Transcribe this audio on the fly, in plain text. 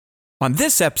On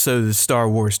this episode of the Star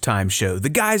Wars Time Show, the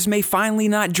guys may finally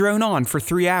not drone on for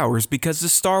 3 hours because the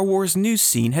Star Wars news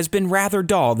scene has been rather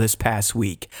dull this past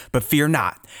week. But fear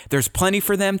not, there's plenty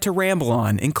for them to ramble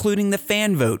on, including the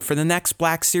fan vote for the next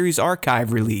Black Series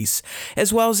Archive release,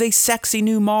 as well as a sexy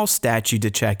new Maul statue to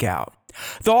check out.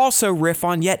 They'll also riff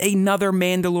on yet another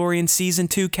Mandalorian Season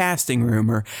 2 casting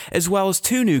rumor, as well as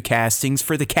 2 new castings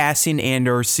for the Cassian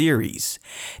Andor series.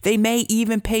 They may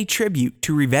even pay tribute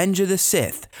to Revenge of the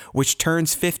Sith, which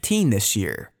turns 15 this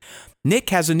year.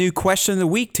 Nick has a new question of the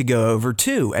week to go over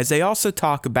too, as they also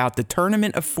talk about the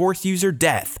Tournament of Force User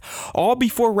Death, all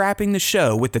before wrapping the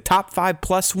show with the top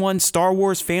 5+1 Star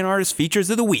Wars fan artist features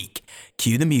of the week.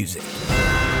 Cue the music.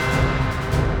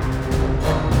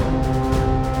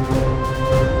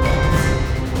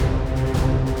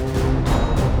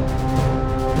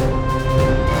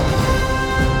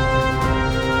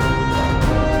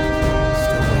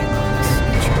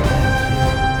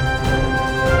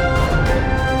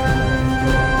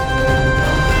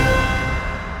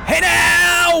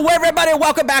 Everybody,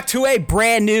 welcome back to a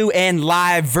brand new and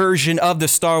live version of the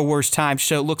Star Wars Time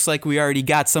Show. Looks like we already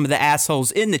got some of the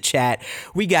assholes in the chat.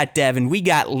 We got Devin, we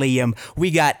got Liam,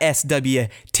 we got SWTBS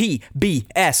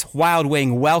Wild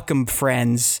Wing. Welcome,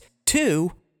 friends,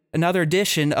 to another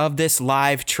edition of this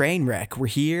live train wreck. We're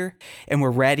here and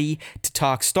we're ready to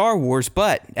talk Star Wars,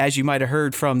 but as you might have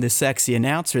heard from the sexy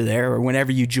announcer there, or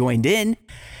whenever you joined in,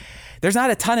 there's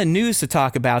not a ton of news to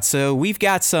talk about, so we've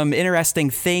got some interesting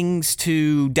things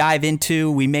to dive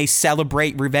into. We may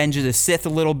celebrate Revenge of the Sith a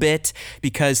little bit,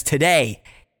 because today,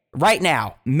 right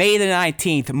now, May the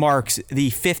 19th marks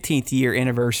the 15th year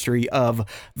anniversary of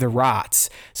the ROTS.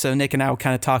 So Nick and I will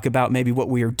kind of talk about maybe what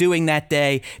we were doing that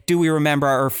day. Do we remember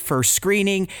our first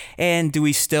screening? And do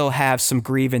we still have some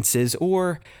grievances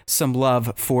or some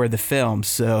love for the film?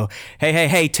 So,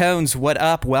 hey, Tones, what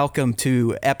up? Welcome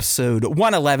to episode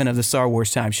 111 of the Star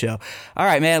Wars Time Show. All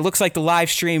right, man, it looks like the live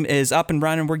stream is up and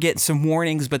running. We're getting some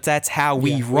warnings, but that's how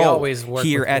we roll. We always work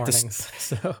here with at warnings,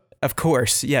 so. Of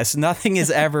course, yes. Nothing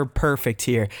is ever perfect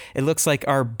here. It looks like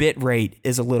our bit rate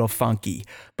is a little funky,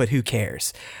 but who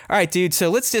cares? All right, dude,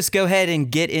 so let's just go ahead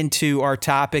and get into our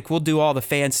topic. We'll do all the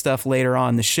fan stuff later on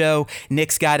in the show.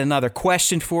 Nick's got another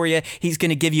question for you. He's going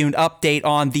to give you an update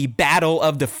on the Battle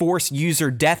of the Force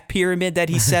User Death Pyramid that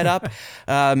he set up.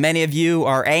 Many of you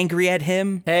are angry at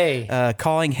him,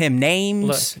 calling him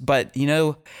names, but, you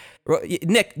know,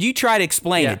 Nick, you try to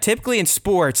explain it. Typically in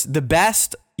sports, the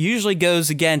best usually goes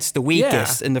against the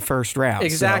weakest in the first round.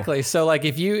 Exactly. So like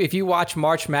if you watch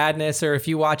March Madness, or if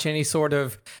you watch any sort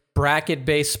of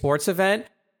bracket-based sports event,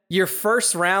 your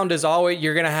first round is always,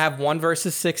 you're going to have 1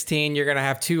 versus 16, you're going to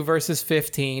have 2 versus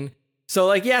 15. So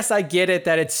like, yes, I get it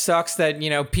that it sucks that,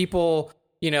 you know, people,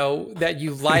 you know, that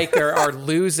you like are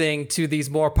losing to these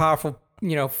more powerful,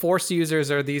 you know, Force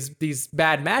users or these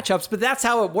bad matchups, but that's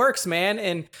how it works, man.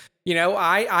 And, you know,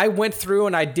 I went through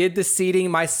and I did the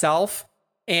seeding myself.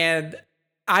 And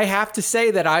I have to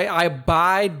say that I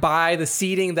abide by the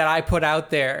seeding that I put out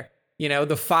there. You know,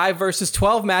 the 5 versus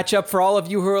 12 matchup, for all of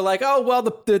you who are like, oh, well,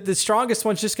 the strongest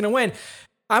one's just going to win.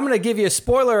 I'm going to give you a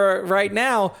spoiler right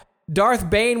now. Darth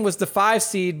Bane was the 5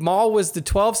 seed, Maul was the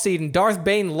 12 seed, and Darth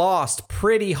Bane lost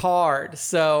pretty hard.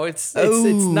 So it's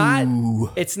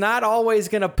not always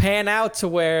going to pan out to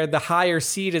where the higher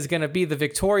seed is going to be the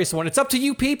victorious one. It's up to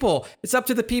you people. It's up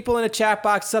to the people in the chat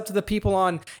box. It's up to the people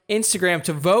on Instagram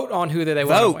to vote on who they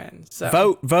want to win.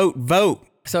 So. Vote.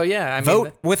 So yeah, I mean,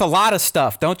 vote with a lot of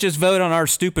stuff. Don't just vote on our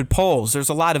stupid polls. There's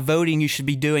a lot of voting you should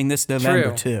be doing this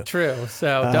November too. True.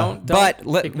 So don't. But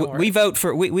we vote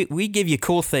for. We give you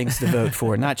cool things to vote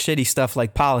for, not shitty stuff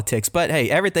like politics. But hey,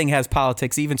 everything has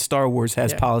politics. Even Star Wars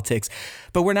has politics.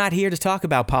 But we're not here to talk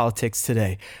about politics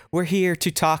today. We're here to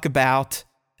talk about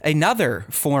another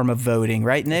form of voting,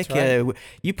 right, Nick? That's right.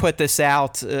 You put this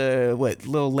out a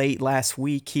little late last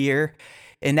week here.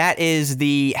 And that is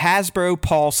the Hasbro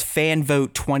Pulse Fan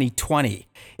Vote 2020.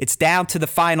 It's down to the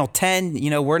final 10.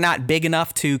 You know, we're not big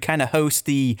enough to kind of host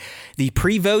the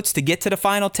pre-votes to get to the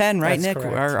final 10, right, That's Nick?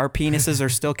 Correct. Our penises are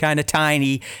still kind of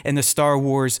tiny in the Star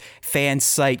Wars fan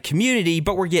site community,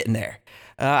 but we're getting there.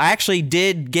 I actually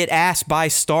did get asked by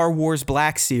Star Wars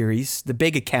Black Series, the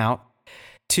big account,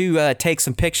 to take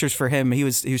some pictures for him. He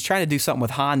was trying to do something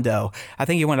with Hondo. I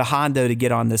think he wanted Hondo to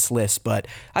get on this list, but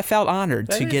I felt honored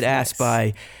to get asked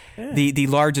by the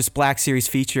largest Black Series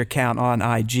feature account on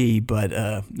IG,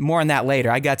 but more on that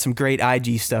later. I got some great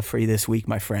IG stuff for you this week,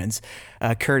 my friends,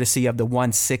 courtesy of the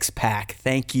 1-6-pack.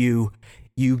 Thank you,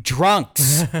 you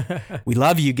drunks. We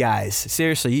love you guys.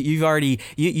 Seriously,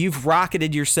 you've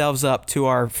rocketed yourselves up to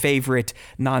our favorite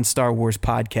non-Star Wars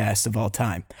podcast of all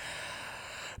time.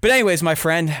 But anyways, my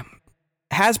friend,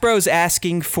 Hasbro's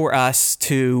asking for us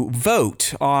to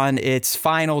vote on its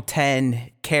final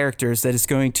 10 characters that is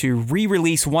going to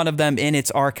re-release one of them in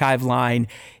its archive line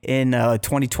in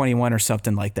 2021 or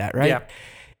something like that, right? Yeah.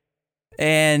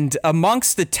 And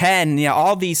amongst the 10,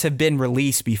 all these have been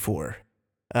released before.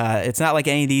 It's not like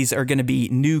any of these are going to be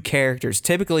new characters.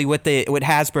 Typically, what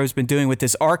Hasbro's been doing with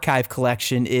this archive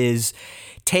collection is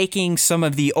taking some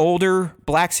of the older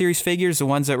Black Series figures, the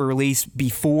ones that were released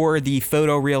before the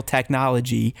photoreal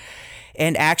technology,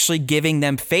 and actually giving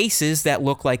them faces that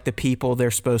look like the people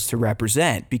they're supposed to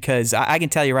represent. Because I can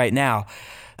tell you right now,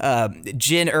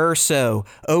 Jyn Erso,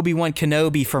 Obi-Wan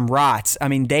Kenobi from ROTS, I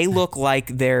mean, they look like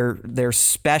they're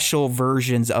special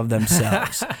versions of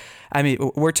themselves. I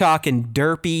mean, we're talking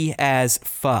derpy as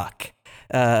fuck.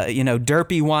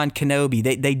 Derpy Wan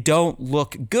Kenobi. They don't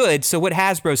look good. So what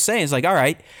Hasbro's saying is like, all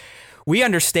right, we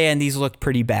understand these look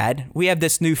pretty bad. We have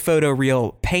this new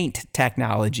photoreal paint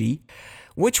technology.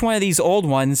 Which one of these old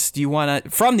ones do you want to,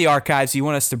 from the archives, do you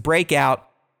want us to break out,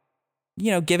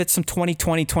 give it some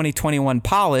 2020, 2021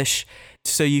 polish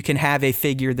so you can have a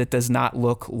figure that does not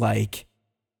look like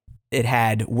it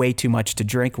had way too much to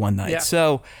drink one night. Yeah.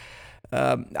 So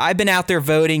I've been out there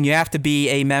voting. You have to be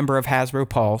a member of Hasbro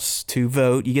Pulse to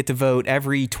vote. You get to vote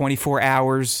every 24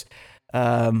 hours.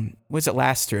 What does it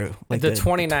last through? Like the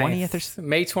 29th,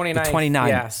 May 29th. The 29th.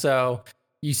 Yeah. So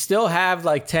you still have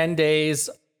like 10 days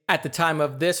at the time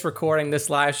of this recording, this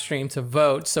live stream to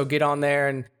vote. So get on there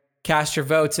and cast your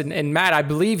votes. And Matt, I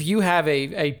believe you have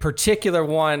a particular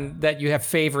one that you have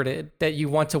favorited that you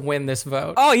want to win this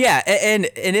vote. Oh yeah, and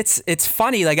it's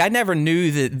funny. Like I never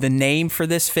knew the name for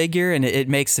this figure, and it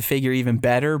makes the figure even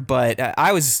better. But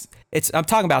I'm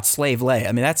talking about Slave Leia.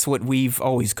 I mean, that's what we've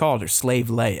always called her, Slave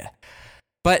Leia.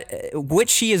 But what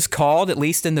she is called, at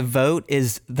least in the vote,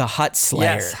 is the Hutt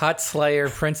Slayer. Yes, Hutt Slayer,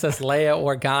 Princess Leia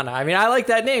Organa. I mean, I like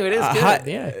that name. It is good.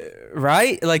 Yeah.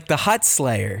 Right? Like the Hutt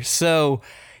Slayer. So,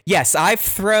 yes, I've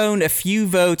thrown a few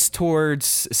votes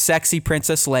towards sexy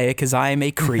Princess Leia because I am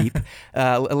a creep.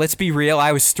 Let's be real.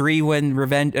 I was 3 when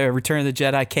Return of the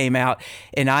Jedi came out,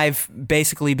 and I've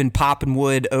basically been popping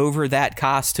wood over that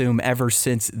costume ever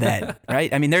since then,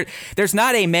 right? I mean, there's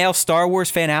not a male Star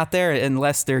Wars fan out there,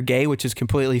 unless they're gay, which is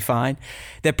completely fine,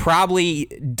 that probably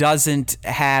doesn't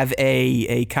have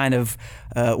a kind of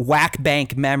whack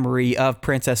bank memory of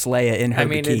Princess Leia in her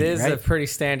bikini, it is right? a pretty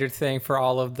standard thing for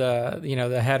all of the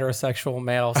heterosexual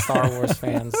male Star Wars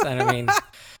fans. And I mean,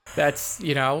 that's,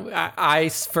 I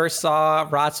first saw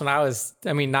ROTS when I was,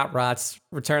 not ROTS,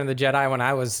 Return of the Jedi when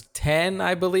I was 10,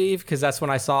 I believe, because that's when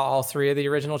I saw all 3 of the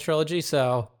original trilogy.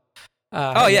 So,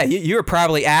 you were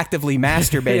probably actively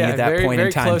masturbating at that point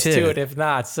in time close too. to it, if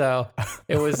not. So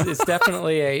it's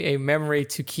definitely a memory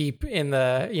to keep in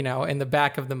the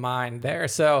back of the mind there.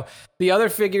 So the other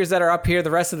figures that are up here,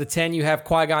 the rest of the 10, you have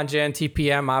Qui-Gon Jinn,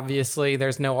 TPM. Obviously,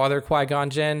 there's no other Qui-Gon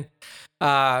Jinn.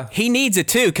 He needs it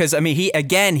too, because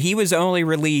he was only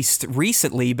released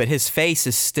recently, but his face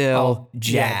is still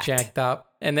jacked. Yeah, jacked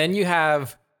up. And then you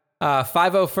have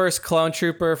 501st Clone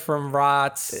Trooper from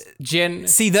ROTS. Jyn.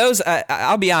 See, those,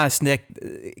 I'll be honest,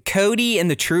 Nick, Cody and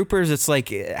the Troopers, it's like,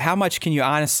 how much can you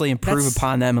honestly improve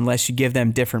upon them unless you give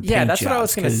them different paint that's jobs? what I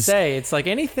was going to say. It's like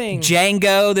anything.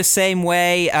 Django the same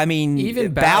way. I mean,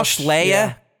 even Bausch Leia.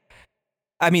 Yeah.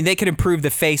 I mean, they could improve the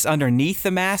face underneath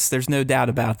the mask. There's no doubt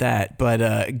about that. But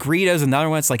Greedo's another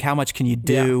one. It's like, how much can you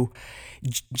do?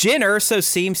 Yeah. Jyn Erso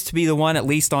seems to be the one, at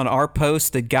least on our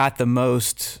post, that got the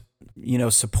most,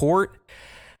 support.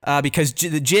 Because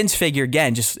the Jyn's figure,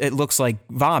 again, it looks like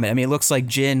vomit. I mean, it looks like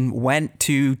Jyn went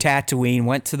to Tatooine,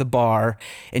 went to the bar,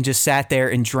 and just sat there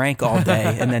and drank all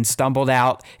day and then stumbled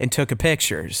out and took a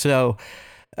picture. So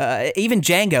even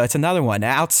Django, it's another one.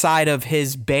 Outside of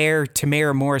his bare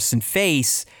Tamara Morrison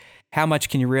face, how much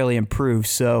can you really improve?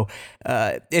 So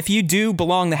if you do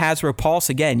belong to Hasbro Pulse,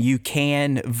 again, you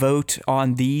can vote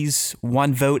on these.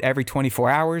 One vote every 24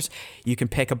 hours. You can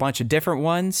pick a bunch of different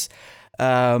ones.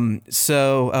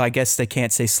 So I guess they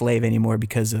can't say slave anymore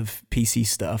because of PC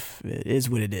stuff. It is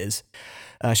what it is.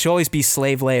 She'll always be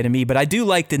Slave Leia to me, but I do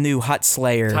like the new Hutt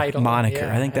Slayer title, moniker.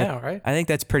 Yeah, I think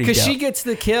that's pretty dope. Because she gets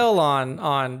the kill on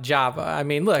Jabba. I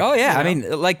mean, look. Oh yeah, I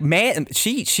mean, like, man,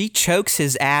 she chokes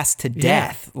his ass to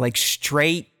death, like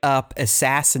straight up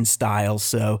assassin style.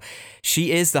 So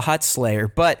she is the Hutt Slayer.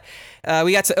 But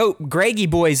we got Greggy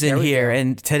Boy's in here,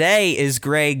 and today is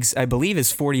Greg's, I believe,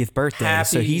 his 40th birthday.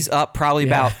 So he's up probably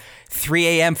about 3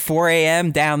 a.m., 4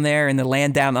 a.m. down there in the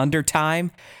land down under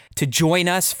time to join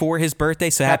us for his birthday.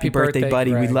 So happy birthday,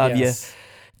 buddy. Greg. We love you.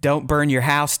 Don't burn your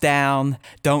house down.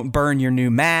 Don't burn your new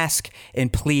mask.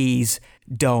 And please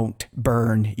don't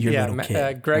burn your little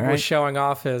kid. Greg right? was showing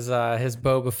off his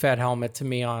Boba Fett helmet to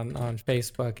me on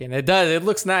Facebook, and it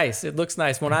looks nice. It looks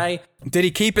nice. When Did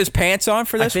he keep his pants on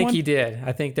for this one? I think he did.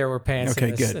 I think there were pants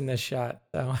good. in this shot.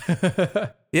 So.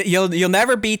 You'll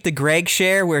never beat the Greg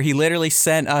share where he literally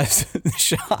sent us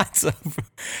shots of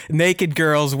naked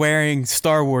girls wearing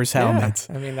Star Wars helmets.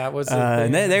 Yeah, I mean, that was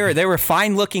and they were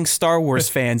fine looking Star Wars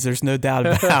fans. There's no doubt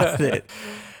about it.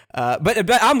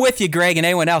 But I'm with you, Greg, and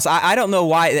anyone else. I don't know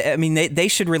why. I mean, they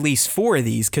should release 4 of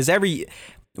these because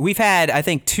we've had, I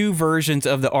think, 2 versions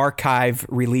of the archive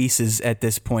releases at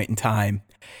this point in time.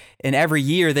 And every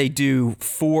year they do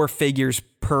 4 figures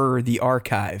per the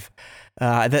archive.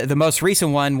 The most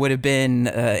recent one would have been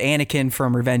Anakin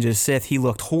from Revenge of the Sith. He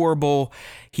looked horrible.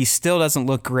 He still doesn't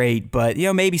look great, but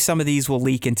maybe some of these will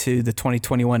leak into the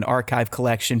 2021 archive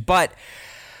collection. But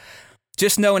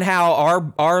just knowing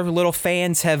how our little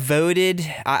fans have voted,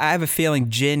 I have a feeling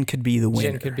Jyn could be the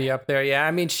winner. Jyn could be up there. Yeah, I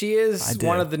mean, she is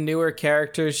one of the newer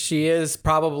characters. She is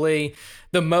probably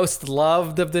the most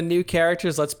loved of the new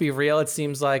characters. Let's be real. It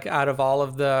seems like out of all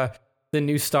of the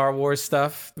new Star Wars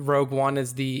stuff, Rogue One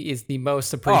is the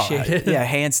most appreciated. Yeah,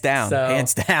 hands down. So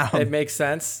hands down. It makes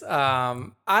sense.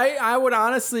 I would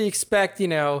honestly expect,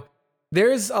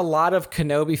 there's a lot of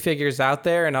Kenobi figures out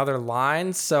there in other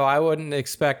lines, so I wouldn't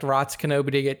expect Rots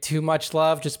Kenobi to get too much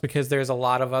love just because there's a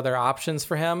lot of other options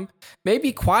for him.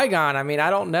 Maybe Qui-Gon. I mean, I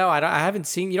don't know. I haven't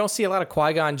seen. You don't see a lot of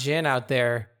Qui-Gon Jinn out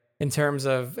there in terms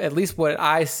of at least what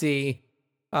I see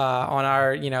on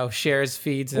our shares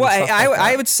feeds. And stuff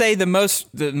I would say the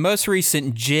most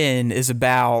recent Jyn is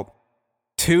about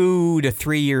 2 to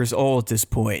 3 years old at this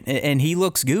point, and he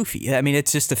looks goofy. I mean,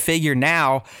 it's just a figure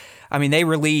now. I mean, they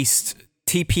released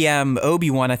TPM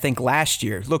Obi-Wan, I think, last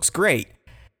year. Looks great.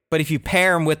 But if you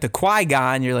pair him with the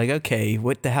Qui-Gon, you're like, okay,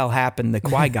 what the hell happened to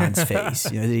Qui-Gon's face?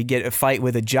 Did he get a fight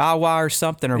with a Jawa or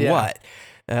something, or what?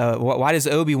 Why does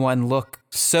Obi-Wan look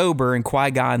sober and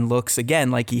Qui-Gon looks,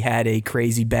 again, like he had a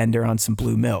crazy bender on some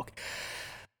blue milk?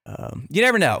 You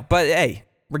never know. But, hey,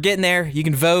 we're getting there. You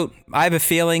can vote. I have a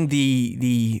feeling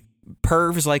the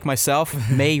pervs like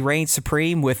myself may reign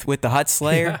supreme with the Hutt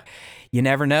Slayer. Yeah. You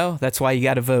never know. That's why you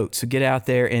got to vote. So get out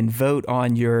there and vote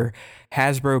on your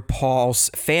Hasbro Pulse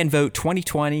Fan Vote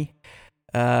 2020.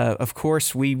 Of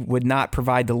course, we would not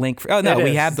provide the link.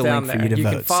 We have the link for you to vote. You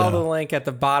can follow the link at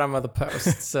the bottom of the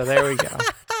post. So there we go.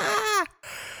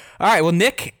 All right. Well,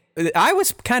 Nick, I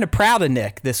was kind of proud of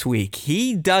Nick this week.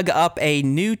 He dug up a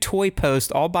new toy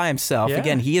post all by himself. Yeah.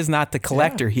 Again, he is not the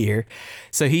collector here.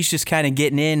 So he's just kind of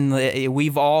getting in.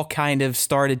 We've all kind of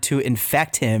started to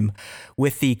infect him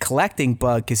with the collecting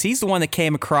bug because he's the one that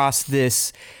came across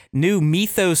this new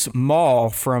Mythos Maul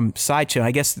from Sideshow.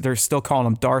 I guess they're still calling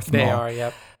him Darth Maul. They are,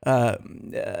 yep.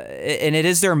 And it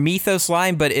is their Mythos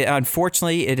line, but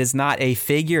unfortunately, it is not a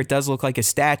figure. It does look like a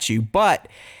statue, but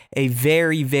a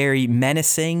very, very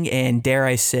menacing and, dare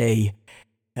I say,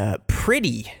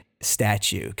 pretty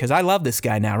statue. Because I love this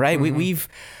guy now, right? Mm-hmm.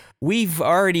 We've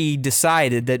already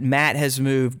decided that Matt has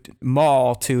moved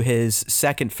Maul to his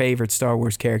second favorite Star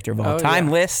Wars character of all time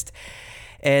list.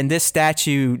 And this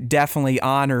statue definitely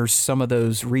honors some of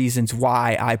those reasons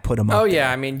why I put him up. Oh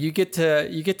yeah, I mean you get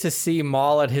to see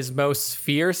Maul at his most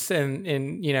fierce,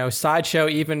 and Sideshow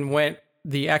even went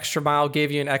the extra mile,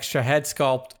 gave you an extra head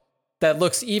sculpt that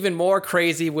looks even more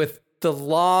crazy with the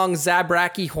long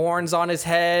Zabraki horns on his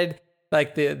head.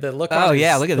 Like the look on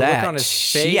look on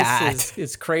his face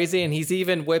is crazy, and he's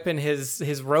even whipping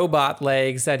his robot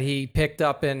legs that he picked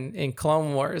up in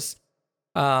Clone Wars.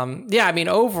 I mean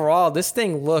overall this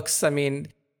thing looks, I mean,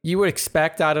 you would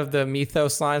expect out of the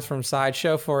Mythos lines from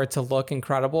Sideshow for it to look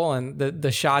incredible, and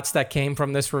the shots that came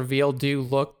from this reveal do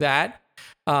look that.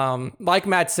 Like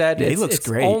Matt said, it's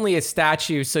great. Only a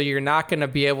statue, so you're not going to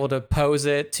be able to pose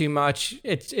it too much.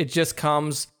 It just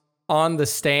comes on the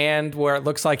stand where it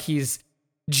looks like he's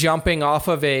jumping off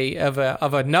of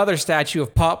another statue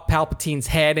of Palpatine's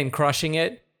head and crushing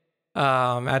it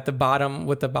at the bottom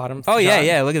with the bottom. Oh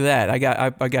yeah, look at that.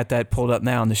 I got that pulled up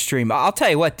now on the stream. I'll tell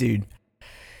you what, dude.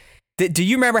 Do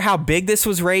you remember how big this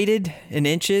was rated in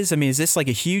inches? I mean, is this like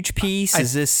a huge piece?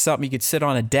 Is this something you could sit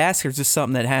on a desk, or is this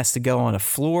something that has to go on a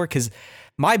floor? Because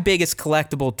my biggest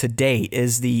collectible to date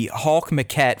is the Hulk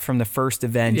maquette from the first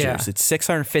Avengers. Yeah. It's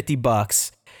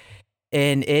 $650.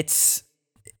 And it's,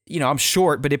 I'm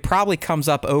short, but it probably comes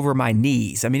up over my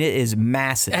knees. I mean, it is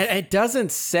massive. And it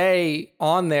doesn't say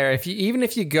on there, even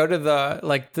if you go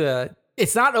to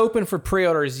it's not open for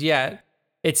pre-orders yet.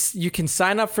 You can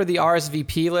sign up for the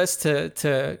RSVP list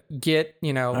to get,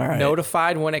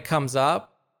 notified when it comes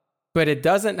up. but it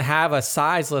doesn't have a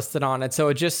size listed on it. So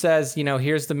it just says,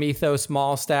 here's the Mythos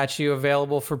Mall statue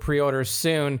available for pre-orders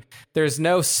soon. There's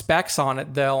no specs on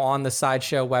it though on the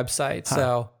Sideshow website.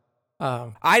 So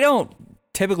I don't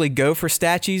typically go for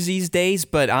statues these days,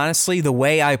 but honestly, the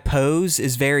way I pose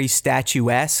is very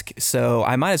statuesque. So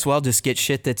I might as well just get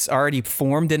shit that's already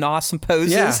formed in awesome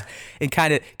poses and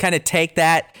kind of take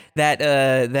that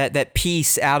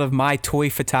piece out of my toy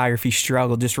photography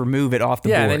struggle. Just remove it off the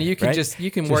board. Yeah, then you can you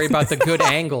can worry about the good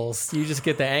angles. You just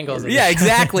get the angles. Yeah,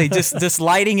 exactly. just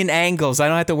lighting and angles. I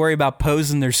don't have to worry about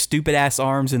posing their stupid ass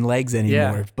arms and legs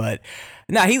anymore. Yeah. But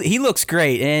no, he looks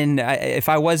great. And if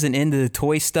I wasn't into the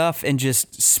toy stuff and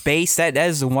just space, that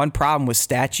is the one problem with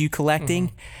statue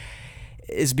collecting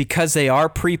is because they are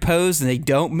pre-posed and they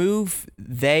don't move.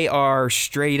 They are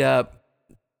straight up.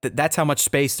 That's how much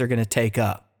space they're going to take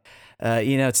up.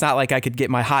 It's not like I could get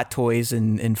my Hot Toys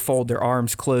and fold their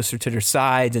arms closer to their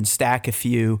sides and stack a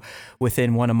few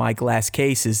within one of my glass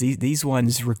cases. These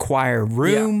ones require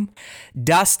room,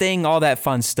 dusting, all that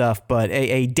fun stuff, but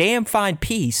a damn fine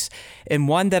piece and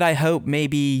one that I hope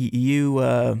maybe you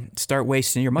start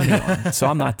wasting your money on. So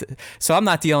I'm not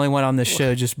the only one on this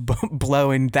show just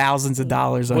blowing thousands of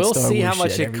dollars on Star Wars. We'll see how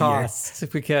much it costs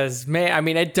because, man,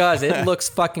 it does. It looks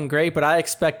fucking great, but I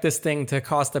expect this thing to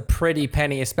cost a pretty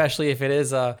penny, especially if it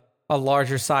is a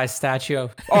larger size statue.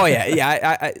 Oh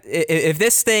yeah. If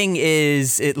this thing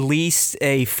is at least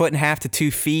 1.5 to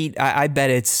 2 feet, I bet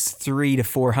it's $300 to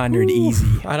 $400 easy.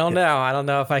 I don't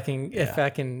know if I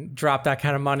can drop that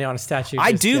kind of money on a statue.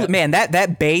 I do, yet. Man.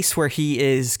 That base where he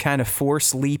is kind of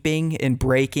force leaping and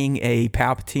breaking a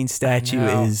Palpatine statue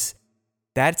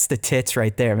that's the tits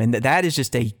right there. I mean, that is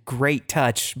just a great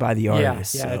touch by the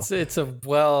artist. Yeah. It's a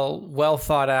well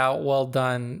thought out, well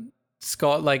done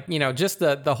sculpt, just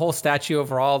the whole statue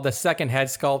overall. The second head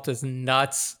sculpt is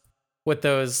nuts with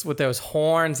those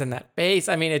horns and that base.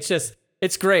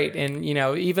 It's great. And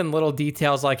even little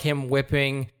details like him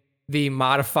whipping the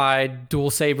modified dual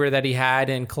saber that he had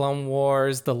in Clone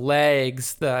Wars, the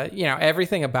legs,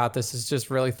 everything about this is just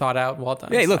really thought out and well done.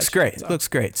 Yeah, it looks great. So. It looks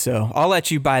great. So I'll let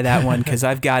you buy that one because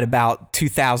I've got about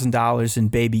 $2,000 in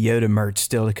Baby Yoda merch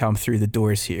still to come through the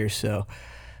doors here. So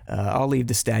I'll leave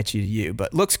the statue to you,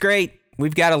 but looks great.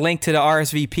 We've got a link to the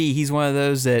RSVP. He's one of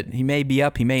those that he may be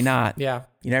up, he may not. Yeah.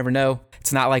 You never know.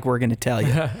 It's not like we're going to tell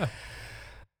you.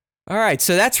 All right,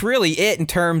 so that's really it in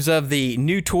terms of the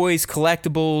new toys,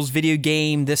 collectibles, video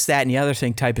game, this, that, and the other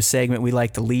thing type of segment we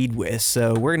like to lead with.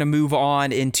 So we're going to move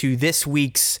on into this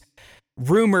week's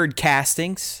rumored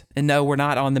castings. And no, we're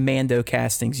not on the Mando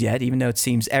castings yet, even though it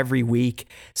seems every week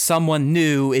someone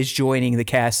new is joining the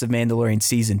cast of Mandalorian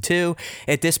Season 2.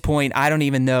 At this point, I don't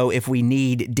even know if we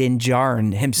need Din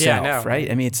Djarin himself, right?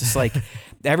 It's just like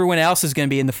everyone else is going to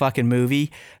be in the fucking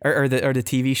movie or the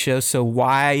TV show, so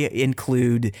why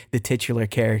include the titular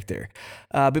character?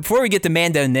 Before we get to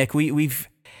Mando, Nick,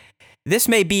 this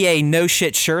may be a no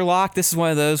shit Sherlock. This is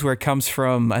one of those where it comes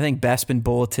from, I think, Bespin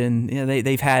Bulletin.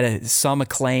 They've had some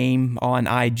acclaim on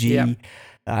IG. Yep.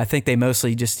 I think they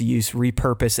mostly just use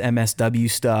repurpose MSW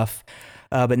stuff.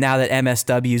 But now that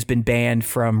MSW has been banned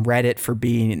from Reddit for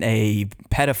being a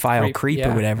pedophile creep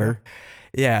or whatever,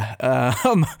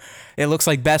 it looks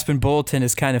like Bespin Bulletin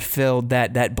has kind of filled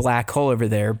that black hole over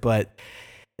there. But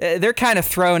they're kind of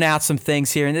throwing out some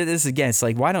things here. And this, again, it's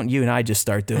like, why don't you and I just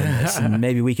start doing this? And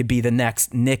maybe we could be the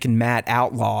next Nick and Matt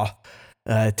Outlaw,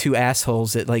 two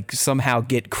assholes that like somehow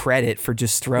get credit for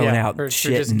just throwing out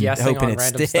shit and hoping it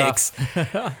sticks.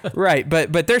 Right.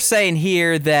 But they're saying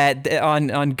here that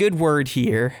on good word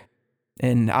here,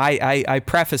 and I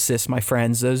preface this, my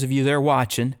friends, those of you that are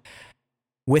watching,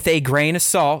 with a grain of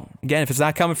salt. Again, if it's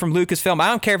not coming from Lucasfilm, I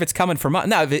don't care if it's coming from us.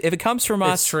 No, if it comes from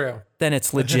us, it's true. Then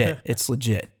it's legit. It's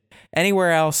legit.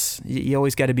 Anywhere else, you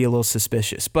always got to be a little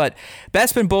suspicious. But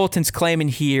Bespin Bulletin's claiming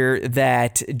here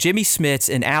that Jimmy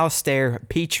Smits and Alistair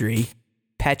Petrie,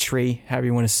 however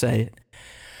you want to say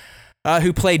it,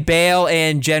 who played Bail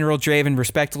and General Draven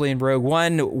respectively in Rogue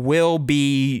One, will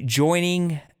be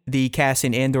joining the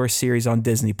Cassian Andor series on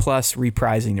Disney Plus,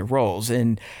 reprising the roles.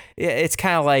 And it's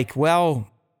kind of like, well,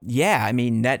 yeah,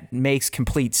 that makes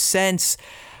complete sense.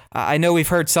 I know we've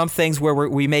heard some things where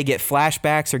we may get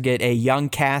flashbacks or get a young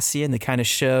Cassian to kind of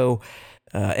show,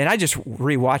 and I just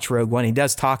rewatched Rogue One. He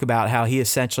does talk about how he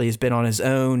essentially has been on his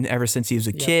own ever since he was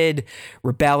a kid,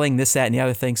 rebelling, this, that, and the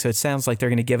other thing. So it sounds like they're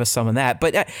going to give us some of that.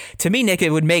 But to me, Nick,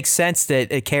 it would make sense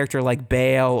that a character like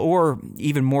Bail, or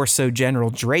even more so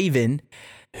General Draven,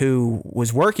 who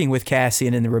was working with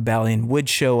Cassian in the rebellion, would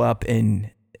show up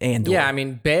in Andor. Yeah,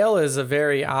 Bail is a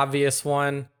very obvious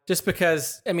one, just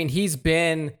because, he's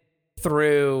been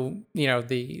through,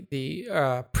 the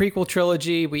prequel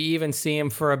trilogy. We even see him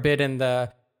for a bit in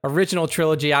the original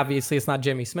trilogy. Obviously, it's not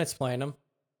Jimmy Smits playing him.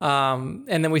 And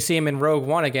then we see him in Rogue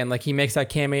One again. Like, he makes that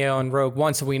cameo in Rogue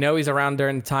One, so we know he's around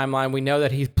during the timeline. We know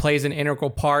that he plays an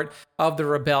integral part of the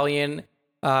rebellion,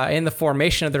 in the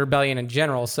formation of the rebellion in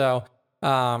general. So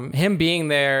him being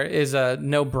there is a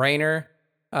no-brainer.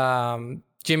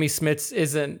 Jimmy Smits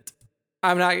isn't,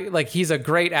 I'm not like, he's a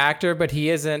great actor, but he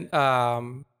isn't,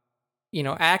 actively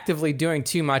doing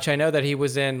too much. I know that he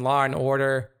was in Law and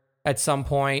Order at some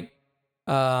point.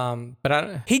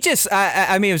 But he just,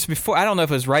 I mean, it was before, I don't know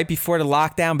if it was right before the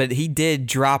lockdown, but he did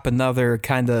drop another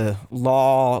kind of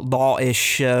law-ish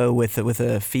show with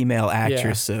a female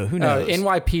actress. So who knows?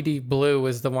 NYPD Blue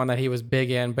was the one that he was big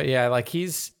in, but yeah, like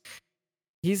he's,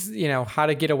 How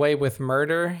to Get Away with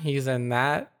Murder. He's in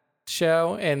that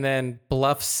show. And then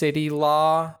Bluff City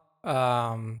Law.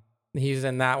 He's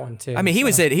in that one too. I mean, he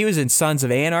was in Sons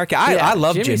of Anarchy. I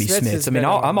love Jimmy Smits. I mean,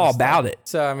 I'm all about it.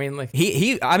 So I mean, like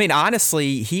I mean,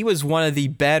 honestly, he was one of the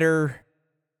better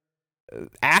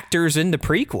actors in the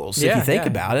prequels. If you think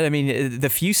about it, I mean, the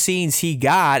few scenes he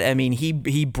got, I mean,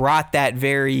 he brought that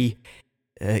very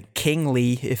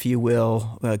kingly, if you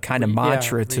will, kind of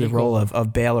mantra to the role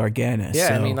of Bail Organa. Yeah,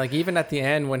 so. I mean, like even at the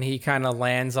end when he kind of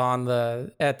lands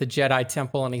at the Jedi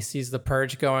Temple and he sees the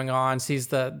purge going on, sees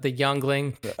the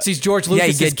youngling, sees George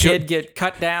Lucas's kid get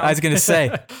cut down. I was gonna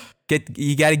say,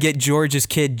 you got to get George's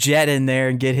kid Jet in there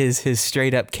and get his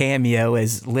straight up cameo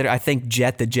as I think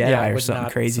Jet the Jedi or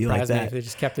something crazy like that. If they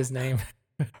just kept his name.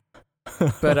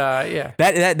 But yeah,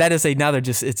 that is another.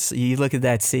 Just it's you look at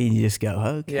that scene, you just go,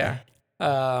 okay. Yeah.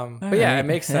 But yeah, it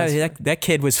makes sense. That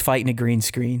kid was fighting a green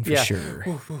screen for sure.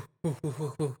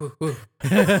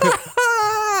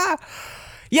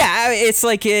 Yeah, it's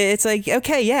like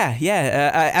okay,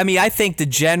 yeah. I mean, I think the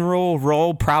general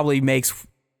role probably makes.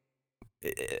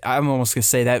 I'm almost gonna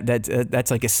say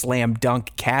that's like a slam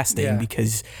dunk casting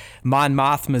because Mon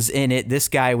Mothma's in it. This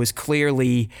guy was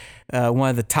clearly one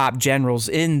of the top generals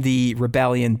in the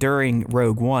rebellion during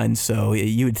Rogue One. So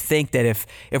you would think that if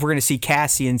we're gonna see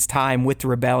Cassian's time with the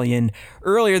rebellion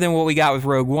earlier than what we got with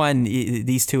Rogue One,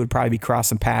 these two would probably be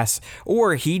crossing paths.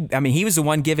 Or he was the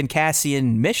one giving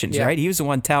Cassian missions, right? He was the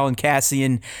one telling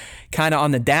Cassian, kind of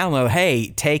on the down low,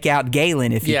 hey, take out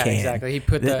Galen if you can. Yeah, exactly. He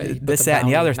put this, that, and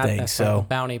the other thing. So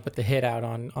bounty put the hit out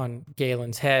on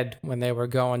Galen's head when they were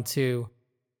going to,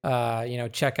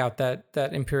 check out that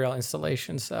Imperial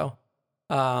installation. So,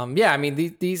 I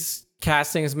mean, these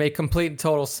castings make complete and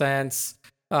total sense.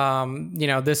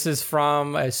 This is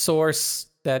from a source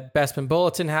that Bespin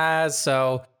Bulletin has,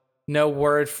 so no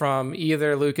word from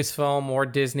either Lucasfilm or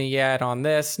Disney yet on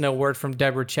this. No word from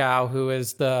Deborah Chow, who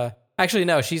is actually,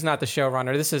 no, she's not the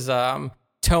showrunner. This is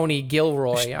Tony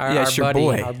Gilroy,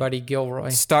 our buddy Gilroy,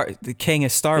 the king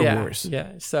of Star Wars.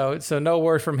 Yeah. So no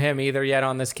word from him either yet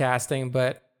on this casting,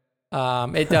 but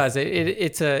it does.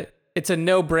 It's a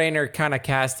no-brainer kind of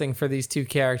casting for these two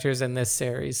characters in this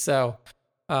series. So.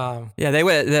 They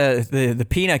went the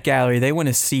Peanut Gallery. They want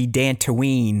to see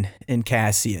Dantooine and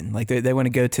Cassian. Like they want to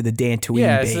go to the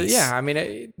Dantooine base. So, I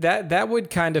mean that would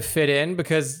kind of fit in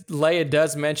because Leia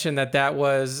does mention that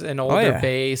was an older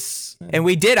base. And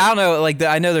we did. I don't know. Like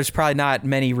I know there's probably not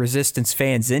many Resistance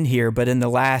fans in here, but in the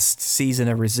last season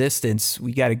of Resistance,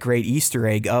 we got a great Easter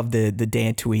egg of the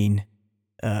Dantooine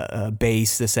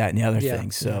base, this, that, and the other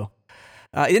thing. So.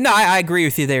 I agree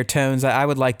with you there, Tones. I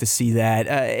would like to see that.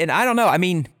 And I don't know. I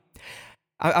mean,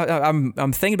 I'm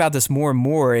thinking about this more and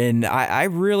more, and I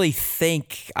really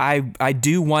think I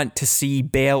do want to see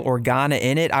Bail Organa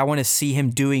in it. I want to see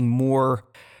him doing more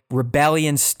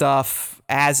rebellion stuff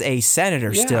as a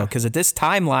senator still, because at this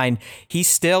timeline, he's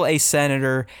still a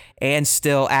senator and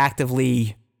still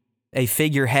actively a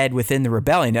figurehead within the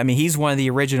rebellion. I mean, he's one of the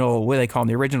original, what do they call them?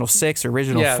 The original 6,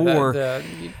 original 4.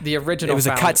 The original. It was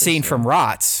a cut scene from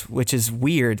ROTS, which is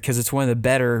weird because it's one of the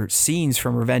better scenes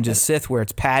from Revenge of the Sith, where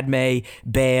it's Padme,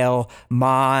 Bail,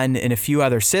 Mon, and a few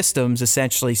other systems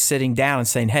essentially sitting down and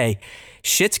saying, hey,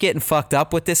 shit's getting fucked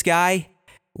up with this guy.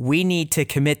 We need to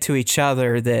commit to each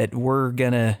other that we're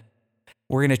gonna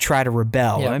try to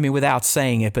rebel. Yep. I mean, without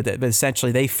saying it, but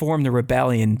essentially they formed the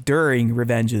rebellion during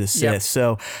Revenge of the Sith. Yep.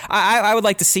 So I would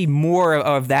like to see more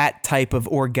of that type of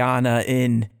Organa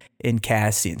in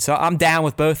Cassian. So I'm down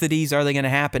with both of these. Are they going to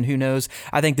happen? Who knows?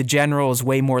 I think the general is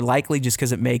way more likely just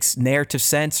because it makes narrative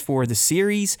sense for the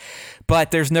series,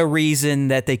 but there's no reason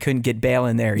that they couldn't get Bail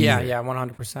in there either. Yeah,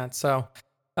 100%. So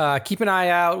keep an eye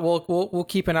out. We'll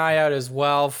keep an eye out as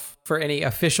well for any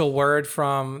official word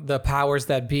from the powers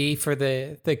that be for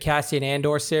the Cassian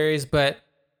Andor series. But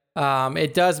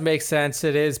It does make sense.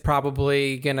 It is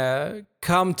probably going to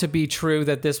come to be true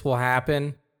that this will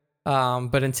happen.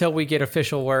 But until we get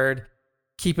official word,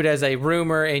 keep it as a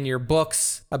rumor in your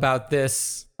books about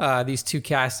this, these two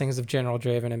castings of General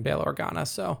Draven and Bail Organa.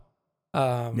 So,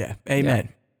 yeah, amen.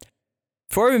 Yeah.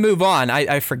 Before we move on,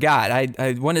 I forgot.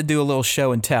 I want to do a little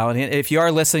show and tell. And if you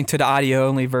are listening to the audio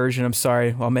only version, I'm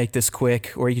sorry, I'll make this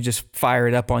quick, or you can just fire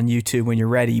it up on YouTube when you're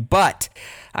ready. But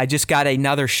I just got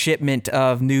another shipment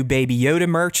of new Baby Yoda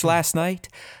merch last night.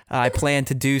 I plan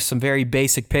to do some very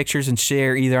basic pictures and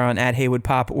share either on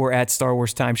 @HeywoodPop or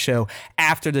 @StarWarsTimeShow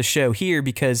after the show here,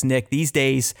 because Nick, these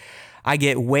days I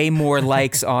get way more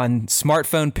likes on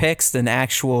smartphone pics than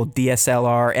actual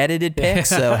DSLR edited pics.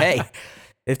 So hey,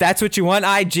 if that's what you want,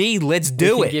 IG, let's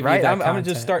do it, right? I'm going to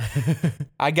just start.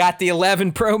 I got the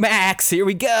 11 Pro Max. Here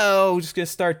we go. Just going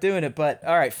to start doing it. But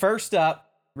all right, first up,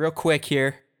 real quick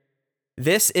here.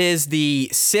 This is the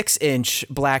 6-inch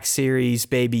Black Series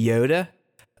Baby Yoda.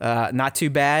 Not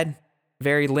too bad.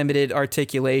 Very limited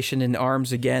articulation in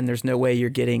arms again. There's no way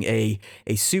you're getting a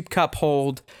soup cup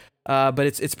hold. But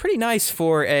it's pretty nice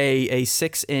for a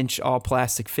 6-inch all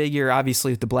plastic figure.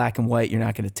 Obviously, with the black and white, you're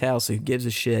not going to tell, so who gives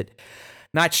a shit?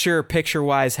 Not sure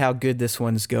picture-wise how good this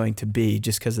one's going to be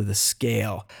just because of the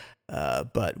scale.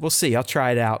 But we'll see. I'll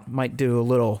try it out. Might do a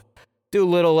little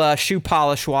shoe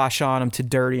polish wash on them to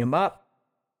dirty them up.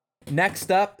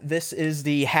 Next up, this is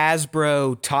the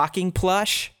Hasbro talking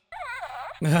plush.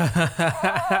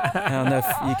 I don't know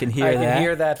if you can hear that. I can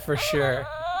hear that for sure.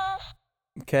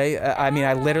 Okay, I mean,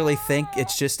 I literally think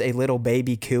it's just a little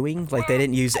baby cooing. Like, they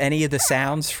didn't use any of the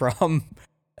sounds from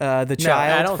the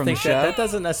child. I don't from think the show. That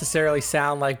doesn't necessarily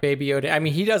sound like Baby Yoda. I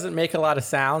mean, he doesn't make a lot of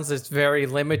sounds. It's very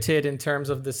limited in terms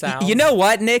of the sounds. You know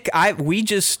what, Nick? We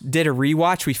just did a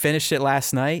rewatch. We finished it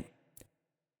last night.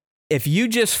 If you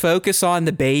just focus on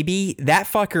the baby, that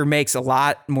fucker makes a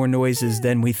lot more noises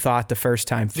than we thought the first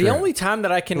time through. The only time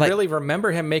that I can really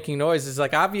remember him making noise is,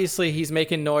 like, obviously he's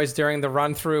making noise during the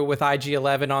run through with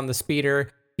IG-11 on the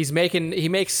speeder. He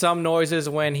makes some noises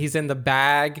when he's in the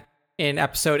bag in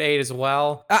episode 8 as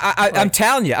well. I'm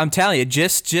telling you,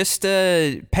 just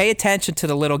pay attention to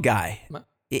the little guy.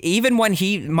 Even when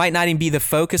he might not even be the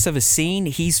focus of a scene,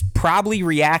 he's probably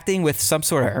reacting with some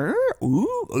sort of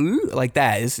ooh, like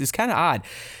that. It's kind of odd.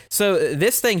 So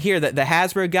this thing here, the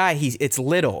Hasbro guy, it's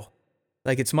little.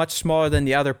 Like, it's much smaller than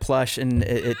the other plush, and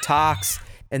it talks,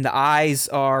 and the eyes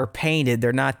are painted.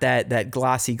 They're not that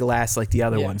glossy glass like the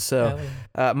other ones. So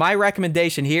my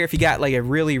recommendation here, if you got like a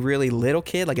really, really little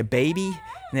kid, like a baby,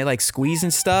 and they like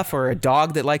squeezing stuff, or a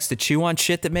dog that likes to chew on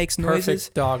shit that makes noises.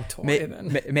 Perfect dog toy,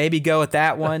 then. Maybe go with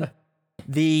that one.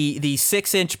 The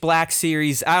 6-inch Black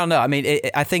Series, I don't know. I mean,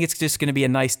 I think it's just going to be a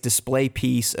nice display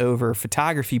piece over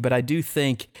photography, but I do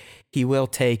think he will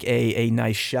take a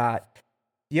nice shot.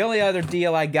 The only other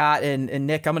deal I got, and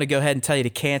Nick, I'm going to go ahead and tell you to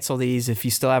cancel these if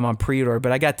you still have them on pre-order,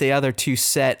 but I got the other two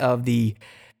set of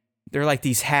they're like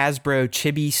these Hasbro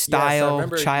chibi style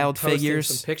child figures.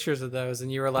 Some pictures of those,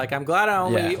 and you were like, "I'm glad I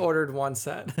only ordered one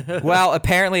set." Well,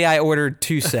 apparently I ordered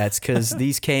 2 sets because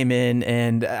these came in,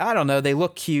 and I don't know, they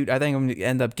look cute. I think I'm gonna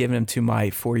end up giving them to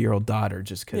my 4-year-old daughter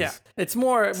just because. Yeah, it's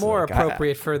more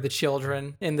appropriate for the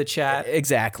children in the chat.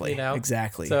 Exactly. You know?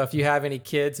 Exactly. So if you have any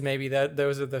kids, maybe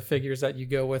those are the figures that you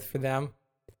go with for them.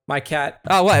 My cat.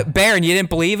 Oh, what? Baron, you didn't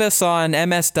believe us on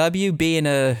MSW being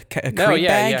a creep bag?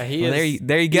 Yeah, he is.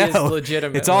 There you go. He is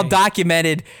legitimately. It's all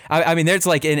documented. I mean, there's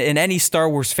like in any Star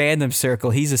Wars fandom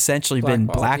circle, he's essentially been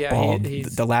blackballed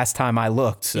the last time I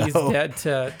looked. So. He's dead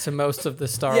to most of the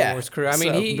Star Wars crew. I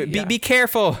mean, be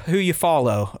careful who you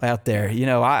follow out there. You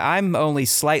know, I'm only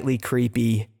slightly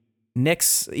creepy.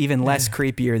 Nick's even less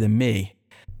creepier than me.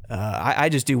 I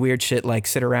just do weird shit like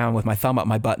sit around with my thumb up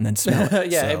my butt and then smell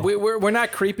it. Yeah, so. we're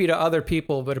not creepy to other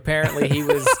people, but apparently he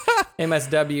was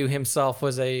MSW himself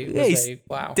was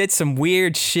wow. Did some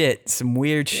weird shit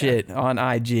on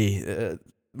IG.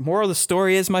 Moral of the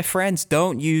story is, my friends,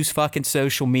 don't use fucking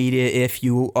social media if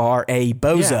you are a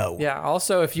bozo. Yeah.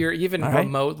 Also, if you're even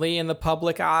remotely in the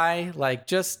public eye, like,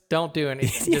 just don't do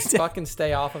anything. Just fucking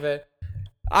stay off of it.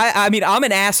 I mean, I'm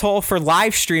an asshole for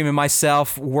live streaming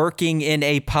myself working in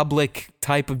a public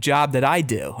type of job that I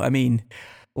do. I mean,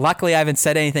 luckily I haven't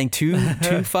said anything too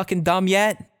fucking dumb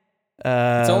yet.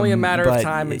 It's only a matter of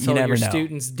time until your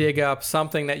students dig up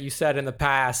something that you said in the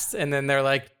past, and then they're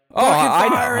like,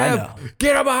 I know.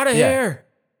 Get him out of here.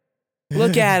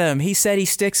 Look at him. He said he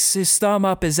sticks his thumb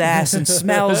up his ass and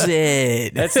smells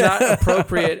it. That's not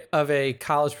appropriate of a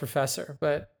college professor,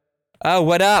 but... Oh,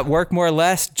 what up? Work More or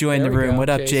Less joined the room. What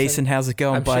up, Jason? How's it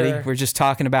going, buddy? Sure. We're just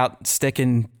talking about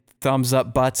sticking thumbs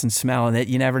up butts and smelling it.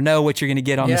 You never know what you're going to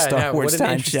get on the Star Wars what an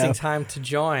Time interesting show. time to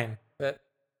join. But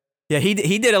Yeah,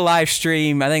 he did a live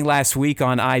stream, I think last week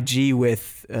on IG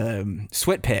with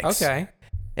Switpix. okay.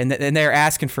 And they're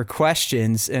asking for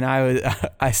questions, and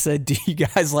I said, "Do you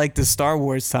guys like the Star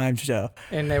Wars Time show?"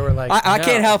 And they were like, I "No,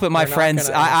 can't help it, my we're not friends.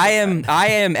 gonna I answer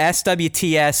am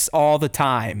SWTS all the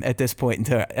time at this point in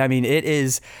time. I mean,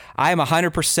 I am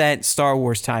 100% Star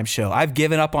Wars Time show. I've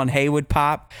given up on Haywood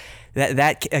Pop.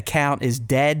 That account is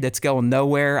dead. That's going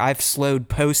nowhere. I've slowed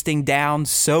posting down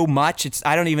so much.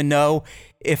 I don't even know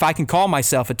if I can call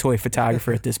myself a toy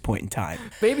photographer at this point in time.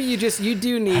 Maybe you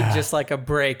do need just like a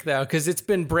break though, because it's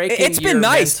been breaking. It's been your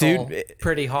nice, mental dude.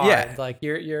 Pretty hard. Yeah. Like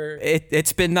you're.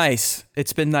 It's been nice.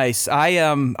 It's been nice.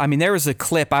 I mean, there was a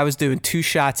clip. I was doing 2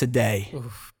 shots a day.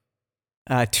 Oof.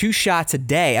 2 shots a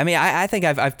day. I mean, I think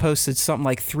I've posted something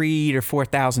like 3,000 to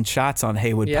 4,000 shots on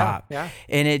Haywood Pop. Yeah.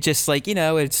 And it just like,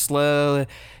 it's slow.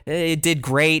 It did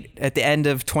great at the end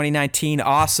of 2019,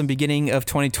 awesome beginning of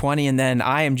 2020, and then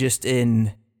I am just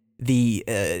in the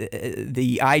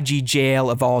IG jail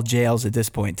of all jails at this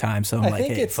point in time. So I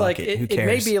think it's like who it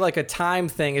cares? may be like a time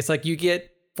thing. It's like you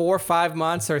get 4 or 5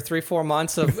 months or 3-4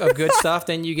 months of good stuff,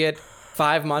 then you get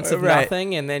 5 months of Right.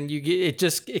 nothing, and then you get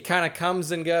it kind of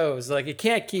comes and goes. Like it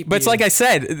can't keep. But it's you. like I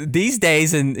said, these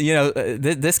days, and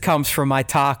this comes from my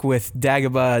talk with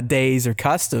Dagobah Days or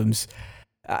Customs.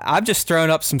 I've just thrown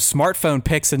up some smartphone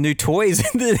pics of new toys,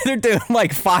 and they're doing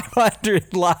like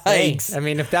 500 likes. Hey, I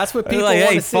mean, if that's what people like, want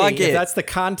hey, to see, fuck if it. that's the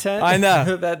content, I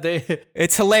know. that they.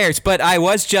 It's hilarious, but I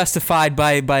was justified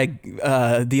by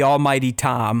the almighty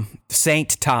Tom,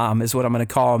 Saint Tom is what I'm going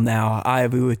to call him now,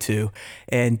 Iavuatu.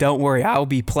 And don't worry, I'll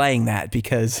be playing that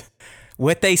because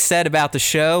what they said about the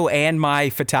show and my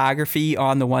photography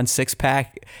on the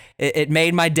 1/6-pack, it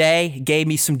made my day, gave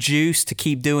me some juice to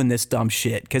keep doing this dumb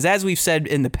shit. Because as we've said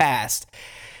in the past,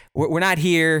 we're not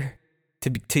here to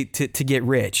get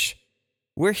rich.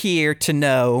 We're here to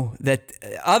know that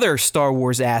other Star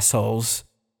Wars assholes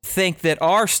think that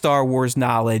our Star Wars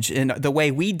knowledge and the way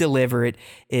we deliver it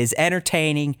is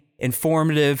entertaining,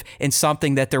 informative, and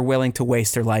something that they're willing to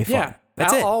waste their life on.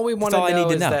 That's it. All we want That's all to I know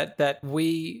need is know. that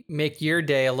we make your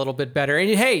day a little bit better. And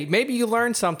hey, maybe you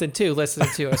learned something too listening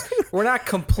to us. We're not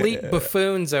complete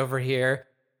buffoons over here.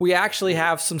 We actually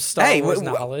have some Star Wars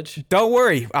knowledge. Don't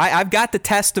worry. I've got the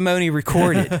testimony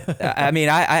recorded. I mean,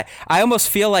 I almost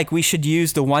feel like we should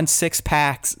use the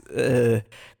 1/6-pack's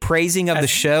praising of the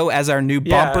show as our new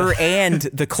bumper and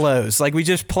the close. Like we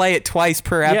just play it twice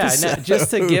per episode. Yeah, no, just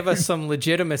to give us some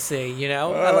legitimacy,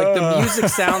 Like the music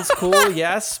sounds cool,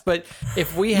 yes, but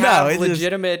if we have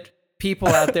legitimate people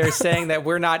out there saying that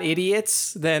we're not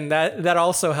idiots, then that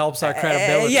also helps our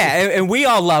credibility. And we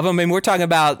all love them. And we're talking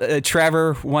about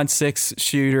Trevor, 1/6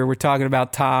 shooter. We're talking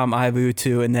about Tom,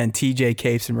 Iavuatu, and then TJ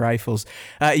Capes and Rifles.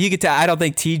 You could tell, I don't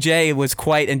think TJ was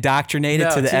quite indoctrinated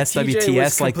to the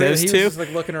SWTS like those two. He was just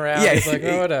like looking around. Yeah, he's like,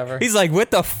 oh, whatever. He's like, what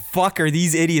the fuck are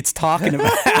these idiots talking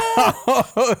about?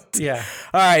 Yeah.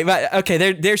 All right. But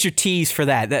okay, there's your tease for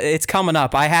that. It's coming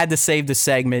up. I had to save the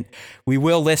segment. We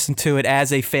will listen to it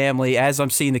as a family. As I'm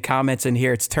seeing the comments in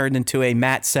here, it's turned into a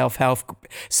Matt self-help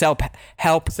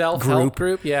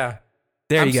group. Yeah.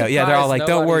 There you go. Yeah, they're all like,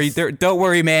 don't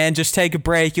worry, man. Just take a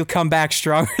break. You'll come back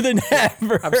stronger than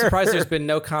ever. I'm surprised there's been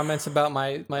no comments about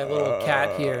my little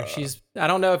cat here. I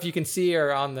don't know if you can see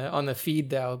her on the feed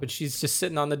though, but she's just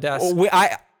sitting on the desk.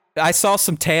 I saw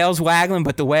some tails waggling,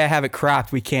 but the way I have it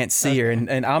cropped, we can't see her.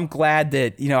 And I'm glad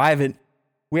that,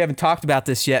 we haven't talked about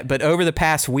this yet, but over the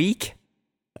past week,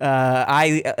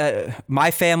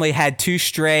 my family had 2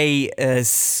 stray,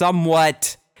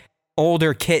 somewhat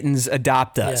older kittens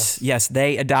adopt us. Yes,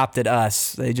 they adopted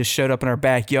us. They just showed up in our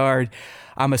backyard.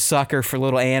 I'm a sucker for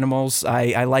little animals.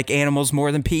 I like animals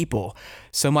more than people.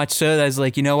 So much so that I was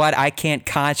like, you know what? I can't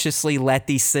consciously let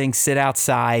these things sit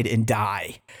outside and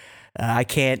die. I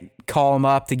can't call them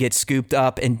up to get scooped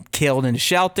up and killed in a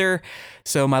shelter.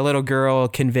 So my little girl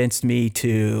convinced me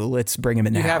to let's bring him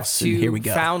in the house. You have 2 here we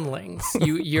go. foundlings.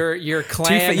 Your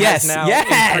clan has now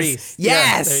increased.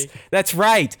 Yes, that's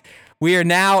right. We are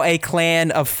now a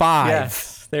clan of 5.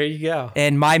 Yes, there you go.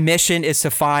 And my mission is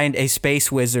to find a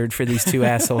space wizard for these 2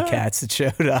 asshole cats that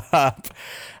showed up.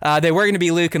 They were going to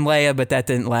be Luke and Leia, but that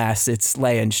didn't last. It's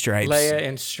Leia and Stripes. Leia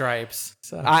and Stripes.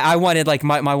 So. I wanted, like,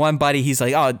 my one buddy, he's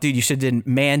like, oh, dude, you should have done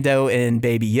Mando and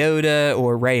Baby Yoda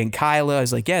or Rey and Kylo. I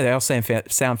was like, yeah, they all sound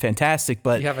fantastic,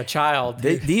 but... You have a child.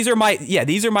 These are my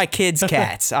kids'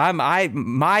 cats.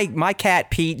 My cat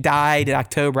Pete died in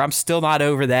October. I'm still not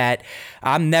over that.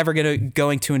 I'm never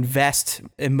going to invest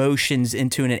emotions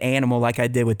into an animal like I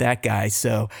did with that guy.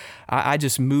 So I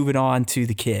just move it on to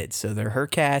the kids. So they're her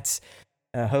cats.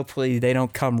 Hopefully they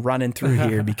don't come running through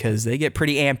here because they get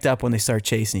pretty amped up when they start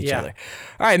chasing each other.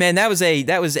 All right, man, that was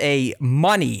a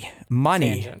money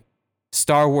Tangent.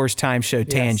 Star Wars time show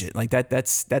tangent. Like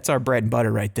that's our bread and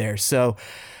butter right there. So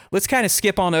let's kind of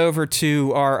skip on over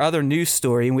to our other news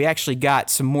story, and we actually got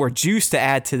some more juice to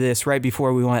add to this right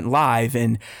before we went live.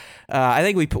 And I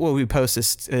think we posted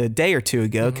this a day or two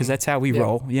ago because that's how we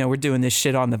roll. You know, we're doing this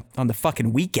shit on the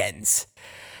fucking weekends.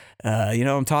 You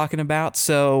know what I'm talking about?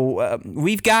 So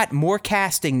we've got more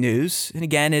casting news. And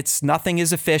again, nothing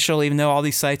is official, even though all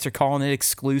these sites are calling it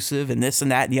exclusive and this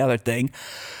and that and the other thing.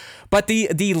 But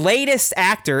the latest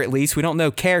actor, at least, we don't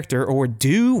know character, or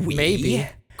do we? Maybe.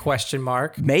 Question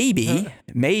mark. Maybe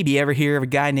ever hear of a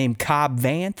guy named Cobb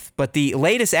Vanth? But the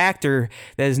latest actor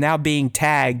that is now being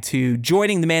tagged to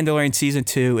joining The Mandalorian Season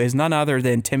 2 is none other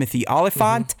than Timothy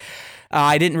Olyphant.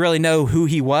 I didn't really know who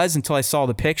he was until I saw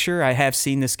the picture. I have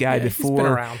seen this guy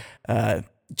before. He's been around.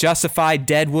 Justified,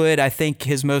 Deadwood. I think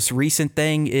his most recent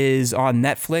thing is on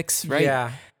Netflix, right?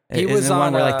 Yeah. He was on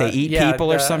one where like they eat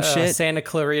people or some shit. Santa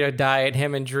Clarita Diet,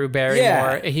 him and Drew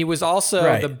Barrymore. Yeah. He was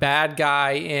also the bad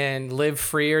guy in Live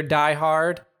Free or Die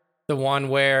Hard, the one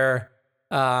where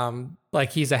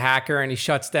like he's a hacker and he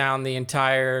shuts down the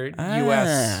entire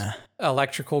U.S.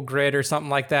 electrical grid or something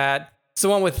like that. It's the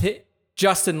one with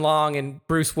Justin Long and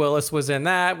Bruce Willis was in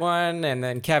that one, and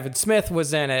then Kevin Smith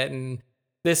was in it, and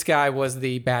this guy was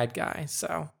the bad guy.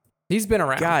 So he's been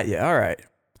around. Got you. All right.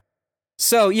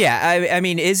 So, yeah, I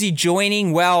mean, is he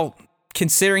joining? Well,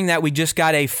 considering that we just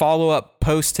got a follow-up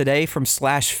post today from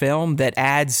Slash Film that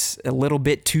adds a little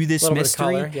bit to this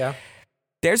mystery. Bit of color,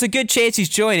 there's a good chance he's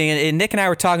joining. And Nick and I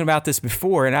were talking about this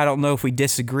before, and I don't know if we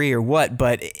disagree or what,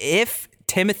 but if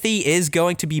Timothy is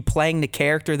going to be playing the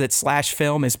character that Slash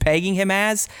Film is pegging him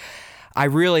as, I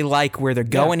really like where they're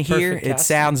going here. It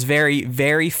sounds very,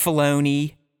 very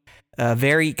Filoni,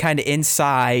 very kind of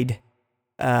inside.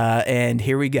 And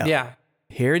here we go. Yeah.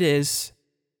 Here it is.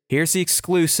 Here's the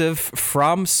exclusive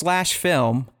from Slash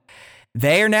Film.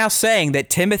 They are now saying that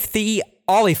Timothy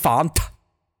Olyphant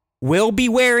will be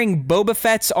wearing Boba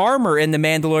Fett's armor in The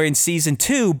Mandalorian Season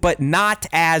 2, but not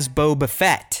as Boba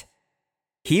Fett.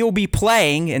 He will be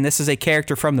playing, and this is a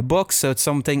character from the book, so it's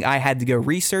something I had to go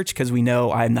research because we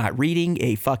know I'm not reading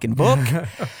a fucking book.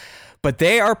 But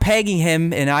they are pegging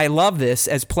him, and I love this,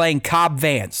 as playing Cobb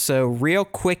Vanth. So real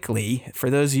quickly, for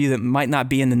those of you that might not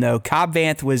be in the know, Cobb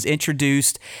Vanth was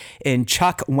introduced in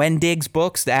Chuck Wendig's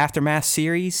books, the Aftermath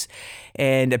series.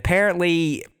 And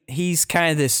apparently he's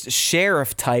kind of this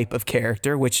sheriff type of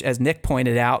character, which, as Nick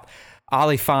pointed out,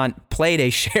 Olyphant played a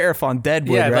sheriff on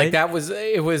Deadwood, right? Like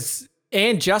it was...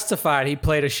 And Justified, he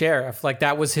played a sheriff. Like,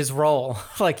 that was his role.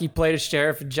 Like, he played a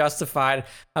sheriff in Justified.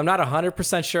 I'm not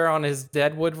 100% sure on his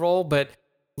Deadwood role, but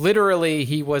literally,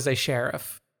 he was a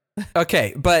sheriff.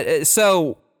 Okay, but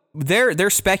so they're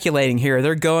speculating here.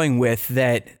 They're going with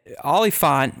that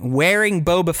Olyphant, wearing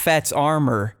Boba Fett's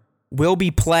armor, will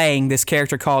be playing this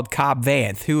character called Cobb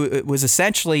Vanth, who was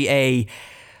essentially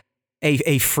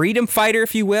a freedom fighter,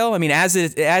 if you will. I mean, as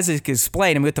it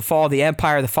explained, I mean, with the fall of the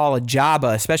Empire, the fall of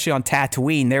Jabba, especially on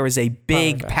Tatooine, there was a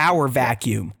big power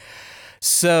vacuum.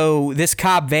 So this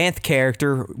Cobb Vanth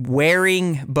character,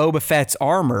 wearing Boba Fett's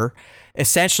armor,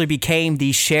 essentially became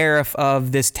the sheriff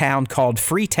of this town called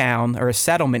Freetown, or a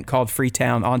settlement called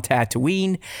Freetown on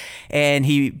Tatooine. And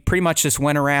he pretty much just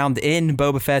went around in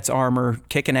Boba Fett's armor,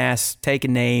 kicking ass,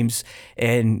 taking names,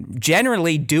 and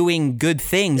generally doing good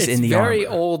things in the armor. It's very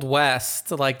Old West.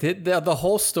 Like the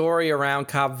whole story around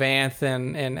Cobb Vanth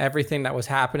and everything that was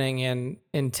happening in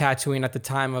Tatooine at the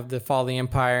time of the fall of the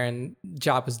Empire and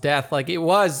Jabba's death. Like, it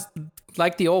was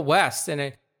like the Old West,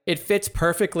 and it fits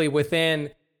perfectly within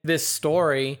this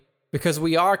story because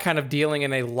we are kind of dealing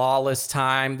in a lawless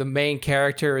time. The main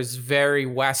character is very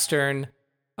Western.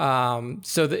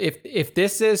 So if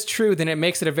this is true, then it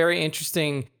makes it a very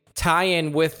interesting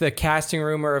tie-in with the casting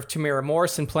rumor of Tamira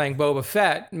Morrison playing Boba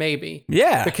Fett, maybe.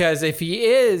 Yeah. Because if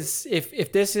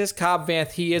this is Cobb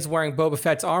Vanth, he is wearing Boba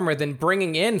Fett's armor, then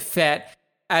bringing in Fett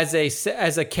as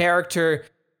a character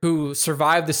who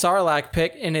survived the Sarlacc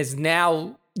pit and is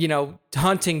now,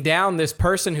 hunting down this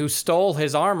person who stole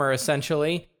his armor,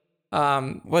 essentially.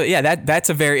 Well, yeah, that's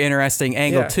a very interesting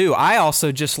angle, too. I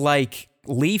also just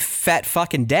leave Fett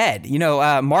fucking dead.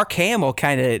 Mark Hamill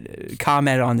kind of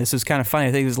commented on this. It was kind of funny.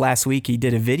 I think it was last week he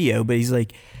did a video, but he's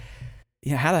like,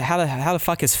 how the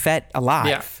fuck is Fett alive?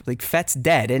 Yeah. Like, Fett's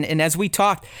dead. And as we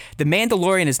talked, The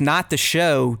Mandalorian is not the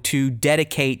show to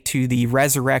dedicate to the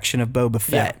resurrection of Boba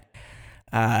Fett. Yeah.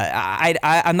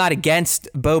 I'm not against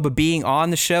Boba being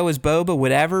on the show as Boba,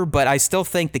 whatever, but I still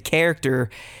think the character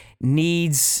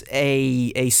needs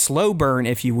a slow burn,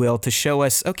 if you will, to show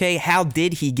us, okay, how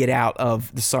did he get out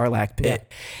of the Sarlacc pit?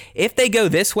 Yeah. If they go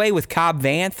this way with Cobb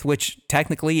Vanth, which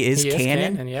technically is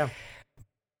canon, yeah.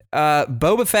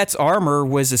 Boba Fett's armor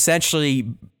was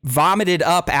essentially vomited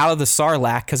up out of the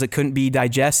Sarlacc because it couldn't be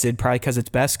digested, probably because it's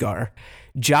Beskar.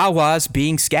 Jawas,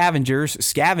 being scavengers,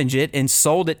 scavenged it and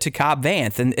sold it to Cobb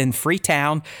Vanth. And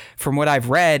Freetown, from what I've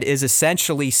read, is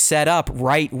essentially set up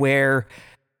right where,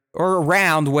 or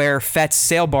around where Fett's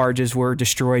sail barges were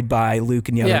destroyed by Luke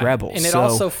and the other rebels. And it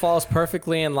also falls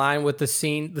perfectly in line with the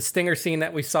stinger scene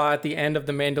that we saw at the end of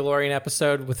the Mandalorian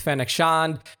episode with Fennec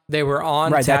Shand. They were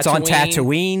on Tatooine. That's on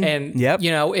Tatooine. And,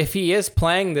 if he is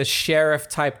playing this sheriff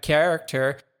type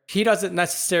character, he doesn't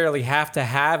necessarily have to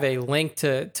have a link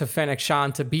to Fennec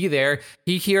Shand to be there.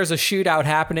 He hears a shootout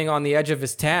happening on the edge of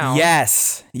his town.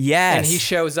 Yes. And he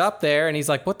shows up there and he's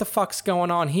like, what the fuck's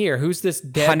going on here? Who's this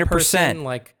dead 100%. person?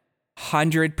 Like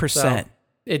 100%. So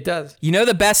it does. You know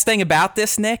the best thing about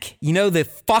this, Nick? You know the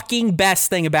fucking best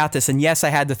thing about this, and yes, I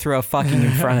had to throw a fucking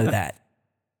in front of that.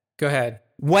 Go ahead.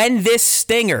 When this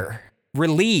stinger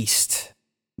released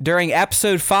during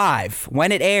episode 5,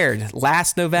 when it aired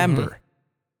last November,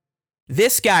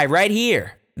 this guy right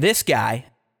here,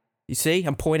 you see,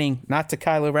 I'm pointing not to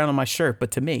Kylo Ren on my shirt,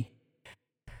 but to me.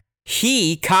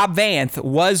 Cobb Vanth,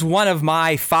 was one of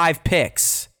my 5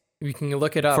 picks. You can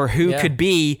look it up. For who could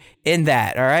be in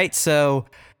that, all right? So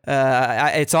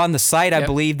it's on the site. I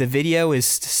believe the video is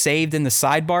saved in the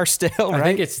sidebar still, right? I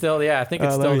think it's still,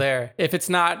 there. If it's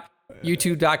not,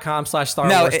 youtube.com/Star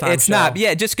No, Wars Time it's Show. not.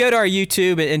 Yeah, just go to our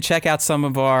YouTube and check out some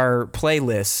of our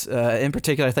playlists. In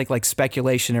particular, I think like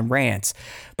Speculation and Rants.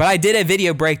 But I did a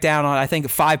video breakdown on, I think,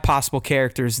 5 possible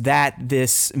characters that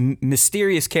this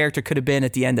mysterious character could have been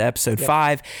at the end of episode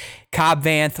 5. Cobb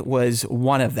Vanth was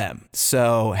one of them.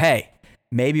 So, hey,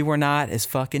 maybe we're not as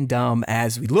fucking dumb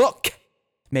as we look.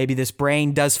 Maybe this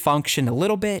brain does function a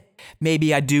little bit.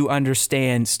 Maybe I do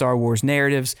understand Star Wars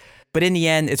narratives. But in the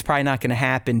end, it's probably not going to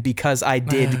happen because I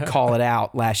did call it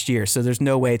out last year. So there's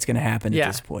no way it's going to happen at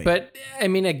this point. But I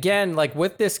mean, again, like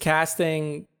with this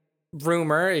casting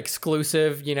rumor,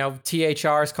 exclusive,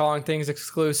 THR is calling things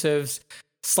exclusives,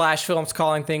 Slash Films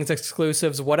calling things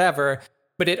exclusives, whatever.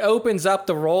 But it opens up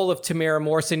the role of Tamira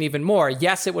Morrison even more.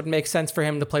 Yes, it would make sense for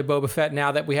him to play Boba Fett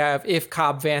now that we have, if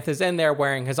Cobb Vanth is in there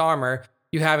wearing his armor,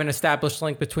 you have an established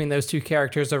link between those two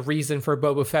characters, a reason for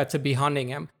Boba Fett to be hunting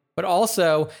him. But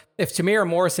also, if Tamira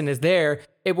Morrison is there,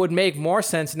 it would make more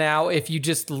sense now if you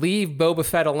just leave Boba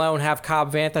Fett alone, have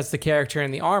Cobb Vanth as the character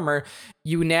in the armor.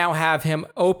 You now have him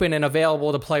open and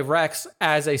available to play Rex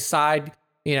as a side,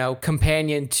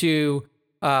 companion to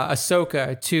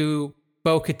Ahsoka, to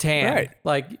Bo-Katan. Right.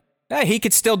 Like, he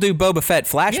could still do Boba Fett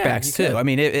flashbacks too. Could. I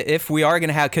mean, if we are going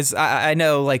to have, because I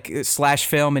know like Slash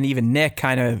Film and even Nick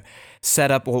kind of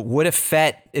set up, well, what if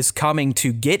Fett is coming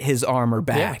to get his armor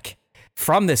back?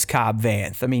 From this Cobb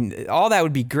Vanth. I mean, all that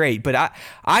would be great, but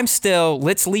I'm still,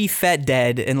 let's leave Fett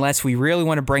dead unless we really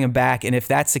want to bring him back. And if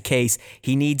that's the case,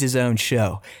 he needs his own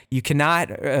show. You cannot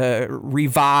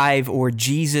revive or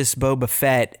Jesus Boba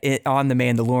Fett on The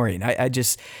Mandalorian. I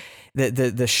just,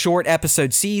 the short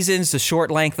episode seasons, the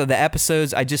short length of the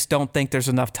episodes, I just don't think there's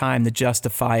enough time to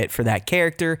justify it for that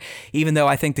character, even though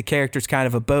I think the character's kind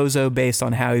of a bozo based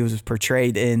on how he was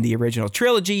portrayed in the original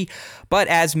trilogy. But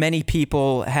as many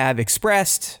people have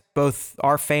expressed, both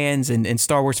our fans and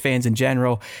Star Wars fans in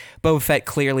general, Boba Fett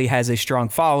clearly has a strong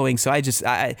following. So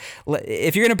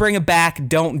if you're going to bring him back,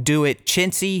 don't do it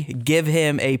chintzy. Give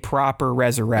him a proper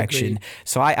resurrection. Agreed.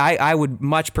 So I would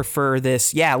much prefer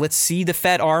this. Yeah, let's see the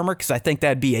Fett armor because I think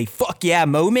that'd be a fuck yeah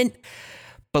moment.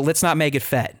 But let's not make it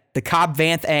Fett. The Cobb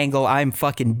Vanth angle, I'm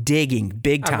fucking digging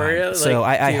big time.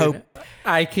 I hope.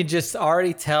 I could just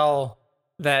already tell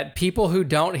that people who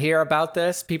don't hear about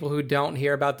this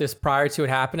prior to it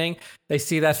happening, they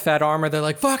see that Fett armor, they're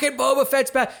like, fucking Boba Fett's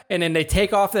back. And then they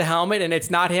take off the helmet and it's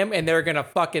not him and they're going to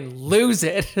fucking lose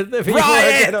it.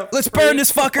 Riot! Let's burn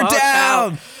this fucker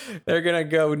down! They're going to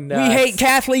go nuts. We hate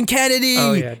Kathleen Kennedy.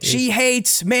 Oh, yeah, dude. She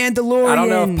hates Mandalorians. I don't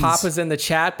know if Papa's in the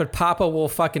chat, but Papa will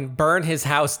fucking burn his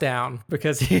house down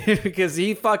because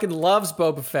he fucking loves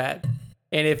Boba Fett.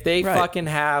 And if they fucking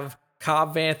have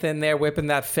Cobb Vanth in there whipping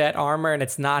that Fett armor and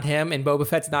it's not him and Boba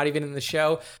Fett's not even in the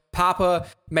show, Papa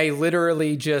may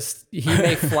literally he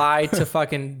may fly to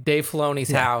fucking Dave Filoni's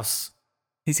house.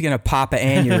 He's going to pop an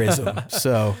aneurysm.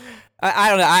 So I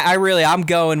don't know. I'm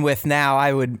going with now.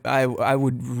 I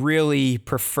would really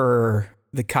prefer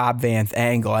the Cobb Vanth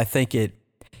angle. I think it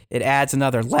adds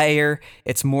another layer.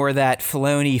 It's more that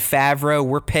Filoni, Favreau,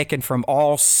 we're picking from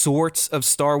all sorts of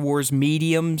Star Wars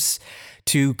mediums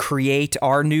to create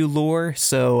our new lore.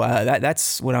 So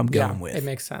that's what I'm going with. It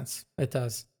makes sense. It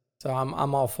does. So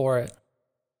I'm all for it.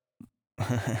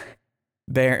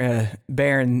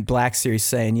 Baron Black Series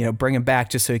saying, bring him back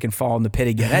just so he can fall in the pit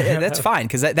again. That's fine,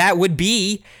 because that would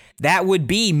be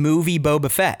movie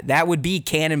Boba Fett. That would be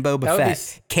canon Boba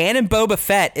Fett. Canon Boba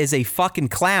Fett is a fucking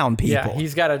clown, people. Yeah,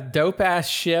 he's got a dope ass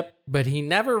ship, but he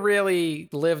never really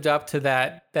lived up to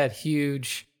that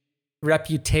huge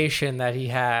reputation that he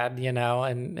had,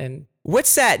 and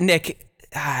what's that, Nick?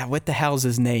 What the hell's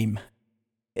his name?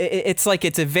 It's like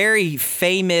it's a very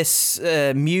famous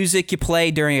music you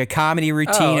play during a comedy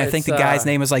routine. I think the guy's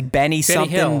name was like Benny something.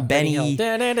 Hill. Benny Hill.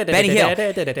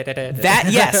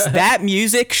 That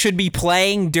music should be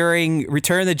playing during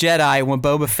Return of the Jedi when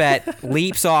Boba Fett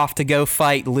leaps off to go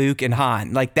fight Luke and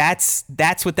Han. Like that's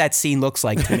what that scene looks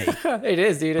like to me. It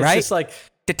is, dude. It's just like.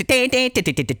 Dude, he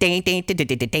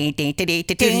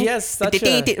has such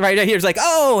a... Right here, it's like,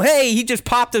 oh, hey, he just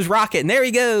popped his rocket, and there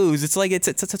he goes. It's like it's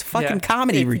a fucking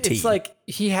comedy routine. It's like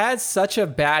he had such a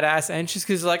badass entrance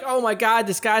because like, oh my god,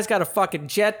 this guy's got a fucking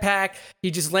jetpack.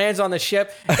 He just lands on the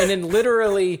ship, and then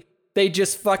literally they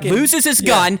just fucking loses his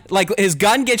gun. Like his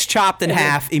gun gets chopped in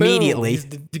half boom, immediately. He's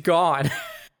gone.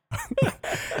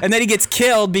 And then he gets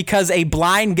killed because a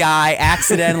blind guy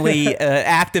accidentally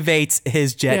activates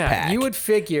his jetpack. Yeah, you would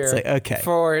figure like, okay,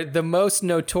 for the most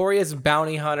notorious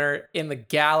bounty hunter in the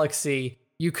galaxy,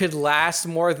 you could last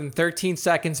more than 13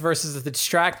 seconds versus a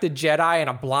distracted Jedi and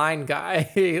a blind guy.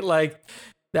 Like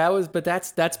that's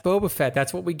Boba Fett.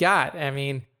 That's what we got. I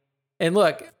mean, and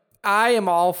look, I am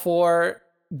all for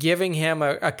giving him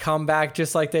a comeback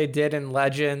just like they did in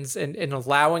Legends and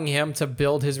allowing him to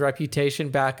build his reputation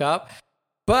back up.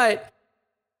 But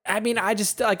I mean, I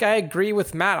agree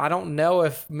with Matt. I don't know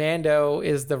if Mando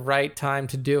is the right time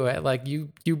to do it. Like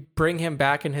you bring him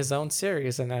back in his own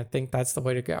series, and I think that's the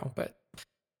way to go. But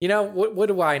what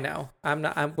do I know?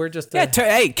 We're just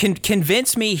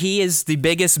convince me he is the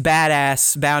biggest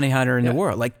badass bounty hunter in the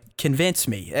world. Like, convince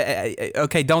me.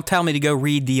 Okay, don't tell me to go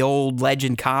read the old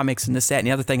Legend comics and this, that, and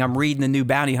the other thing. I'm reading the new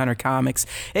Bounty Hunter comics,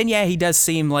 and yeah, he does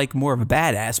seem like more of a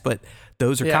badass, but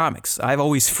those are comics. I've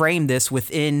always framed this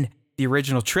within the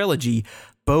original trilogy.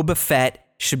 Boba Fett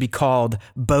should be called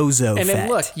Bozo Fett. And then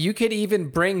look, you could even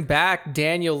bring back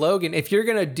Daniel Logan. If you're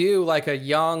going to do like a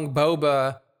young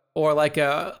Boba or like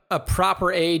a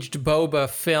proper aged Boba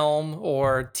film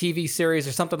or TV series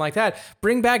or something like that,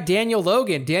 bring back Daniel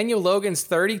Logan. Daniel Logan's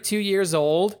 32 years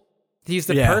old. He's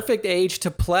the perfect age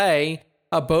to play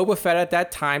a Boba Fett at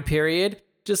that time period.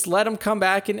 Just let him come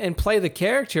back and play the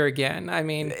character again. I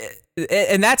mean...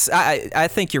 And that's, I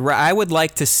think you're right. I would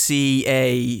like to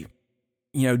see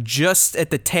just at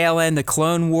the tail end, the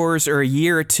Clone Wars, or a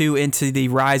year or two into the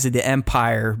Rise of the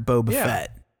Empire, Boba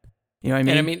Fett. You know what I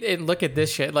mean? And I mean, and look at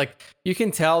this shit. Like, you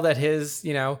can tell that his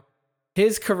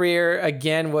career,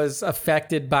 again, was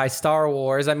affected by Star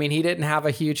Wars. I mean, he didn't have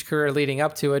a huge career leading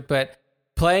up to it, but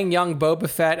playing young Boba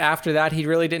Fett after that, he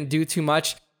really didn't do too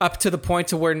much, up to the point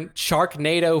to where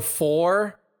Sharknado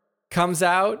 4 comes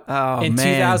out in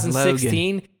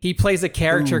 2016. Logan. He plays a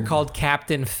character called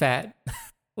Captain Fett.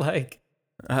 Like,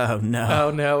 oh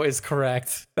no is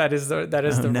correct. That is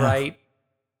the right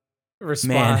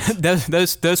response. Man,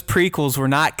 those prequels were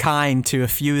not kind to a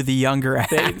few of the younger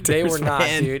actors. They were not,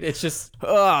 dude. It's just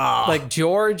like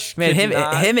George. Man,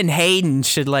 him and Hayden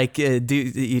should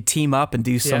you team up and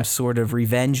do some sort of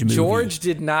revenge movie. George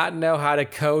did not know how to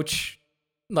coach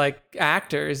like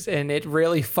actors, and it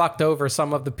really fucked over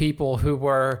some of the people who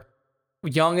were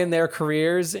young in their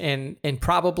careers and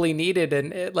probably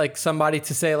needed like somebody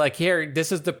to say like, here, this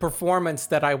is the performance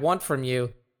that I want from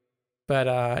you.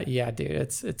 But yeah, dude,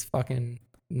 it's fucking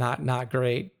not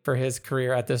great for his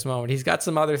career at this moment. He's got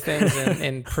some other things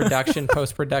in production,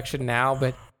 post-production now,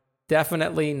 but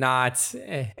definitely not.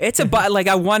 It's like,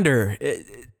 I wonder,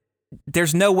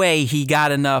 there's no way he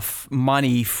got enough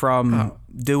money from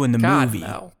doing the movie.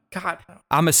 God, no.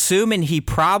 I'm assuming he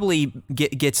probably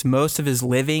gets most of his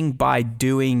living by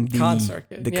doing the con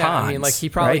circuit. The cons, I mean, like he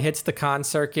probably hits the con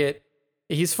circuit.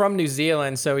 He's from New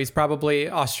Zealand, so he's probably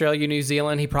Australia, New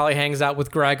Zealand. He probably hangs out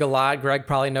with Greg a lot. Greg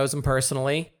probably knows him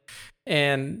personally.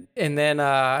 And then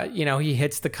he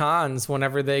hits the cons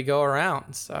whenever they go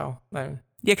around. So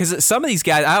yeah, because some of these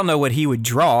guys, I don't know what he would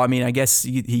draw. I mean, I guess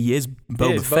he is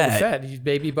Boba Fett. He's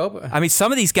baby Boba. I mean,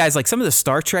 some of these guys, like some of the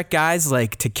Star Trek guys,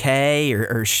 like Takei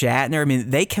or Shatner, I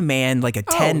mean, they command like a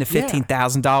 $10,000 to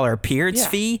 $15,000 appearance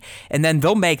fee, and then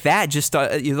they'll make that just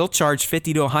they'll charge $50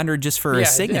 to $100 just for a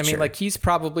signature. I mean, like he's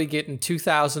probably getting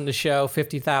 $2,000 to show,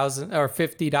 $50,000 or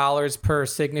 $50 per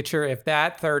signature, if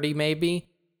that, $30 maybe.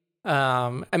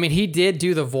 I mean, he did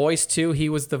do the voice too. He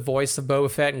was the voice of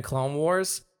Boba Fett in Clone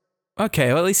Wars. Okay,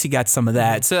 well, at least he got some of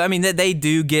that. So I mean, they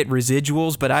do get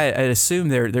residuals, but I assume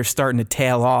they're starting to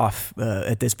tail off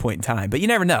at this point in time. But you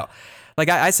never know. Like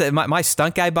I said, my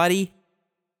stunt guy buddy,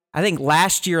 I think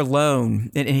last year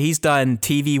alone, and he's done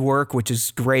TV work, which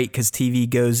is great because TV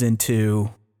goes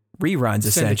into reruns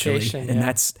essentially, and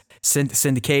that's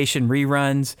syndication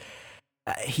reruns.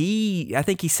 I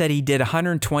think he said he did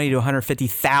 120 to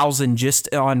 150,000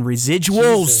 just on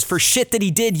residuals for shit that he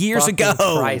did years ago.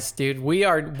 Christ, dude,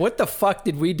 what the fuck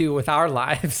did we do with our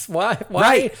lives?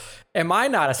 Why am I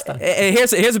not a stunt?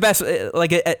 Here's the best,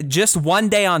 just one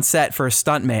day on set for a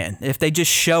stunt man, if they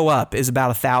just show up, is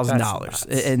about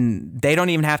 $1,000, and they don't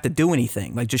even have to do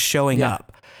anything, like just showing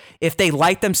up. If they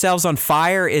light themselves on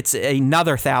fire, it's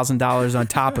another $1,000 on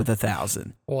top of the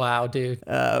 $1,000. Wow, dude.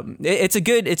 It's a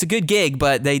good gig,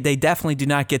 but they definitely do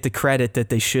not get the credit that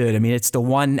they should. I mean, it's the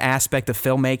one aspect of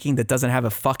filmmaking that doesn't have a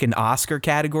fucking Oscar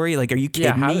category. Like, are you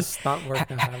kidding me? How does stunt work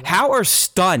not have that? How are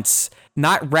stunts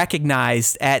not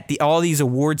recognized at all these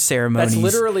award ceremonies? That's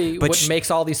literally what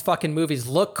makes all these fucking movies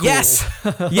look cool. Yes.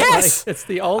 Like, it's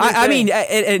the only thing. I mean,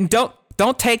 and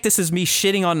don't take this as me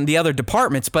shitting on the other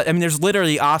departments, but I mean, there's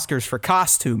literally Oscars for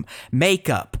costume,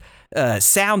 makeup,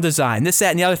 sound design, this,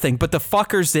 that, and the other thing. But the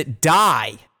fuckers that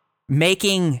die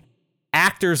making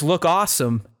actors look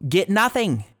awesome get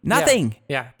nothing. Nothing.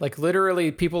 Yeah. Like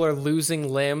literally people are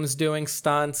losing limbs doing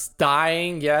stunts,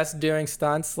 dying, doing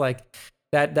stunts. Like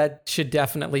that should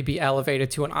definitely be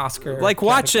elevated to an Oscar. Like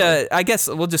watch, I guess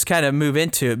we'll just kind of move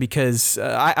into it because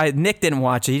Nick didn't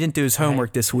watch it. He didn't do his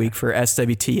homework this week for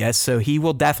SWTS, so he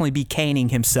will definitely be caning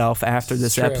himself after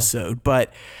this episode.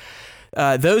 But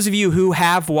those of you who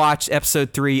have watched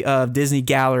episode 3 of Disney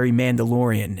Gallery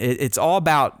Mandalorian, it's all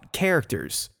about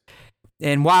characters.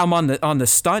 And while I'm on the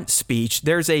stunt speech,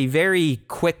 there's a very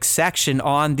quick section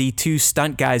on the 2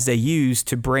 stunt guys they use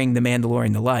to bring the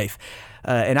Mandalorian to life.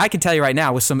 And I can tell you right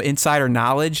now, with some insider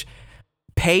knowledge,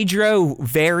 Pedro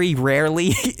very rarely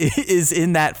is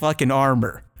in that fucking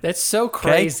armor. That's so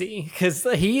crazy because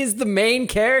he is the main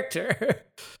character.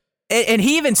 And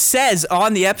he even says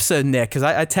on the episode, Nick, because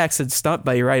I texted Stunt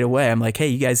Buddy right away. I'm like, hey,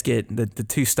 you guys get the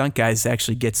 2 stunt guys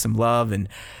actually get some love.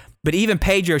 But even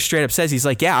Pedro straight up says, he's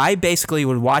like, yeah, I basically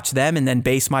would watch them and then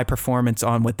base my performance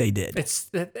on what they did.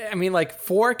 I mean, like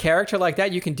for a character like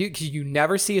that, you can do, because you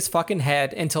never see his fucking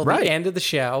head until the end of the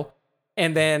show.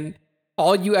 And then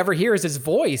all you ever hear is his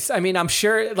voice. I mean, I'm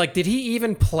sure, like, did he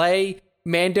even play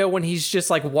Mando when he's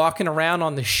just like walking around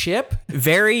on the ship?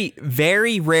 Very,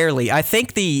 very rarely. I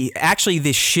think the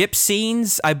ship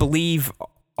scenes, I believe,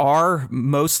 are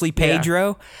mostly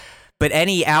Pedro, but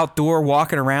any outdoor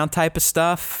walking around type of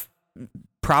stuff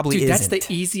probably isn't. That's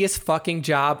the easiest fucking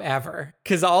job ever.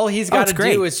 Because all he's got to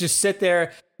do is just sit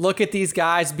there, look at these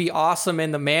guys, be awesome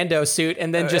in the Mando suit,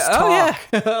 and then just talk.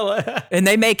 Yeah. And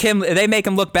they make him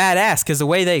look badass because the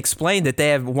way they explained it, they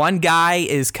have one guy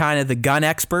is kind of the gun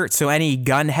expert, so any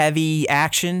gun heavy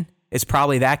action is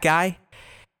probably that guy.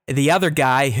 The other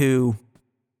guy who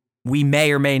we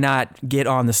may or may not get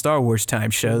on the Star Wars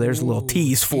Time show, there's a little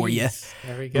tease for you.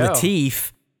 There we go.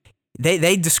 Latif.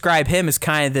 They describe him as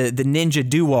kind of the ninja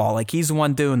do-all. Like he's the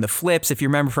one doing the flips. If you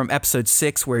remember from episode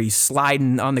 6 where he's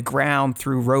sliding on the ground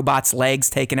through robots' legs,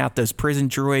 taking out those prison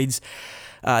droids,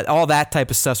 all that type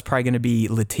of stuff's probably going to be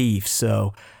Latif.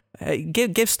 So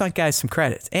give stunt guys some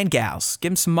credit, and gals.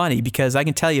 Give them some money, because I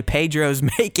can tell you Pedro's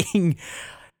making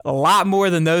a lot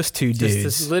more than those 2 dudes.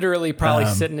 Just literally probably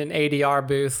sitting in an ADR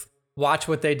booth, watch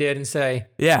what they did and say,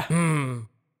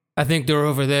 I think they're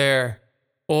over there.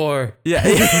 Or something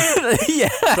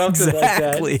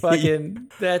exactly. like that.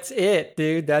 Fucking, that's it,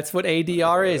 dude. That's what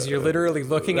ADR is. You're literally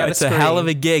looking at a screen. It's a hell of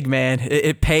a gig, man.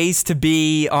 It pays to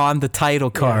be on the title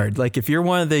card. Like if you're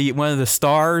one of the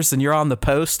stars and you're on the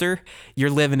poster, you're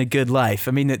living a good life.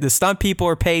 I mean, the stunt people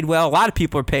are paid well. A lot of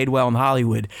people are paid well in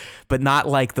Hollywood, but not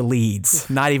like the leads.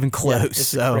 Not even close. It's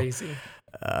so crazy.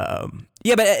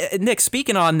 But Nick,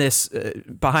 speaking on this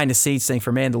behind the scenes thing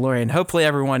for Mandalorian, hopefully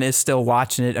everyone is still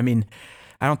watching it. I mean,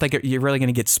 I don't think you're really going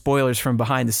to get spoilers from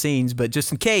behind the scenes, but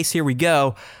just in case, here we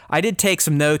go. I did take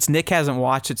some notes. Nick hasn't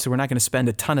watched it, so we're not going to spend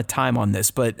a ton of time on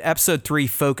this, but episode 3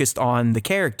 focused on the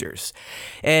characters.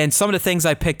 And some of the things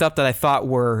I picked up that I thought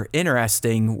were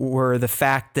interesting were the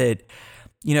fact that,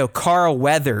 Carl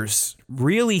Weathers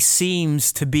really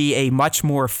seems to be a much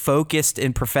more focused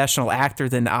and professional actor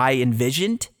than I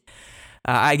envisioned.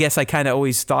 I guess I kind of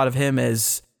always thought of him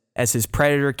as his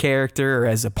Predator character, or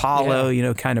as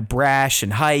Apollo, kind of brash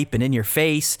and hype and in your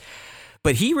face.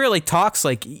 But he really talks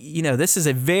like, this is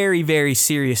a very, very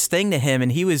serious thing to him.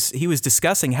 And he was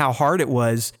discussing how hard it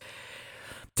was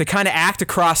to kind of act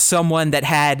across someone that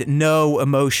had no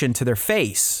emotion to their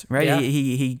face, right? Yeah.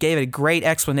 He gave a great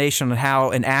explanation on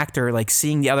how an actor, like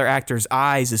seeing the other actor's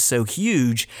eyes is so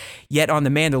huge, yet on The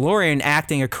Mandalorian,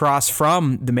 acting across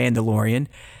from The Mandalorian,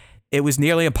 it was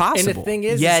nearly impossible. And the thing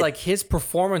is like his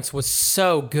performance was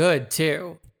so good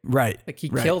too. Right. Like he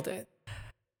killed it.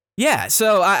 Yeah,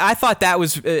 so I thought that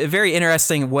was a very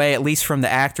interesting way, at least from the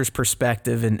actor's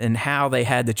perspective, and how they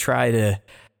had to try to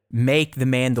make the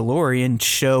Mandalorian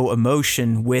show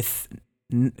emotion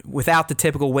without the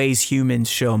typical ways humans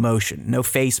show emotion. No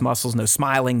face muscles, no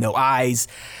smiling, no eyes,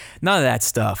 none of that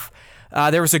stuff.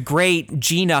 There was a great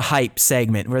Gina hype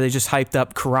segment where they just hyped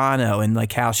up Carano and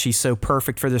like how she's so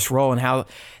perfect for this role, and how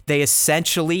they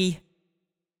essentially,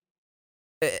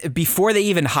 before they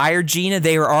even hired Gina,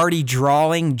 they were already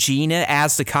drawing Gina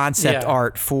as the concept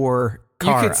art for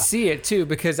Cara. You could see it too,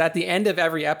 because at the end of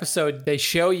every episode, they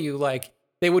show you like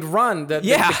they would run the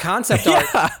concept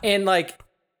art, and like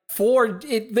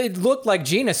it looked like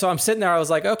Gina. So I'm sitting there, I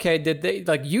was like, okay, did they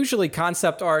like, usually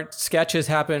concept art sketches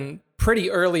happen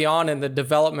pretty early on in the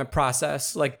development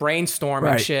process, like brainstorm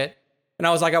and shit. And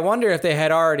I was like, I wonder if they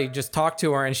had already just talked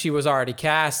to her and she was already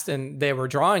cast and they were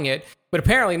drawing it. But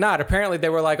apparently not. Apparently they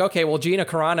were like, okay, well, Gina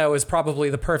Carano is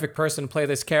probably the perfect person to play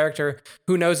this character.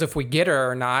 Who knows if we get her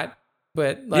or not?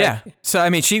 But like, yeah, so I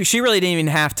mean, she really didn't even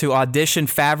have to audition.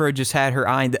 Favreau just had her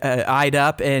eyed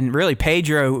up, and really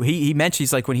Pedro, he mentioned,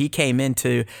 he's like, when he came in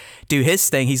to do his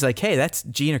thing, he's like, hey, that's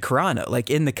Gina Carano, like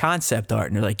in the concept art,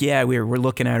 and they're like, yeah, we're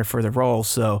looking at her for the role.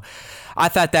 So I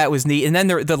thought that was neat. And then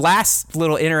the last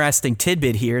little interesting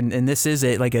tidbit here, and this is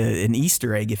an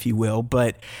Easter egg, if you will,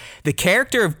 but the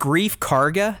character of Greef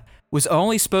Karga was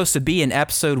only supposed to be in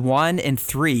episode 1 and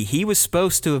 3. He was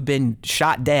supposed to have been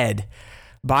shot dead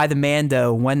by the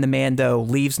Mando when the Mando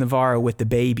leaves Navarro with the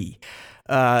baby.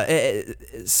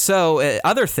 So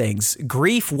other things,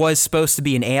 Greef was supposed to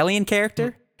be an alien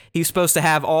character. He was supposed to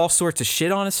have all sorts of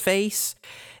shit on his face.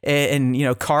 And you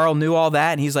know, Carl knew all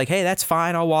that, and he's like, hey, that's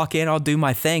fine. I'll walk in, I'll do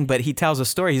my thing. But he tells a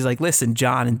story. He's like, listen,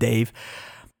 John and Dave,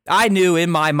 I knew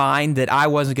in my mind that I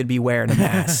wasn't going to be wearing a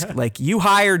mask. Like, you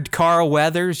hired Carl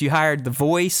Weathers, you hired the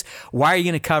voice. Why are you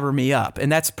going to cover me up?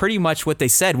 And that's pretty much what they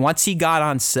said. Once he got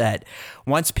on set,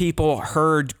 once people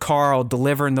heard Carl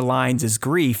delivering the lines as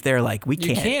Greef, they're like,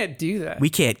 you can't do that. We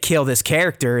can't kill this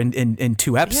character in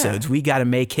 2 episodes. Yeah. We got to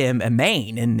make him a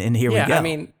main. And here we go. I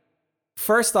mean,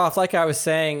 first off, like I was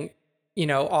saying, you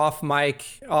know, off mic,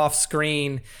 off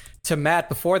screen to Matt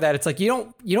before that, it's like, you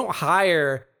don't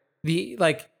hire the,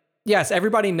 like, yes,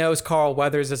 everybody knows Carl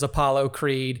Weathers as Apollo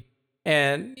Creed,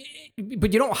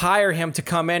 but you don't hire him to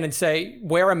come in and say,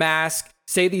 wear a mask,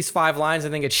 say these 5 lines,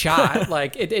 and then get shot.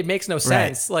 Like, it makes no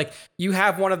sense. Right. Like, you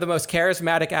have one of the most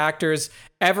charismatic actors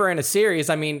ever in a series.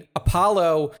 I mean,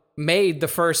 Apollo made the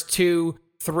first 2,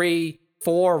 3,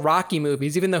 4 Rocky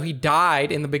movies, even though he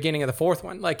died in the beginning of the 4th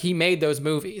one. Like, he made those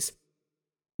movies.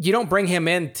 You don't bring him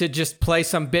in to just play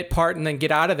some bit part and then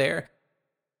get out of there.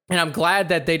 And I'm glad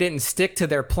that they didn't stick to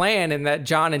their plan, and that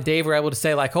John and Dave were able to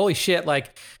say, like, holy shit,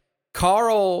 like,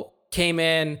 Carl came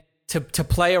in to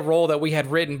play a role that we had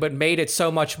written, but made it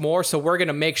so much more. So we're going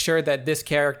to make sure that this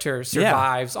character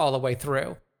survives all the way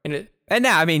through. And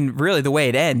now, I mean, really, the way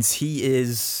it ends, he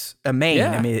is a main.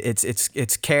 Yeah. I mean,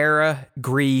 it's Cara,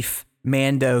 Greef,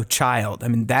 Mando, Child. I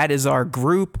mean, that is our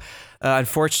group.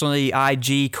 Unfortunately,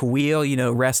 IG, Kawil, you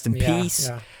know, rest in peace.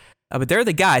 Yeah. But they're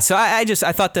the guys. So I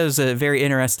thought that was a very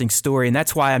interesting story, and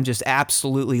that's why I'm just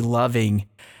absolutely loving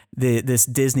this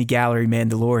Disney Gallery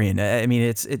Mandalorian. I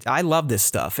mean, I love this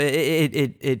stuff.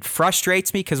 It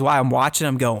frustrates me because while I'm watching,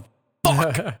 I'm going,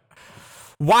 fuck.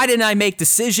 Why didn't I make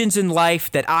decisions in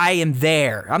life that I am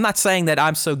there? I'm not saying that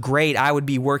I'm so great I would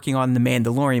be working on The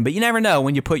Mandalorian, but you never know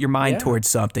when you put your mind towards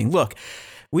something. Look,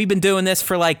 we've been doing this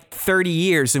for like 30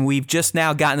 years, and we've just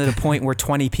now gotten to the point where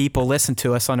 20 people listen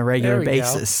to us on a regular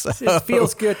basis. So, it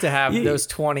feels good to have those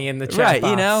 20 in the chat right,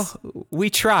 box. You know, we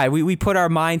try. We put our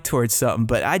mind towards something,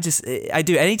 but I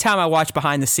do. Anytime I watch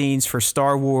behind the scenes for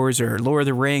Star Wars or Lord of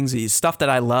the Rings, stuff that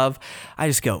I love, I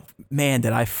just go, man,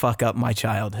 did I fuck up my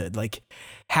childhood? Like,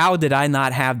 how did I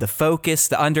not have the focus,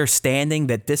 the understanding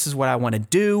that this is what I want to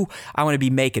do? I want to be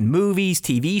making movies,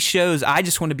 TV shows. I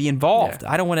just want to be involved.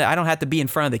 Yeah. I don't have to be in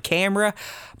front of the camera.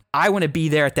 I want to be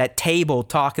there at that table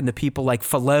talking to people like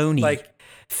Filoni, like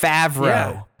Favreau.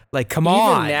 Yeah. Like, come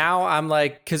on. Even now, I'm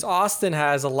like, because Austin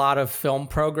has a lot of film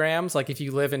programs. Like, if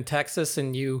you live in Texas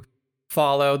and you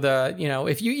follow the, you know,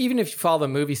 if you follow the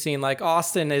movie scene, like,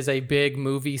 Austin is a big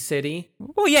movie city.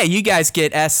 Well, yeah, you guys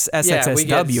get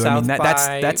SXSW. I mean,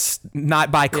 that's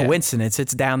not by coincidence.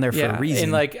 It's down there for a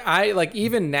reason. And like,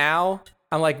 even now,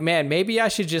 I'm like, man, maybe I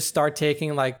should just start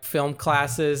taking like film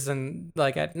classes and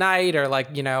like at night, or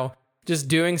like, just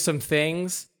doing some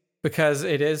things, because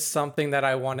it is something that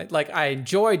I wanted. Like, I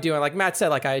enjoy doing, like Matt said,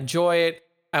 like I enjoy it.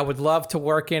 I would love to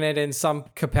work in it in some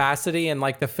capacity. And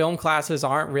like the film classes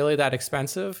aren't really that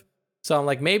expensive. So I'm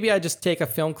like, maybe I just take a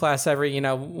film class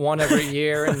one every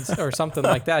year or something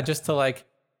like that, just to like,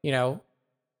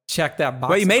 check that box.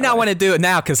 Well, you may not want to do it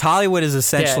now because Hollywood is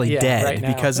essentially dead right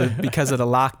now. because of the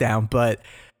lockdown. But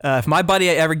if my buddy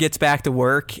ever gets back to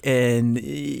work and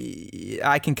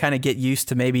I can kind of get used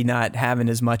to maybe not having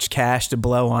as much cash to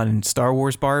blow on Star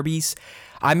Wars Barbies,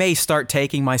 I may start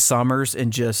taking my summers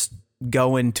and just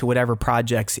going to whatever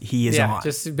projects he is on.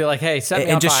 Just be like, hey, set me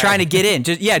on and just fire. trying to get in.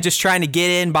 Just trying to get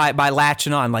in by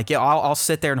latching on. Like, I'll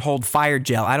sit there and hold fire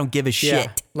gel. I don't give a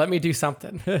shit. Let me do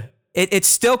something. It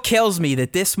still kills me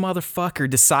that this motherfucker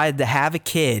decided to have a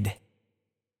kid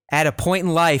at a point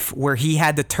in life where he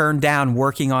had to turn down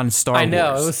working on Star Wars. I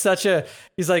know, it was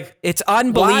he's like, it's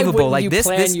unbelievable. Why wouldn't like you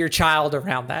plan your child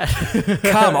around that?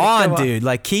 Come on, dude.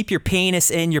 Like, keep your penis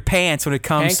in your pants when it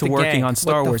comes to working on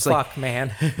Star Wars. What the fuck,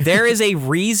 man? There is a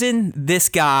reason this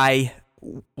guy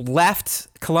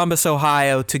left Columbus,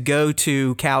 Ohio to go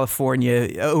to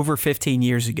California over 15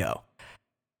 years ago.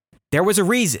 There was a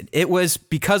reason. It was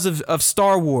because of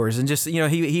Star Wars, and just,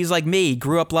 he's like me,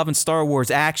 grew up loving Star Wars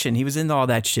action. He was into all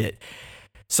that shit.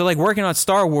 So like working on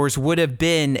Star Wars would have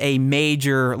been a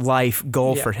major life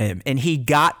goal for him. And he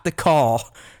got the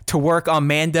call to work on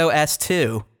Mando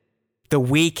S2 the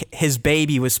week his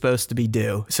baby was supposed to be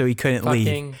due. So he couldn't leave.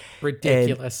 Fucking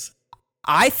ridiculous. And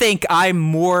I think I'm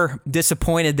more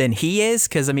disappointed than he is,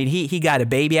 because he got a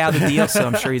baby out of the deal. So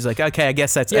I'm sure he's like, okay, I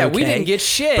guess that's okay. We didn't get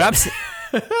shit. But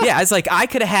it's like, I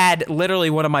could have had literally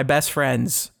one of my best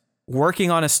friends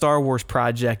working on a Star Wars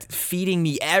project, feeding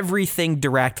me everything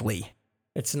directly.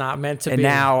 It's not meant to be. And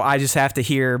now I just have to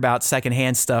hear about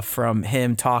secondhand stuff from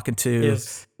him talking to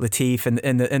Lateef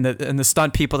and the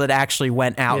stunt people that actually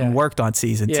went out and worked on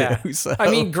season 2. So.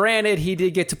 Granted, he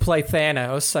did get to play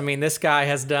Thanos. This guy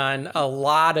has done a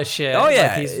lot of shit. Oh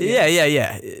yeah,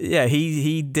 yeah.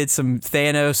 He did some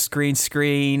Thanos green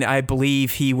screen. I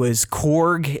believe he was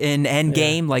Korg in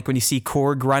Endgame. Like when you see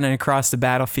Korg running across the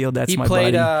battlefield, that's my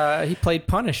buddy. He played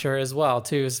Punisher as well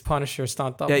too. His Punisher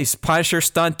stunt double. Yeah, he's Punisher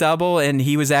stunt double, and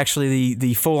he was actually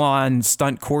the full on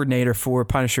stunt coordinator for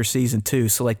Punisher season 2.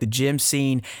 So like the gym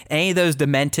scene. Any of those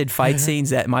demented fight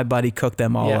scenes, that my buddy cooked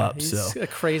them all up. He's a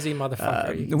crazy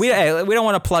motherfucker. We don't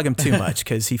want to plug him too much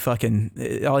because he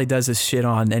fucking all he does is shit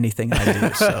on anything I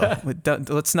do.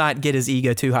 So let's not get his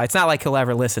ego too high. It's not like he'll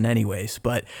ever listen anyways.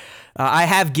 But I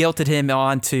have guilted him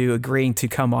on to agreeing to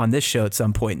come on this show at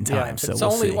some point in time. So it's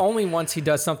we'll see. only once he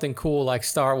does something cool like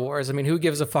Star Wars. Who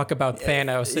gives a fuck about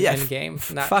Thanos in Endgame?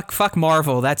 Fuck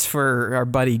Marvel. That's for our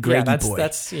buddy Greggy boy.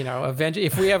 That's Avengers.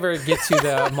 If we ever get to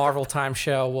the Marvel time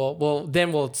show,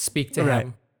 we'll speak to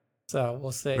him. So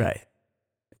we'll see. Right.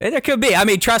 And there could be.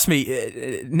 Trust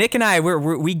me, Nick and I,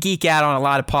 we geek out on a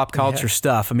lot of pop culture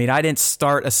stuff. I didn't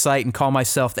start a site and call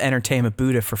myself the Entertainment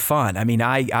Buddha for fun.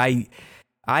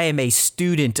 I am a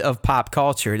student of pop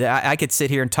culture. I could sit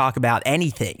here and talk about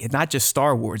anything, not just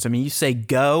Star Wars. You say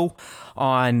go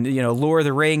on, Lord of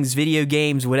the Rings, video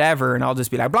games, whatever, and I'll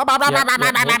just be like, blah, blah, blah, blah, blah,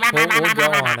 blah, blah, blah. We'll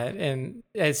go on it.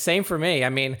 And same for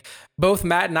me. Both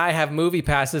Matt and I have movie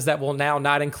passes that will now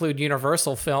not include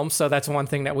Universal films, so that's one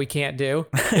thing that we can't do,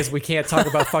 is we can't talk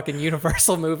about fucking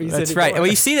Universal movies That's anymore. right. Well,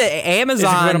 you see that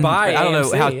Amazon, buy I don't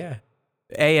AMC, know how...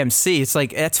 AMC, it's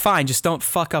like, that's fine, just don't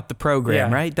fuck up the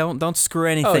program, right? Don't screw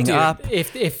anything up.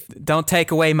 If don't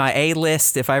take away my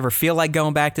A-list. If I ever feel like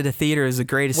going back to the theater, is the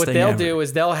greatest thing ever. What they'll do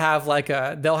is they'll have a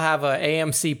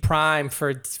AMC Prime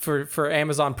for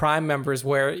Amazon Prime members,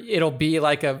 where it'll be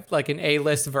like an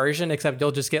A-list version, except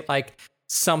you'll just get like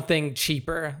something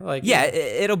cheaper.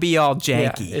 It'll be all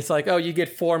janky. Yeah, it's like, you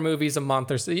get 4 movies a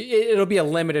month, or so. It'll be a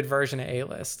limited version of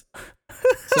A-list.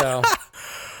 So.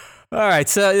 All right,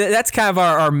 so that's kind of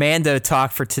our Mando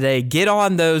talk for today. Get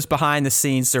on those behind the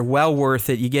scenes. They're well worth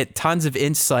it. You get tons of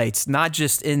insights, not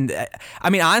just in...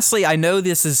 honestly, I know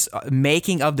this is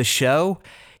making of the show.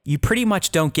 You pretty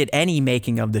much don't get any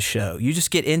making of the show. You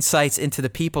just get insights into the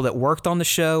people that worked on the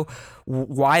show,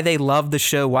 why they love the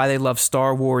show, why they love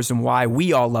Star Wars, and why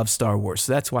we all love Star Wars.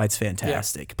 So that's why it's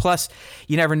fantastic. Yeah. Plus,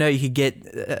 you never know, you could get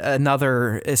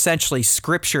another, essentially,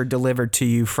 scripture delivered to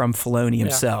you from Filoni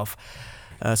himself.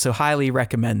 So highly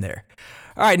recommend there.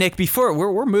 All right, Nick, before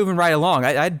we're moving right along,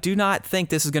 I do not think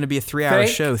this is going to be a 3-hour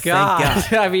show. Thank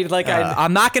God. I mean, like,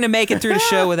 I'm not going to make it through the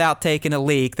show without taking a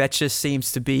leak. That just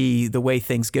seems to be the way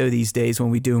things go these days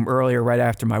when we do them earlier, right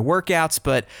after my workouts.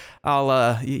 But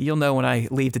you'll know when I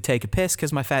leave to take a piss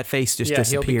because my fat face just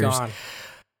disappears. He'll be gone.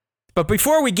 But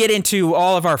before we get into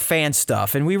all of our fan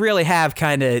stuff, and we really have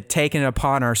kind of taken it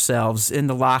upon ourselves in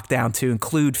the lockdown to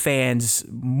include fans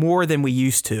more than we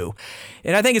used to.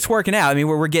 And I think it's working out. I mean,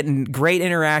 we're getting great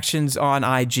interactions on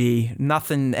IG,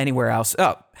 nothing anywhere else.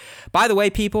 Oh, by the way,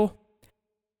 people,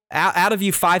 out of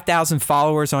you 5,000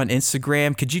 followers on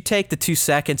Instagram, could you take the 2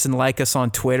 seconds and like us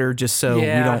on Twitter just so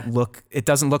it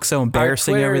doesn't look so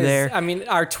embarrassing over there?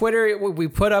 Our Twitter, we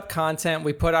put up content,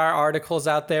 we put our articles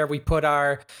out there, we put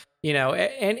our...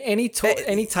 any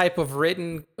type of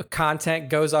written content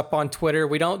goes up on Twitter.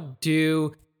 We don't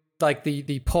do like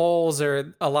the polls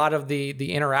or a lot of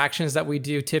the interactions that we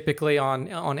do typically on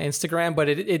Instagram, but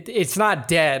it's not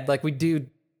dead. Like, we do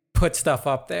put stuff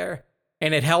up there,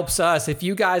 and it helps us. If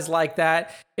you guys like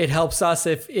that, it helps us.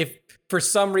 If for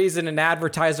some reason an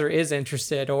advertiser is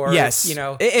interested, or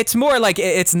it's more like,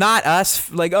 it's not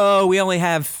us like, oh, we only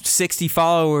have 60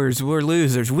 followers, we're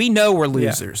losers. We know we're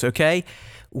losers. Okay.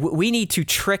 We need to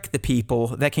trick the people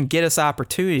that can get us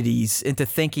opportunities into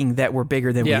thinking that we're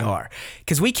bigger than we are.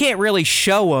 Because we can't really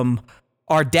show them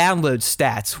our download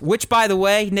stats, which, by the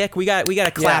way, Nick, we got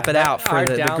to clap it out for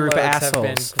the group of assholes.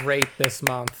 Have been great this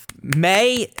month.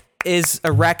 May is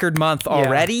a record month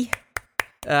already.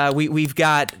 We've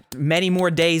got many more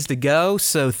days to go,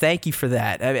 so thank you for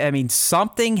that. I mean,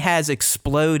 something has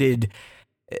exploded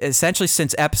essentially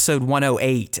since episode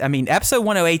 108. I mean, episode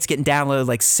 108 is getting downloaded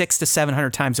like 600 to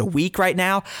 700 times a week right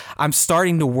now. I'm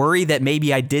starting to worry that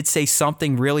maybe I did say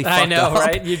something really fucked up. I know,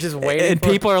 right? You're just waiting. And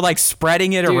people are like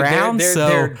spreading it around.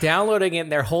 They're downloading it and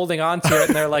they're holding on to it.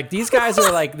 And they're like, these guys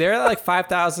are like, they're like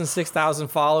 5,000, 6,000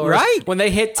 followers. Right. When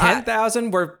they hit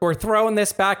 10,000, we're throwing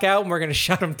this back out and we're going to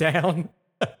shut them down.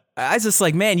 I was just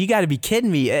like, man, you got to be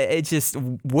kidding me. It's just,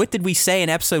 what did we say in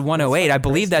episode 108? I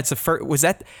believe that's the first, was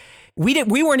that... We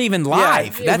weren't even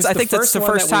live. I think that's the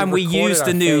first time we used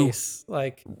a new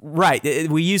right.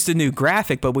 We used a new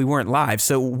graphic, but we weren't live.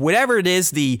 So whatever it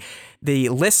is, the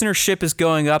listenership is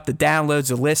going up, the downloads,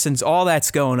 the listens, all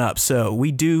that's going up. So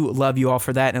we do love you all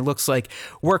for that. And it looks like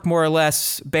Work More or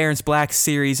Less, Baron's Black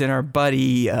series, and our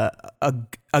buddy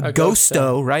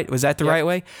Agosto, right? Was that the right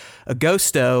way?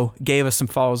 Agosto gave us some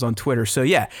follows on Twitter. So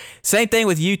yeah, same thing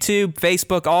with YouTube,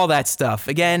 Facebook, all that stuff.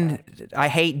 Again, I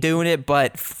hate doing it,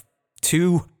 but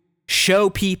to show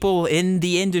people in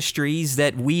the industries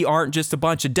that we aren't just a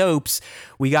bunch of dopes,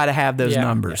 we got to have those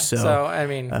numbers. Yeah. So I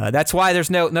mean, that's why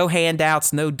there's no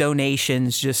handouts, no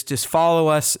donations. Just follow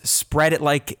us, spread it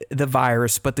like the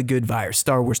virus, but the good virus.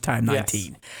 Star Wars Time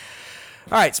 19. Yes.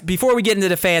 All right. So before we get into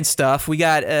the fan stuff, we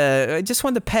got. I just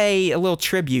wanted to pay a little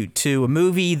tribute to a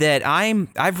movie that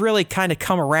I've really kind of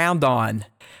come around on,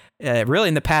 really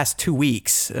in the past 2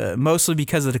 weeks, mostly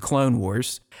because of the Clone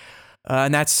Wars.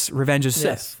 And that's Revenge of the Sith.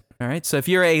 Yes. All right. So if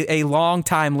you're a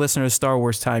long-time listener to Star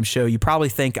Wars Time Show, you probably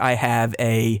think I have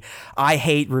I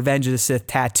hate Revenge of the Sith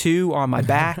tattoo on my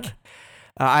back.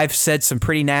 I've said some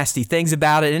pretty nasty things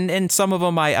about it, and some of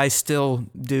them I still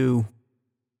do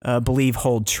believe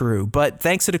hold true. But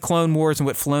thanks to the Clone Wars and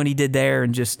what Filoni did there,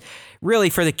 and just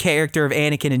really for the character of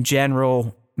Anakin in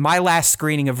general, my last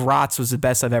screening of ROTS was the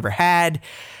best I've ever had.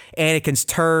 Anakin's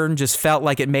turn just felt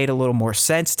like it made a little more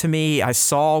sense to me. I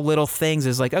saw little things. It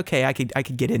was like, okay, I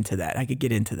could get into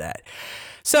that.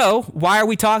 So why are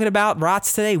we talking about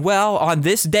ROTS today? Well, on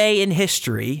this day in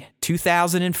history,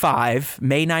 2005,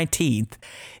 May 19th,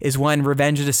 is when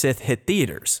Revenge of the Sith hit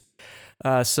theaters.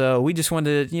 So we just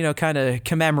wanted to, kind of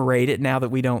commemorate it now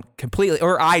that we don't completely,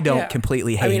 or I don't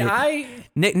completely hate it.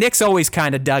 Nick's always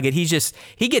kind of dug it. He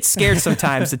gets scared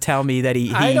sometimes to tell me that he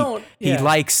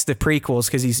likes the prequels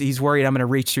because he's worried I'm going to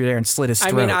reach through there and slit his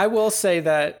throat. I mean, I will say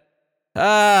that.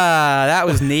 That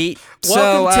was neat.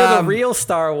 Welcome to the real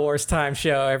Star Wars Time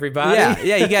Show, everybody.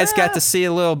 Yeah, you guys got to see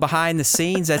a little behind the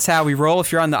scenes. That's how we roll. If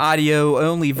you're on the audio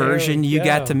only version, you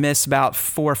got to miss about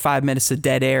 4 or 5 minutes of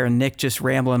dead air and Nick just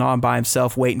rambling on by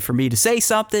himself, waiting for me to say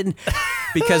something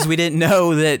because we didn't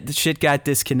know that the shit got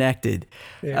disconnected.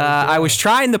 I was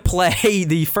trying to play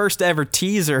the first ever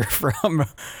teaser from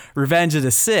Revenge of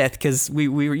the Sith because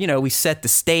we set the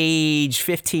stage,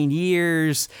 15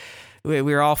 years. We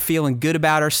were all feeling good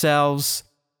about ourselves,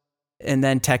 and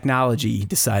then technology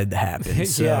decided to happen.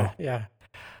 So yeah.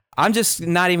 I'm just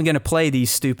not even going to play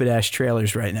these stupid ass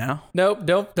trailers right now. Nope,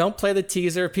 don't play the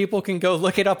teaser. People can go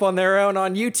look it up on their own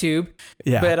on YouTube.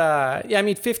 Yeah.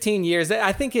 But 15 years.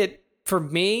 I think for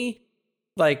me,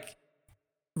 like,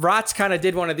 ROTS kind of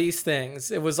did one of these things.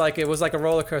 It was like a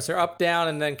roller coaster, up, down,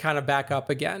 and then kind of back up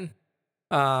again.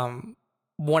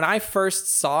 When I first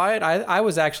saw it, I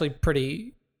was actually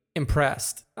pretty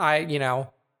impressed. I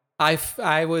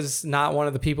was not one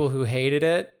of the people who hated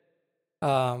it.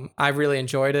 I really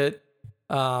enjoyed it.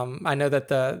 I know that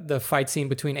the fight scene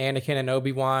between Anakin and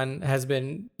Obi-Wan has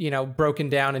been, broken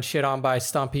down and shit on by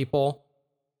some people.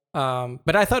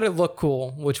 But I thought it looked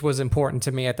cool, which was important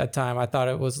to me at that time. I thought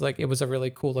it was a really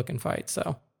cool looking fight.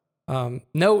 So,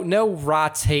 no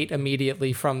ROTS hate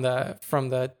immediately from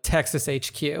the Texas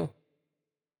HQ.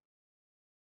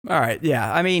 All right.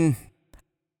 Yeah. I mean,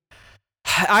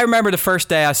 I remember the first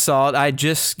day I saw it. I'd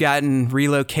just gotten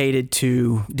relocated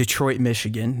to Detroit,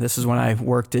 Michigan. This is when I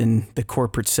worked in the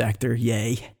corporate sector.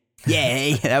 Yay.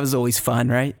 Yay. That was always fun,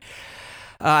 right?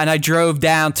 And I drove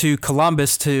down to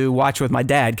Columbus to watch with my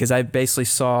dad because I basically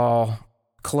saw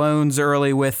Clones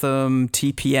early with him,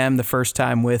 TPM the first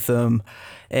time with him,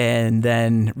 and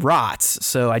then ROTS.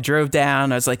 So I drove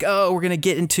down. I was like, oh, we're going to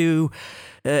get into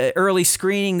early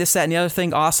screening, this, that, and the other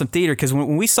thing. Awesome theater. Because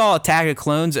when we saw Attack of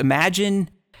Clones, imagine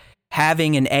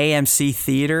having an AMC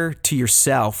theater to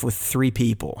yourself with 3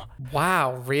 people.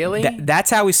 Wow, really? That's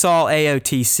how we saw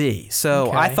AOTC. So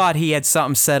Okay. I thought he had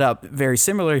something set up very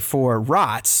similarly for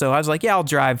ROTS. So I was like, yeah, I'll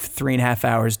drive 3.5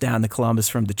 hours down to Columbus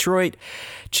from Detroit,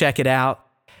 check it out.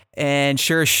 And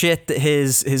sure as shit,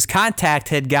 his contact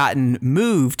had gotten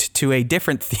moved to a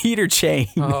different theater chain.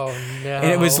 Oh, no.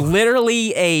 And it was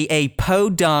literally a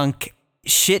podunk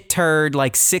shit turd,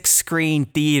 like 6-screen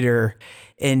theater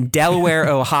in Delaware,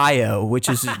 Ohio, which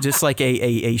is just like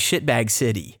a shitbag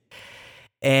city.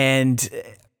 And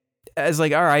I was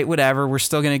like, all right, whatever. We're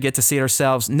still going to get to see it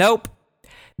ourselves. Nope.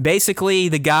 Basically,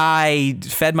 the guy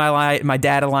fed my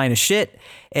dad a line of shit,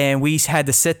 and we had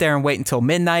to sit there and wait until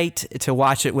midnight to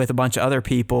watch it with a bunch of other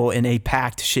people in a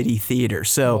packed, shitty theater.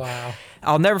 So Wow.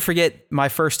 I'll never forget my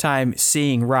first time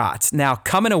seeing ROTS. Now,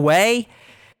 coming away,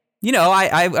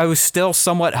 I was still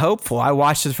somewhat hopeful. I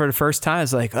watched it for the first time. I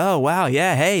was like, oh, wow,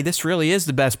 yeah, hey, this really is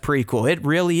the best prequel. It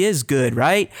really is good,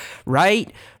 right?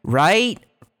 Right? And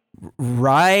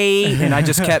I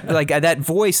just kept, like, that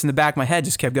voice in the back of my head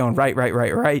just kept going,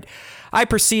 right. I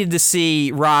proceeded to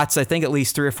see ROTS, I think, at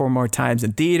least 3 or 4 more times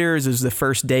in theaters. It was the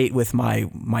first date with my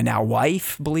now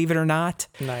wife, believe it or not.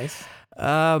 Nice.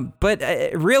 But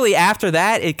really, after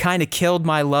that, it kind of killed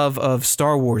my love of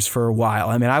Star Wars for a while.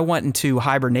 I mean, I went into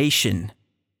hibernation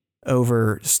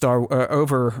over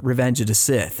Revenge of the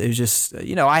Sith. It was just,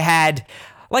 I had,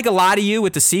 like a lot of you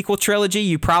with the sequel trilogy,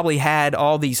 you probably had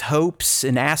all these hopes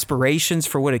and aspirations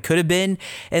for what it could have been.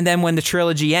 And then when the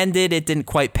trilogy ended, it didn't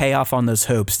quite pay off on those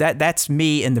hopes. That's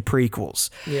me in the prequels.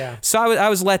 Yeah. So I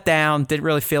was let down, didn't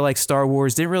really feel like Star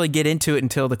Wars, didn't really get into it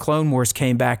until the Clone Wars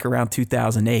came back around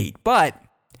 2008. But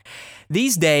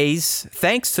these days,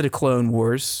 thanks to the Clone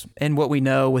Wars and what we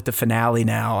know with the finale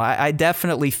now, I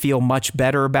definitely feel much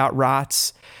better about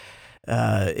ROTS.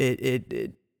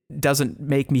 It doesn't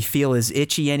make me feel as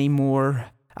itchy anymore.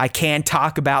 I can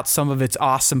talk about some of its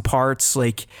awesome parts.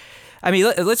 Like, I mean,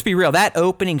 let's be real. That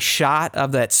opening shot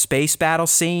of that space battle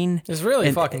scene It's really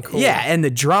fucking cool. Yeah, and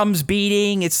the drums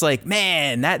beating. It's like,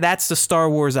 man, that's the Star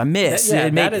Wars I miss. Yeah,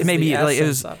 it that is made the me like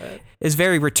essence of it. It was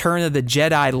very Return of the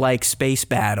Jedi like space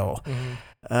battle.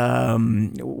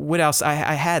 What else? I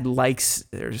had likes.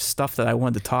 There's stuff that I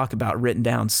wanted to talk about written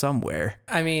down somewhere.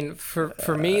 I mean,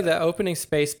 for me, the opening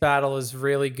space battle is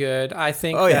really good. I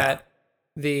think Oh, yeah. that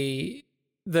the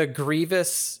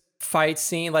Grievous fight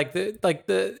scene, like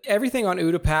the everything on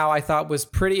Utapau, I thought was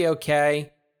pretty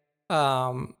okay.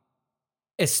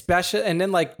 Especially, and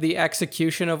then like the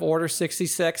execution of Order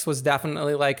 66 was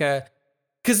definitely like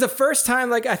because the first time,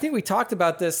 like I think we talked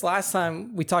about this last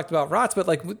time we talked about ROTS, but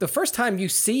like the first time you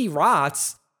see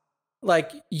ROTS,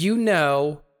 like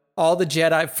all the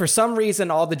Jedi, for some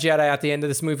reason, all the Jedi at the end of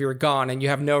this movie are gone, and you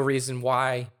have no reason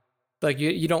why. Like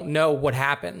you don't know what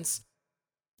happens.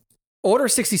 Order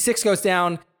 66 goes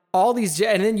down, all these,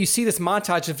 and then you see this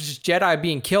montage of just Jedi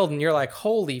being killed, and you're like,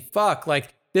 holy fuck!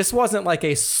 Like this wasn't like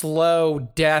a slow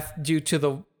death due to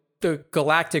the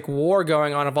galactic war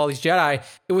going on of all these Jedi.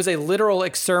 It was a literal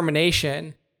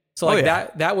extermination. So like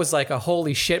that was like a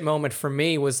holy shit moment for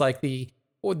me. Was like the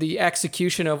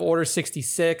execution of Order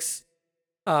 66.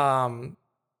 Like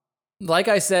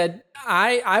I said,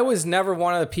 I was never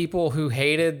one of the people who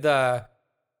hated the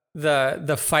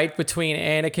fight between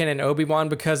Anakin and Obi-Wan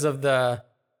because of the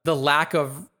lack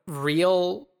of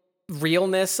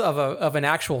realness of an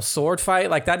actual sword fight.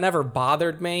 Like that never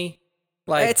bothered me.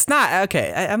 Like, it's not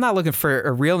okay. I'm not looking for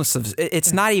a realness of.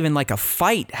 It's not even like a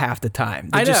fight half the time.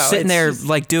 They're I just know, sitting it's there just-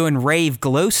 like doing rave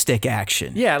glow stick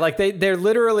action. yeah, like they're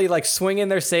literally like swinging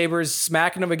their sabers,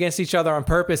 smacking them against each other on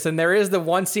purpose. And there is the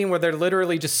one scene where they're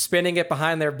literally just spinning it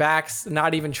behind their backs,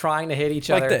 not even trying to hit each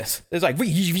Like other. this. It's like. But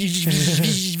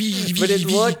it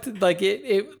looked like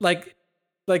it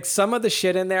like some of the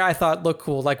shit in there I thought looked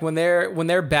cool. Like when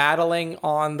they're battling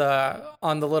on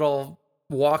the little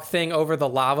walk thing over the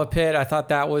lava pit, I thought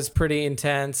that was pretty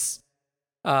intense.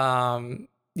 You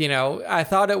know, I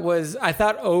thought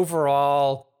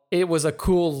overall it was a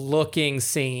cool looking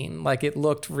scene. Like it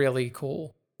looked really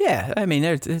cool. Yeah, I mean,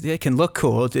 it can look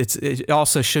cool. It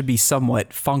also should be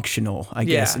somewhat functional, I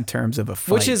guess, in terms of a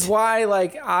fight. Which is why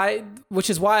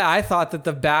I thought that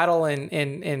the battle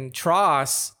in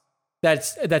Tross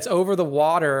that's over the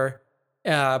water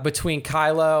between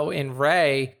Kylo and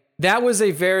Rey, that was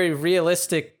a very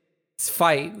realistic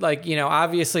fight. Like, you know,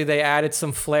 obviously they added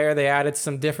some flair, they added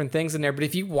some different things in there, but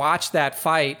if you watch that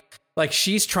fight, like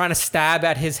she's trying to stab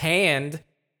at his hand.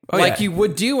 You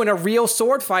would do in a real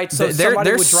sword fight, so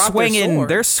somebody would drop their sword.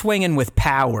 They're swinging with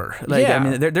power. Like, Yeah. I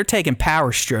mean, they're taking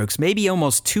power strokes, maybe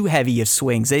almost too heavy of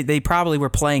swings. They probably were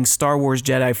playing Star Wars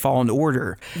Jedi Fallen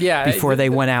Order before they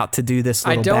went out to do this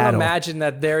little I don't battle. imagine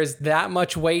that there is that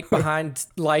much weight behind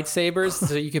lightsabers,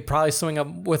 so you could probably swing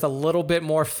them with a little bit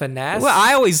more finesse. Well,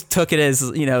 I always took it as,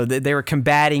 you know, they were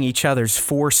combating each other's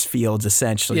force fields,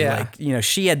 essentially. Yeah. Like, you know,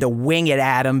 she had to wing it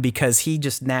at him because he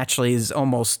just naturally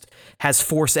has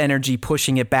force energy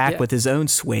pushing it back with his own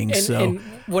swings. And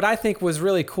what I think was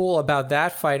really cool about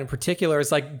that fight in particular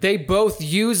is like they both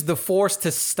used the force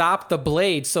to stop the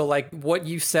blade. So like what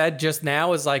you said just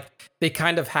now is like they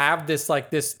kind of have this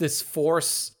like this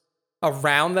force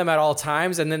around them at all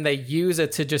times, and then they use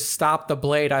it to just stop the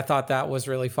blade. I thought that was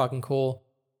really fucking cool.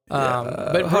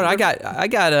 But hold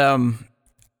on,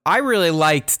 I really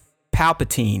liked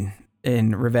Palpatine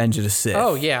in Revenge of the Sith.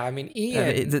 Oh yeah, I mean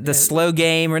Ian, the slow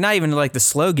game, or not even like the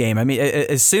slow game. I mean,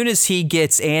 as soon as he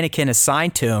gets Anakin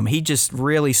assigned to him, he just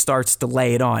really starts to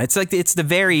lay it on. It's like it's the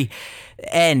very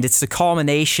end. It's the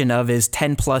culmination of his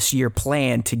 10+ year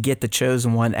plan to get the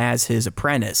Chosen One as his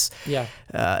apprentice. Yeah.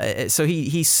 So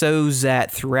he sows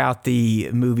that throughout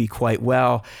the movie quite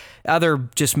well. Other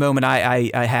just moment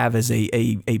I have as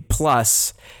a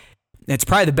plus. It's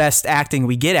probably the best acting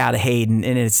we get out of Hayden,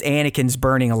 and it's Anakin's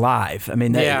burning alive. I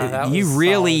mean,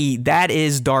 that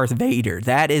is Darth Vader.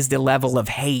 That is the level of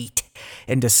hate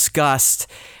and disgust.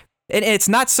 And it's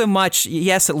not so much,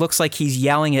 yes, it looks like he's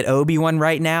yelling at Obi-Wan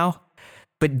right now,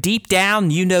 but deep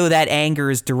down, you know that anger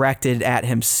is directed at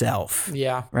himself.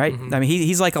 Yeah. Right? Mm-hmm. I mean,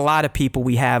 he's like a lot of people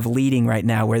we have leading right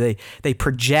now where they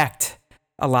project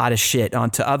a lot of shit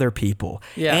onto other people.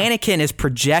 Yeah. Anakin is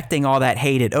projecting all that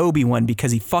hate at Obi-Wan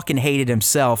because he fucking hated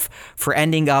himself for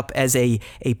ending up as a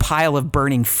pile of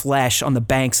burning flesh on the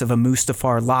banks of a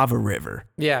Mustafar lava river.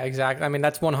 Yeah, exactly. I mean,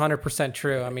 that's 100%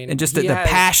 true. I mean, And just the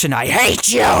passion, I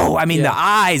hate you. I mean, the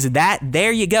eyes,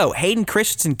 there you go. Hayden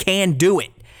Christensen can do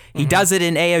it. He does it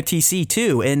in AOTC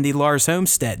too, in the Lars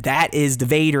Homestead. That is the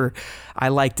Vader I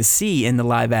like to see in the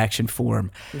live action form.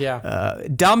 Yeah.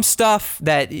 Dumb stuff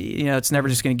that, you know, it's never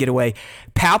just going to get away.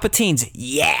 Palpatine's,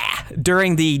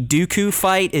 during the Dooku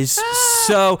fight is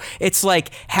so, it's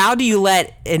like, how do you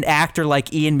let an actor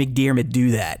like Ian McDiarmid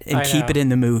do that and keep it in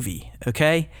the movie?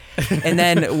 Okay. And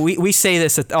then we say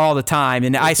this all the time,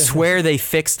 and I swear they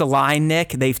fixed the line, Nick.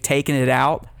 They've taken it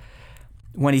out.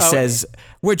 When he says,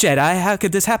 "We're Jedi. How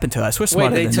could this happen to us? We're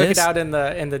smarter than this." Wait, they took it out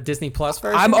in the Disney Plus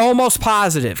version? I'm almost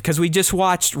positive because we just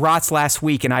watched Rots last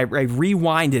week, and I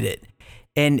rewinded it,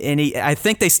 and I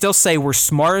think they still say we're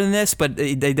smarter than this, but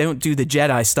they don't do the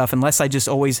Jedi stuff unless I just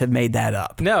always have made that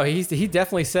up. No, he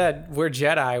definitely said we're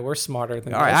Jedi. We're smarter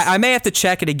than All this. right, I may have to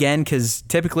check it again because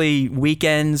typically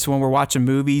weekends when we're watching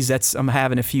movies, I'm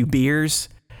having a few beers.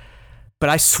 But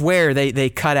I swear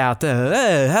they cut out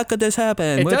the, how could this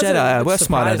happen? We're Jedi. We're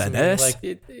smarter than this.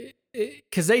 Like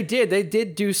because they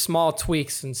did do small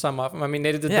tweaks in some of them. I mean,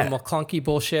 they did the McClunky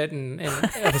bullshit in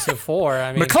episode 4.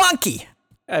 I mean, McClunky.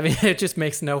 I mean, it just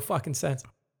makes no fucking sense.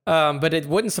 But it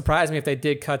wouldn't surprise me if they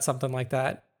did cut something like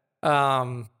that.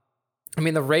 I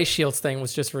mean, the Ray Shields thing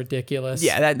was just ridiculous.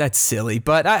 Yeah, that's silly.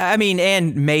 But I mean,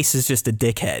 and Mace is just a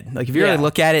dickhead. Like if you really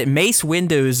look at it, Mace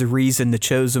Windu is the reason the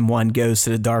Chosen One goes to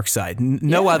the dark side.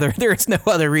 There is no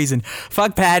other reason.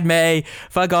 Fuck Padme.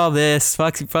 Fuck all this.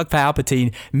 Fuck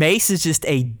Palpatine. Mace is just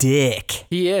a dick.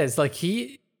 He is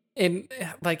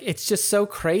it's just so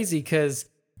crazy because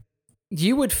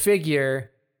you would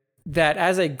figure that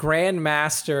as a Grand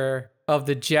Master of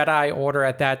the Jedi Order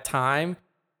at that time,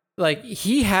 like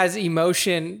he has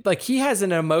emotion, like he has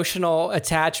an emotional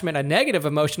attachment, a negative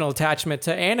emotional attachment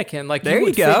to Anakin. Like there you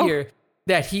would you go. figure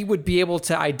that he would be able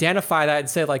to identify that and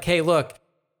say like, hey, look,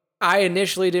 I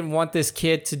initially didn't want this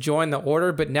kid to join the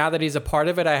order, but now that he's a part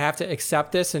of it, I have to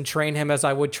accept this and train him as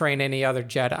I would train any other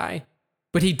Jedi.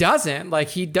 But he doesn't. Like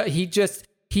he hates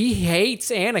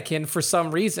Anakin for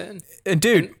some reason. And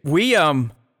dude,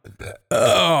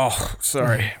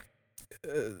 sorry.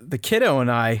 The kiddo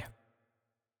and I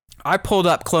pulled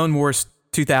up Clone Wars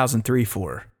 2003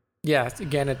 for her. Yeah,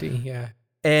 Gennady, yeah.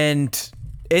 And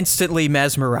instantly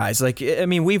mesmerized. Like, I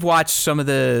mean, we've watched some of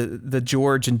the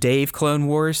George and Dave Clone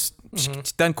Wars. She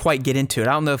doesn't quite get into it.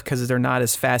 I don't know if because they're not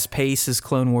as fast paced as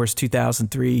Clone Wars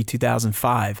 2003,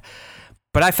 2005.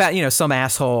 But I found, some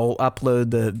asshole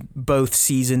upload both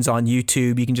seasons on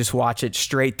YouTube. You can just watch it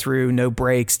straight through, no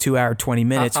breaks, 2 hour, 20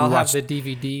 minutes. I'll have the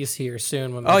DVDs here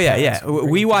soon. When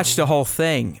We watched the whole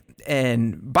thing.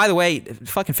 And by the way,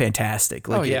 fucking fantastic.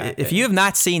 Like, if you have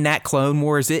not seen that Clone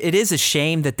Wars, it is a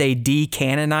shame that they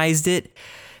decanonized it,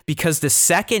 because the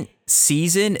second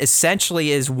season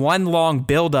essentially is one long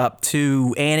buildup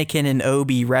to Anakin and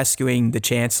Obi rescuing the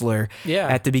Chancellor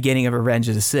at the beginning of Revenge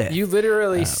of the Sith. You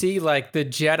literally see like the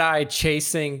Jedi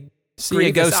chasing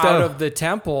Grievous out of the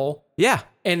temple. Yeah.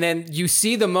 And then you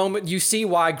see the moment, you see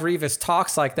why Grievous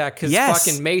talks like that, because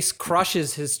fucking Mace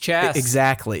crushes his chest.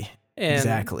 Exactly.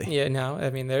 Exactly. Yeah, no, I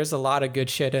mean, there's a lot of good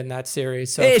shit in that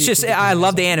series. So it's just, I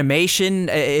love the animation.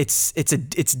 It's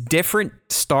different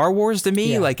Star Wars to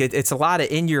me. Yeah. Like it's a lot of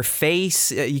in your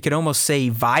face. You could almost say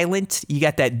violent. You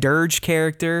got that Dirge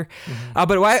character.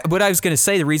 But what I was going to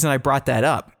say, the reason I brought that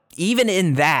up, even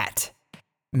in that,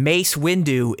 Mace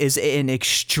Windu is an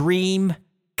extreme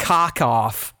cock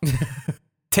off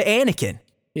to Anakin.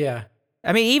 Yeah.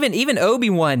 I mean, even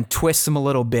Obi-Wan twists him a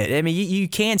little bit. I mean, you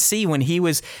can see when he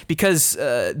was, because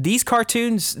these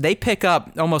cartoons, they pick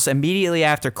up almost immediately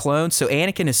after Clone, so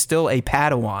Anakin is still a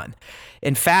Padawan.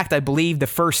 In fact, I believe the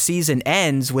first season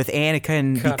ends with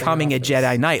Anakin becoming a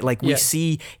Jedi Knight. Like, we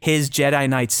see his Jedi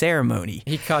Knight ceremony.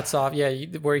 He cuts off,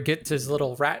 where he gets his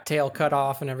little rat tail cut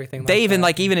off and everything. They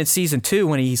even in season 2,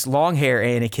 when he's long hair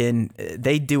Anakin,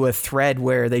 they do a thread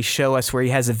where they show us where he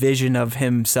has a vision of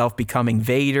himself becoming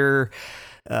Vader.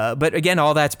 But again,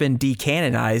 all that's been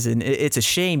decanonized, and it's a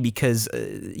shame because,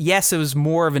 yes, it was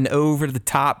more of an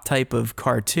over-the-top type of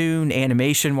cartoon,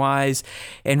 animation-wise,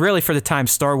 and really for the time,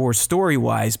 Star Wars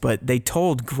story-wise, but they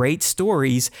told great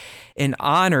stories and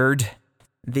honored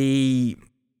in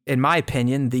my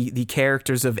opinion, the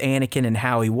characters of Anakin and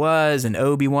how he was, and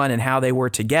Obi-Wan and how they were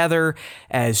together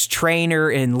as trainer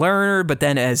and learner, but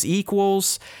then as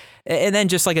equals. And then,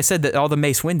 just like I said, all the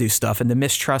Mace Windu stuff and the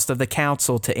mistrust of the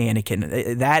Council to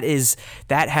Anakin,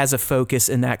 that has a focus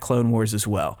in that Clone Wars as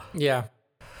well. Yeah.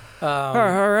 All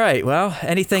right. Well,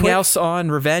 anything else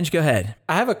on Revenge? Go ahead.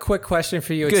 I have a quick question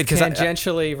for you. It's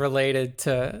tangentially related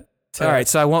to. All right,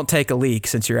 so I won't take a leak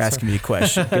since you're asking me a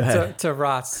question. Go ahead. to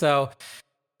Ross. So,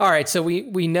 all right, so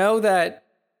we know that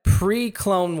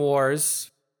pre-Clone Wars,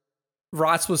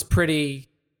 Ross was pretty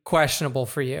questionable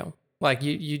for you. Like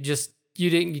you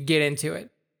didn't get into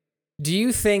it. Do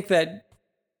you think that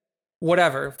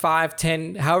 5,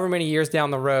 10, however many years down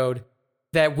the road,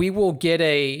 that we will get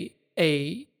a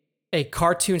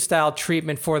cartoon style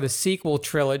treatment for the sequel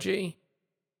trilogy?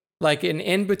 Like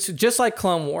in between, just like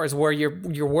Clone Wars, where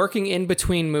you're working in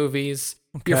between movies,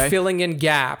 you're filling in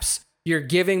gaps, you're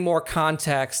giving more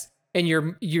context, and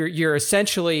you're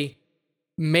essentially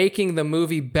making the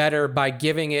movie better by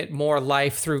giving it more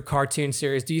life through cartoon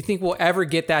series. Do you think we'll ever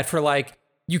get that for, like,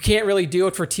 you can't really do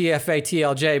it for TFA,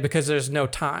 TLJ because there's no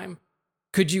time?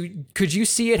 Could you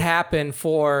see it happen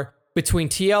for between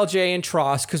TLJ and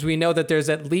TROS? Because we know that there's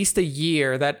at least a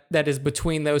year that is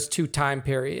between those two time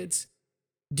periods.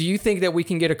 Do you think that we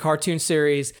can get a cartoon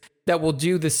series that will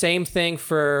do the same thing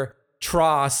for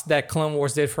TROS that Clone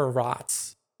Wars did for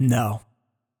ROTS? No.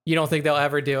 You don't think they'll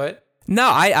ever do it? No,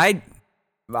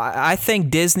 I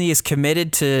think Disney is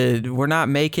committed to, we're not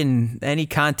making any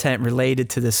content related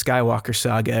to the Skywalker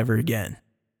saga ever again.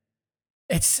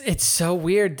 It's so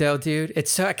weird though, dude.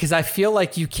 It's so, because I feel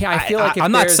like you can't. I feel like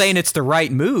I'm not saying it's the right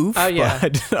move. Oh yeah.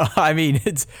 But I mean,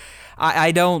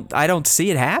 I don't see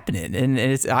it happening, and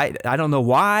I don't know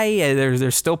why.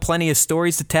 There's still plenty of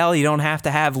stories to tell. You don't have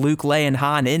to have Luke, Leia, and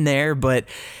Han in there, but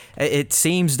it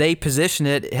seems they position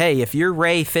it. Hey, if you're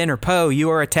Rey, Finn, or Poe, you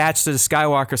are attached to the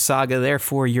Skywalker saga.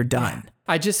 Therefore, you're done.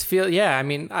 I just feel, yeah. I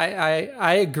mean,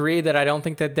 I agree that I don't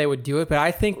think that they would do it, but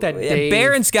I think that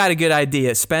Barron's got a good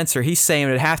idea. Spencer, he's saying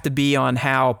it'd have to be on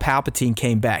how Palpatine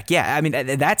came back. Yeah, I mean,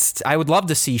 I would love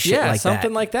to see shit like that. Yeah,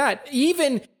 something like that.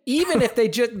 Even if they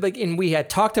just like, and we had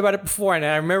talked about it before, and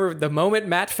I remember the moment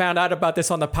Matt found out about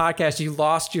this on the podcast, you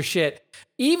lost your shit.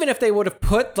 Even if they would have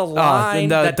put the line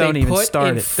that they put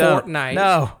in Fortnite.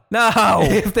 No. Not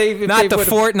the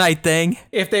Fortnite thing.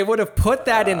 If they would have put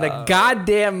that in the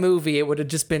goddamn movie, it would have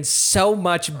just been so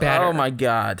much better. Oh my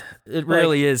God. It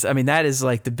really is. I mean, that is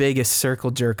like the biggest circle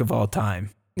jerk of all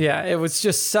time. Yeah, it was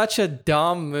just such a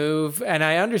dumb move. And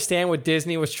I understand what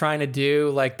Disney was trying to do.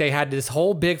 Like, they had this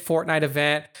whole big Fortnite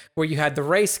event where you had the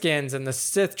Rey skins and the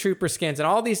Sith Trooper skins and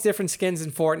all these different skins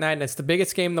in Fortnite. And it's the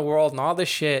biggest game in the world and all this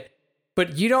shit.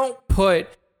 But you don't put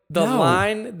the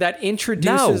line that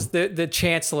introduces the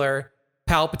Chancellor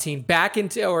Palpatine back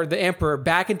into, or the Emperor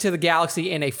back into the galaxy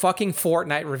in a fucking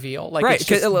Fortnite reveal. Like, right.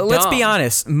 Let's be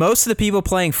honest. Most of the people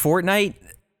playing Fortnite,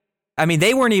 I mean,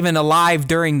 they weren't even alive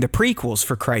during the prequels,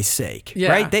 for Christ's sake,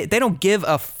 right? They don't give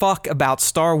a fuck about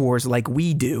Star Wars like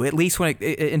we do, at least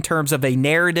in terms of a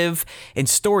narrative and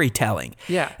storytelling.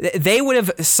 Yeah. They would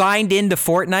have signed into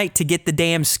Fortnite to get the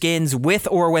damn skins with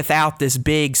or without this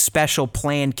big special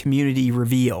planned community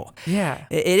reveal. Yeah.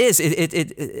 It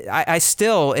is. I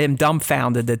still am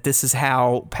dumbfounded that this is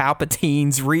how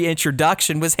Palpatine's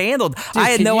reintroduction was handled. Dude, I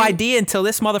had no idea until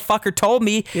this motherfucker told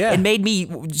me and made me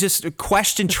just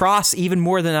question TROS even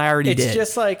more than I already did. It's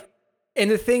just like,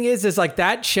 and the thing is like,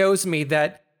 that shows me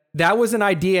that was an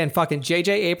idea in fucking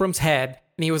J.J. Abrams' head.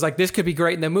 And he was like, this could be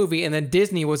great in the movie. And then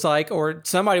Disney was like, or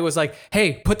somebody was like,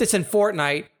 hey, put this in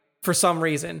Fortnite for some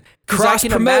reason. Cross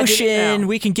promotion.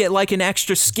 We can get like an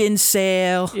extra skin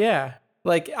sale. Yeah.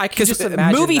 Like, I can just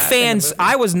imagine movie fans,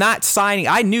 I was not signing.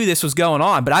 I knew this was going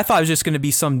on, but I thought it was just going to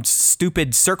be some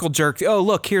stupid circle jerk. Oh,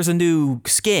 look, here's a new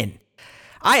skin.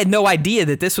 I had no idea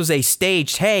that this was a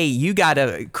staged, hey, you got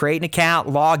to create an account,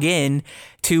 log in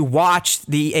to watch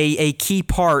a key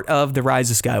part of The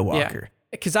Rise of Skywalker.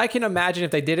 Because I can imagine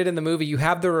if they did it in the movie, you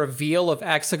have the reveal of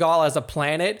Exegol as a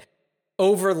planet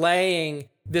overlaying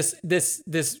this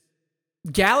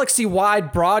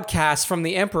galaxy-wide broadcast from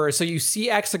the Emperor. So you see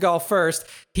Exegol first,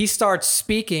 he starts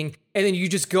speaking, and then you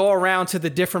just go around to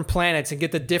the different planets and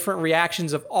get the different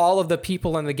reactions of all of the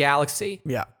people in the galaxy.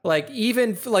 Yeah. Like,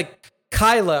 even like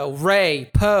Kylo,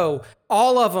 Rey, Poe,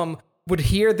 all of them would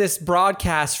hear this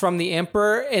broadcast from the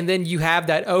Emperor, and then you have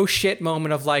that oh shit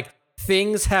moment of like,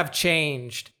 things have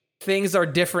changed. Things are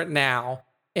different now.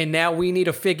 And now we need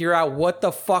to figure out what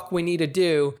the fuck we need to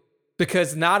do,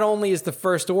 because not only is the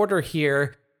First Order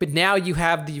here, but now you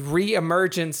have the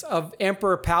re-emergence of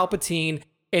Emperor Palpatine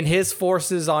and his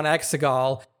forces on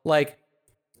Exegol. Like,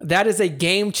 that is a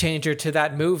game changer to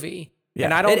that movie. Yeah.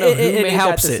 And I don't know who made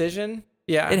that decision.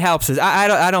 Yeah, it helps us.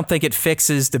 I don't think it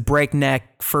fixes the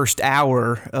breakneck first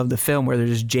hour of the film where they're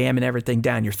just jamming everything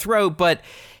down your throat, but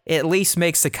it at least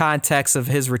makes the context of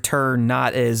his return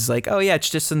not as like, oh yeah, it's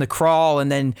just in the crawl,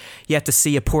 and then you have to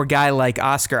see a poor guy like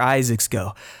Oscar Isaacs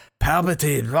go,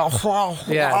 Palpatine.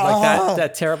 Yeah, like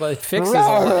that terrible. It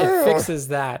fixes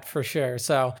that for sure.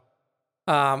 So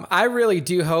I really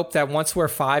do hope that once we're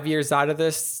 5 years out of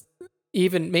this,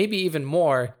 maybe even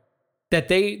more, that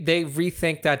they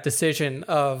rethink that decision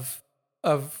of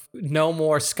no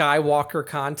more Skywalker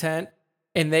content,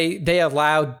 and they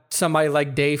allowed somebody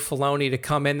like Dave Filoni to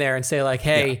come in there and say like,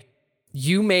 hey,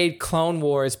 you made Clone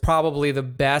Wars probably the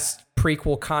best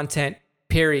prequel content,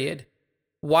 period.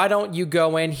 Why don't you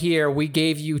go in here? We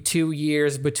gave you 2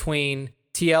 years between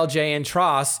TLJ and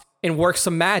TROS and work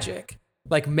some magic.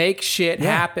 Like, make shit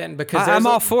happen, because I'm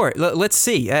all for it. Let's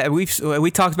see.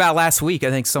 We talked about last week. I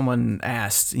think someone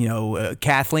asked,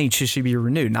 Kathleen, should she be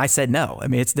renewed? And I said no. I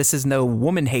mean, this is no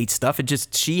woman hate stuff. It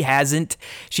just, she's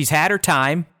had her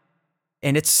time,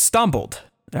 and it's stumbled.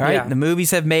 All right. Yeah. The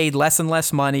movies have made less and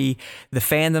less money. The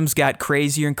fandoms got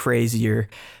crazier and crazier.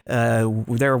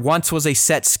 There once was a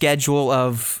set schedule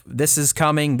of this is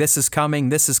coming, this is coming,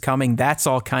 this is coming. That's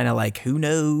all kind of like, who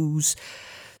knows?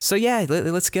 So yeah,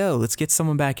 let's go. Let's get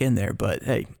someone back in there. But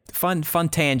hey, fun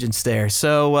tangents there.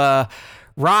 So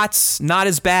ROTS, not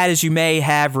as bad as you may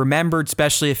have remembered,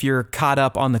 especially if you're caught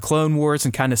up on the Clone Wars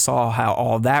and kind of saw how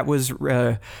all that was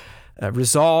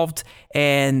resolved.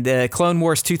 And Clone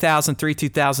Wars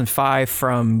 2003-2005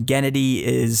 from Genndy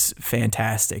is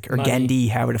fantastic. Or Genndy,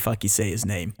 however the fuck you say his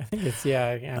name. I think it's,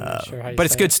 I'm not sure how you But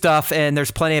it's good stuff, and there's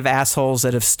plenty of assholes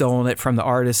that have stolen it from the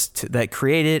artist that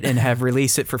created it and have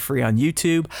released it for free on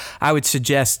YouTube. I would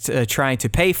suggest trying to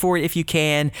pay for it if you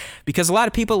can, because a lot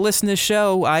of people listen to the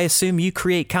show, I assume you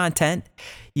create content.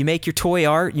 you make your toy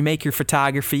art, you make your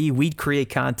photography, we create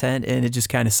content, and it just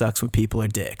kind of sucks when people are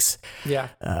dicks. Yeah.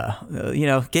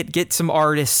 Get some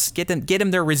artists, get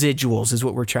them their residuals is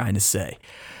what we're trying to say.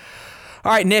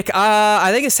 All right, Nick,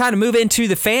 I think it's time to move into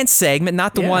the fan segment,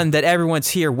 not the one that everyone's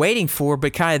here waiting for,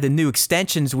 but kind of the new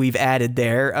extensions we've added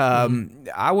there.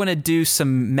 I want to do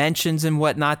some mentions and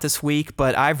whatnot this week,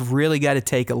 but I've really got to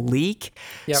take a leak.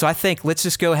 Yep. So I think let's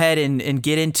just go ahead and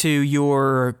get into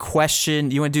your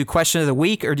question. You want to do question of the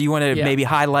week, or do you want to maybe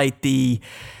highlight the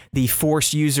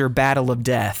Force user battle of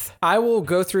death? I will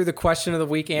go through the question of the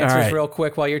week answers real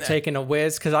quick while you're taking a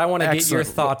whiz, because I want to get your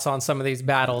thoughts on some of these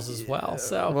battles as well.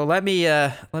 So, well, let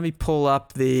me pull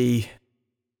up the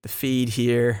feed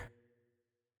here.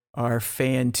 Our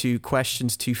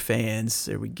questions to fans.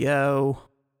 There we go.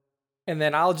 And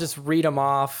then I'll just read them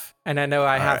off, and I know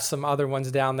I have some other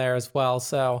ones down there as well.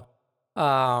 So,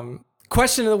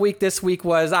 question of the week this week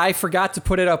was, I forgot to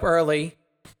put it up early.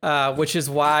 Which is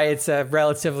why it's a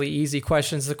relatively easy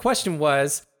question. So the question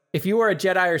was, if you were a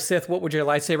Jedi or Sith, what would your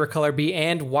lightsaber color be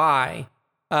and why?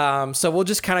 So we'll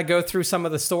just kind of go through some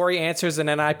of the story answers, and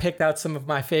then I picked out some of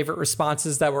my favorite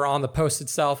responses that were on the post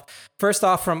itself. First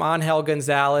off, from Angel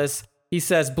Gonzalez, he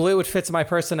says, blue, it fits my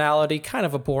personality. Kind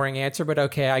of a boring answer, but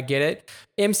okay, I get it.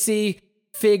 MC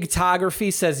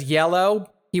Figtography says yellow.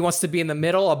 He wants to be in the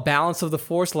middle, a balance of the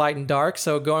Force, light and dark.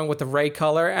 So going with the Rey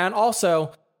color, and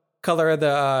also color of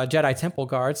the Jedi Temple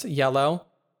Guards, yellow.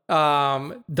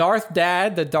 Darth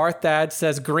Dad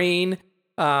says green,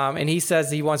 and he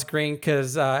says he wants green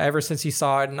because ever since he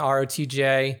saw it in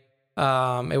ROTJ,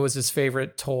 it was his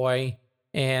favorite toy,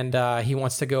 and he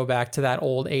wants to go back to that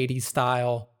old 80s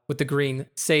style with the green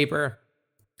saber.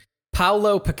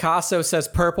 Paulo Picasso says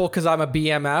purple because I'm a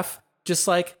BMF, just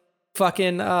like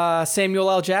fucking Samuel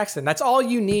L. Jackson. That's all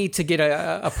you need to get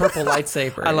a purple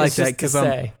lightsaber. I like that because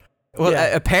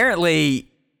apparently,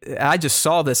 I just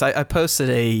saw this. I posted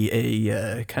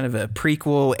a kind of a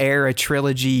prequel era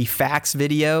trilogy facts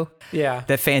video. Yeah.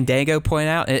 That Fandango pointed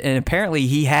out, and apparently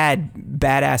he had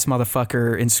badass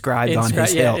motherfucker inscribed on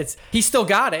his hilt. He still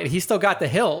got it. He still got the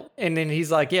hilt, and then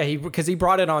he's like, because he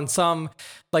brought it on some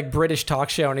like British talk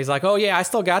show, and he's like, oh yeah, I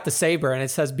still got the saber, and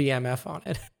it says BMF on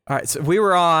it. All right, so we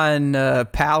were on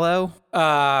Palo.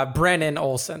 Brennan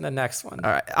Olsen, the next one.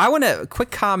 All right, I want a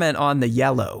quick comment on the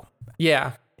yellow.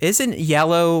 Yeah. Isn't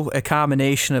yellow a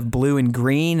combination of blue and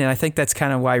green? And I think that's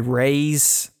kind of why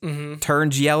Rey's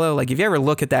turns yellow. Like, if you ever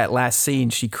look at that last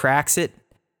scene, she cracks it.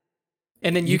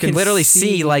 And then you can literally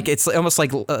see like, it's almost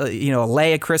like, a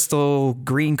Leia crystal,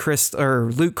 green crystal,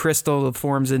 or Luke crystal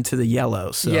forms into the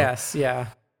yellow. So yes, yeah.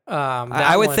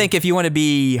 I would think if you want to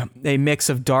be a mix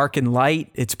of dark and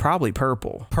light, it's probably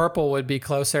purple. Purple would be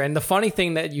closer. And the funny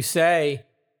thing that you say,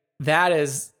 that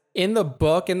is in the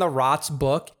book, in the Rots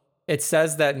book, it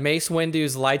says that Mace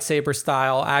Windu's lightsaber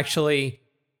style actually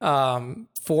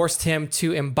forced him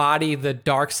to embody the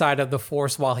dark side of the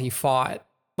Force while he fought.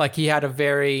 Like he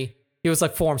was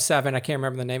like Form 7, I can't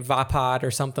remember the name, Vapad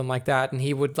or something like that. And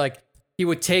he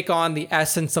would take on the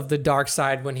essence of the dark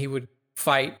side when he would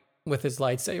fight with his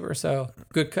lightsaber. So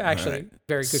good, actually,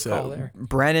 very good call there.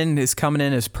 Brennan is coming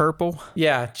in as purple.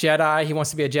 Yeah, Jedi. He wants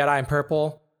to be a Jedi in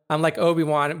purple. I'm like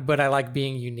Obi-Wan, but I like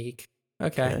being unique.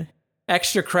 Okay.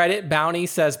 Extra credit, Bounty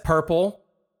says purple.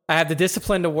 I have the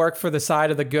discipline to work for the side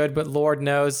of the good, but Lord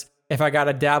knows if I got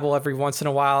to dabble every once in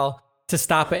a while to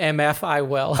stop an MF, I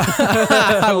will.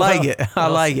 I like it. I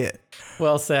like it.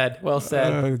 Well said. Well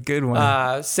said. Good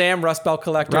one. Sam Rust Belt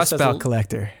Collector says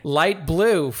light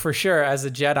blue for sure as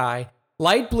a Jedi.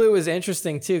 Light blue is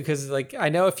interesting too, because like I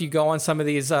know if you go on some of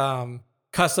these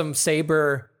custom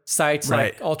saber sites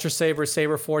like Ultra Saber,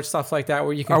 Saber Forge, stuff like that,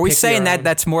 where you can. Are we saying that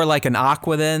that's more like an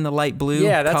aqua than the light blue?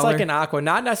 Yeah, that's color? like an aqua,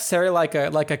 not necessarily like a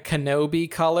Kenobi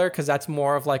color, because that's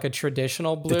more of like a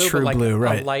traditional blue, the true but like blue,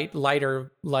 a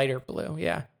lighter blue.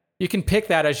 Yeah, you can pick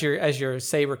that as your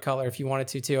saber color if you wanted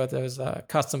to too at those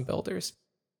custom builders.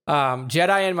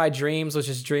 Jedi in my dreams, which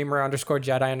is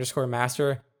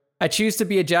Dreamer_Jedi_Master. I choose to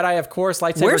be a Jedi, of course.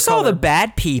 Lightsaber. Where's all the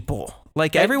bad people?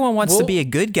 Like, everyone wants to be a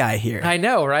good guy here. I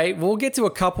know, right? We'll get to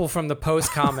a couple from the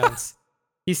post comments.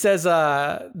 He says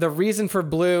the reason for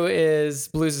blue's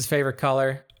his favorite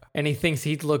color, and he thinks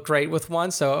he'd look great with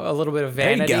one, so a little bit of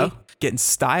vanity. There you go. Getting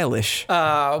stylish.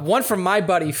 One from my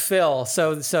buddy, Phil.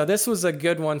 So this was a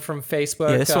good one from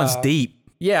Facebook. Yeah, this one's deep.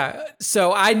 Yeah,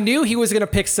 so I knew he was going to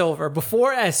pick silver.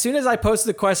 As soon as I posted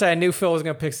the question, I knew Phil was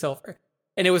going to pick silver.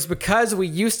 And it was because we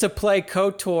used to play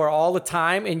KOTOR all the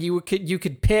time, and you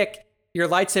could pick your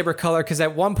lightsaber color, because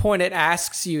at one point it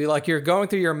asks you, like, you're going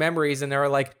through your memories and they're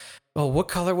like, oh, what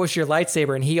color was your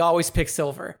lightsaber? And he always picked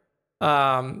silver.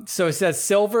 So it says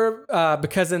silver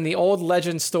because in the old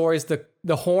legend stories,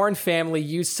 the Horn family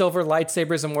used silver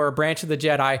lightsabers and were a branch of the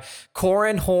Jedi.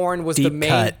 Corran Horn was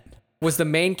the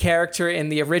main character in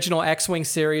the original X-Wing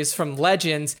series from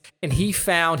Legends, and he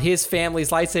found his family's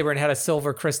lightsaber and had a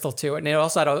silver crystal to it, and it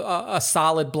also had a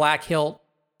solid black hilt.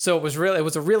 So it was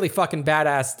a really fucking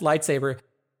badass lightsaber,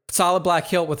 solid black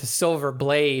hilt with a silver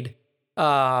blade.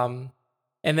 And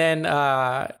then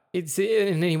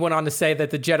he went on to say that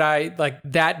the Jedi, like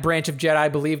that branch of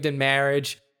Jedi, believed in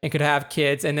marriage and could have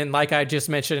kids. And then, like I just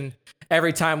mentioned,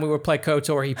 every time we would play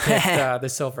KOTOR, he picked the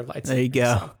silver lightsaber. There you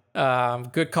go. So,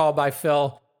 good call by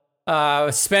Phil.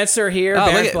 Spencer here. Oh,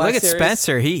 look at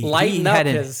Spencer. He had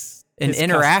an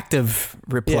interactive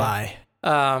reply.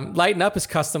 Lighten up his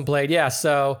custom blade. Yeah.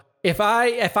 So if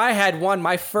I had one,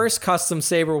 my first custom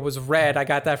saber was red. I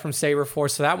got that from Saber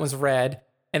Force, so that was red.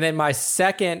 And then my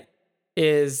second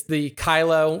is the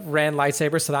Kylo Ren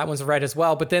lightsaber, so that one's red as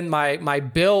well. But then my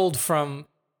build from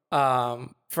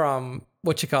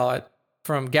what you call it,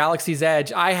 from Galaxy's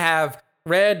Edge, I have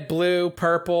red, blue,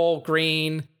 purple,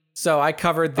 green. So I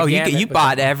covered the gamut. You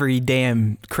bought every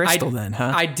damn crystal then,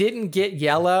 huh? I didn't get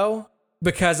yellow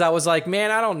because I was like,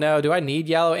 man, I don't know. Do I need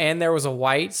yellow? And there was a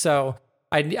white. So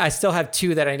I still have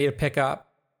 2 that I need to pick up.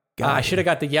 I should have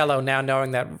got the yellow now,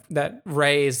 knowing that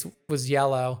Rey's was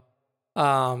yellow.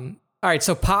 All right,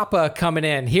 so Papa coming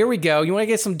in. Here we go. You want to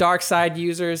get some dark side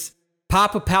users?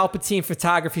 Papa Palpatine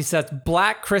Photography says,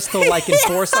 black crystal like in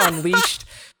Force Unleashed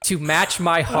to match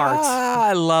my heart.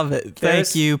 I love it.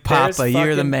 Thank you, Papa.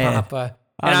 You're the man. Papa.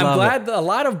 And I'm glad a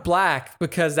lot of black,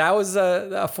 because that was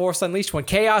a Force Unleashed one.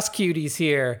 Chaos Cuties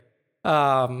here.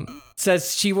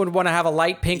 Says she would want to have a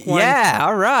light pink one. Yeah,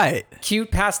 all right. Cute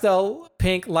pastel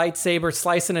pink lightsaber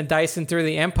slicing and dicing through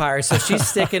the Empire. So she's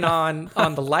sticking on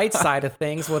the light side of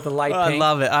things with the light pink.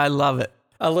 I love it.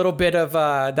 A little bit of,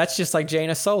 that's just like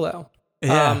Jaina Solo.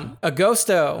 Yeah.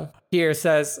 Agosto here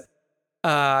says,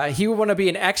 he would want to be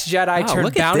an ex-Jedi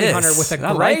turned bounty hunter with a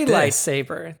gray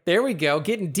lightsaber. There we go,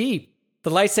 getting deep. The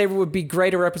lightsaber would be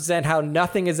great to represent how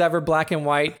nothing is ever black and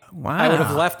white. Wow. I would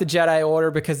have left the Jedi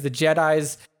Order because the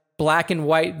Jedi's black and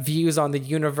white views on the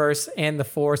universe and the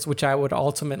Force, which I would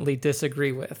ultimately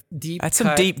disagree with. That's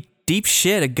some deep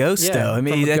shit, Agosto. Yeah, I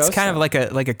mean, that's kind of like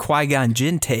a Qui-Gon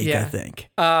Jinn take, I think.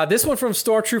 This one from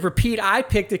Stormtrooper Pete, I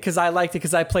picked it because I liked it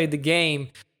because I played the game.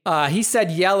 He said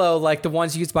yellow, like the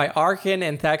ones used by Arkin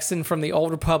and Thexan from the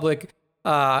Old Republic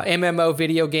MMO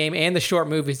video game and the short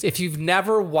movies. If you've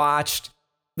never watched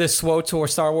the SWTOR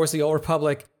Star Wars The Old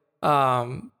Republic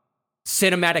cinematic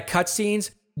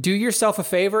cutscenes, do yourself a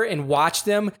favor and watch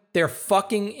them. They're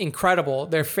fucking incredible.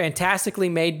 They're fantastically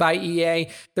made by EA.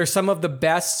 They're some of the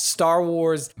best Star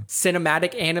Wars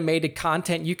cinematic animated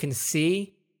content you can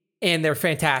see, and they're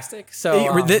fantastic.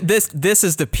 So this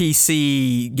is the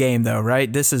PC game though,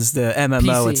 right? This is the MMO.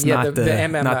 PC, it's not the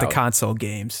MMO. Not the console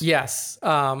games. Yes,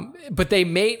 but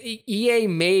EA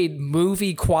made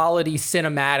movie quality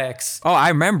cinematics. Oh, I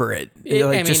remember it.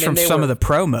 Just from some of the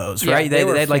promos, right? They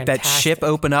had like that ship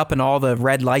open up and all the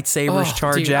red lightsabers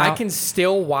charge out. I can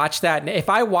still watch that. And if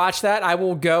I watch that, I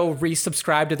will go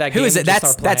resubscribe to that game. Who is it?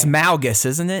 That's Malgus,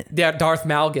 isn't it? Yeah, Darth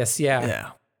Malgus.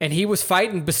 Yeah. And he was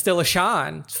fighting Bastilla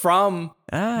Shan from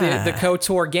the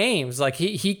KOTOR games. Like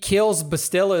he kills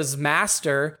Bastilla's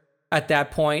master at that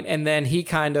point, and then he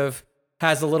kind of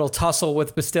has a little tussle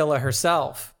with Bastilla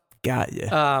herself. Got you.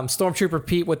 Stormtrooper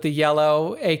Pete with the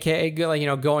yellow, aka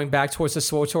going back towards the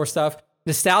SWTOR stuff.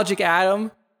 Nostalgic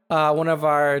Adam, one of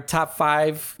our top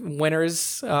 5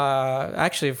 winners.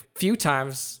 Actually, a few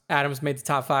times Adam's made the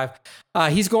top 5.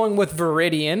 He's going with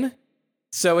Viridian.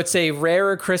 So it's a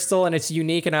rarer crystal and it's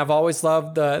unique, and I've always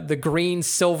loved the green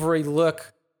silvery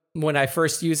look when I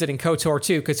first used it in KOTOR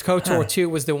 2, because KOTOR 2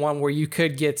 was the one where you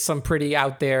could get some pretty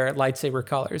out there lightsaber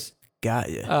colors. Got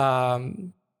you.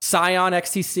 Scion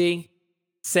XTC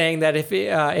saying that if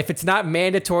it's not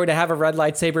mandatory to have a red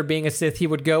lightsaber being a Sith, he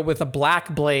would go with a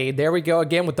black blade. There we go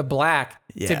again with the black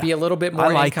to be a little bit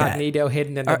more incognito,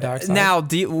 hidden in the dark side. Now,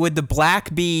 would the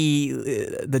black be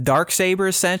the dark saber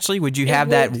essentially? Would you have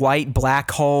that white black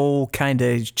hole kind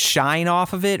of shine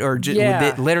off of it, or would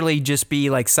it literally just be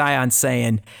like Scion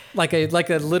saying, like a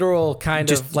literal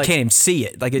kind of like, can't even see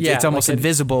it, like it's almost like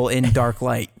invisible in dark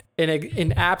light.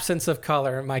 In absence of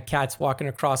color. My cat's walking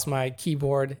across my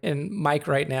keyboard and mic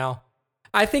right now.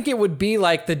 I think it would be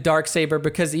like the Darksaber,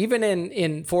 because even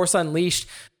in Force Unleashed,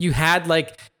 you had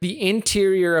like the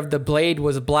interior of the blade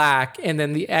was black, and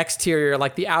then the exterior,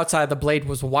 like the outside of the blade,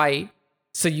 was white.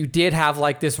 So you did have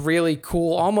like this really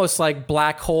cool, almost like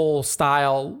black hole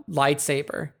style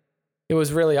lightsaber. It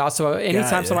was really awesome.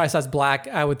 Anytime somebody says black,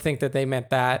 I would think that they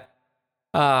meant that.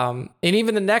 And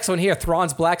even the next one here,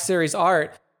 Thrawn's Black Series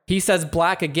art, he says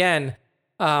black again.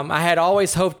 I had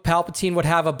always hoped Palpatine would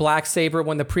have a black saber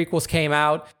when the prequels came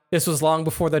out. This was long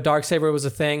before the dark saber was a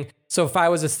thing. So if I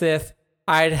was a Sith,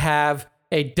 I'd have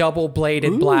a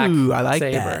double-bladed black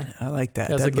saber. I like that.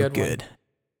 That's That'd a look good.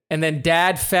 And then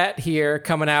Dad Fett here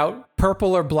coming out,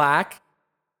 purple or black.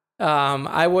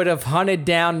 I would have hunted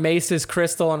down Mace's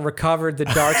crystal and recovered the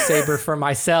dark saber for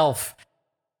myself.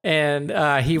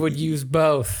 And he would use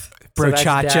both.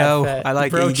 Brochacho. I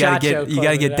like it. You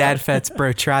gotta get Dad Fett's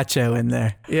brochacho in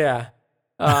there. Yeah.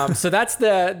 So that's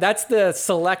the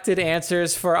selected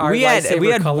answers for our we had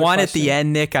one question. at the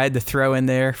end, Nick. I had to throw in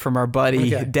there from our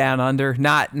buddy Down Under.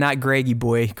 Not Greggy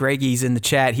boy. Greggy's in the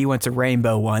chat. He wants a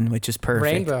rainbow one, which is perfect.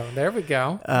 Rainbow. There we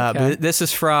go. But this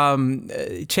is from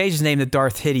changed his name to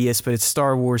Darth Hideous, but it's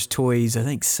Star Wars Toys. I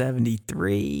think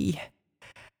 73.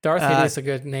 Darth Hideous is a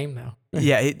good name though.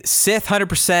 Yeah, Sith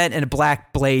 100% and a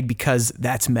black blade because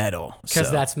that's metal. Because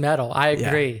that's metal. I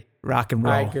agree. Yeah, rock and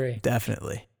roll. I agree.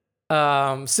 Definitely.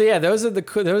 So yeah, those are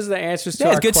the answers to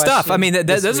our good stuff. I mean,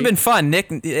 those week. have been fun.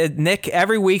 Nick,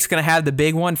 every week's going to have the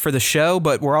big one for the show,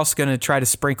 but we're also going to try to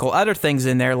sprinkle other things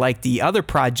in there, like the other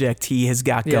project he has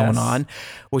got going on,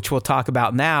 which we'll talk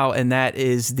about now, and that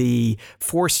is the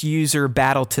Force User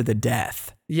Battle to the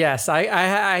Death. Yes, I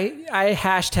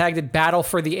hashtagged it Battle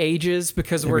for the Ages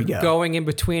because we're going in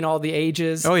between all the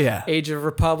ages. Oh yeah, Age of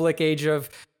Republic, Age of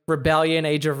Rebellion,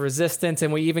 Age of Resistance,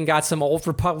 and we even got some Old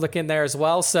Republic in there as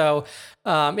well. So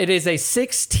it is a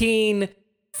 16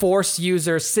 Force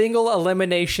user single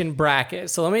elimination bracket.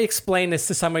 So let me explain this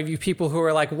to some of you people who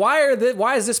are like,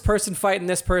 why is this person fighting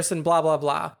this person, blah, blah,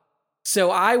 blah.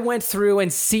 So I went through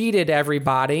and seeded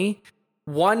everybody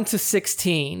 1 to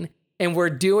 16, and we're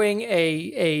doing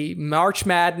a March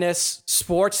Madness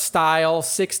sports style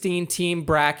 16 team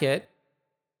bracket.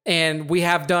 And we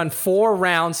have done 4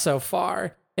 rounds so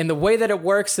far. And the way that it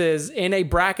works is in a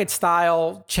bracket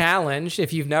style challenge,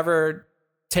 if you've never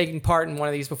taken part in one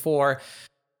of these before,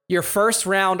 your first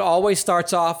round always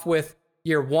starts off with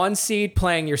your 1 seed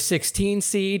playing your 16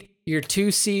 seed, your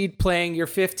 2 seed playing your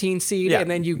 15 seed,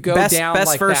 and then you go down like that.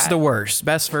 Best versus the worst.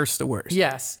 Best versus the worst.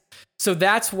 Yes. So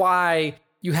that's why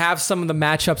you have some of the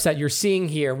matchups that you're seeing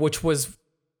here, which was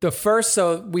the first.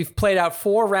 So we've played out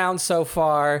 4 rounds so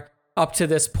far up to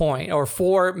this point, or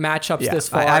 4 matchups this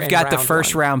far. I've got the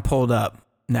first round pulled up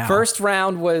now. First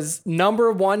round was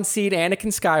number 1 seed Anakin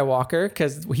Skywalker,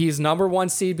 because he's number 1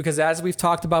 seed because, as we've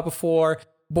talked about before,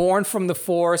 Born from the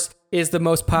Force is the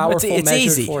most powerful it's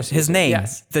easy. Force His user. name,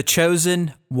 the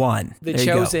Chosen One. The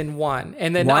Chosen One.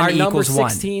 And then our number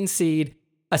 16 seed,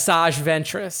 Asajj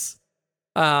Ventress.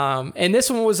 And this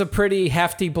one was a pretty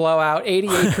hefty blowout.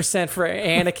 88% for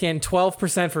Anakin,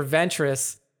 12% for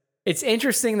Ventress. It's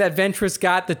interesting that Ventress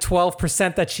got the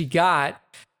 12% that she got.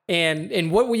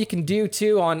 And what we can do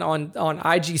too on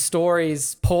IG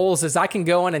stories polls is I can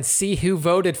go in and see who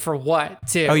voted for what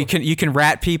too. Oh, you can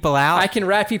rat people out? I can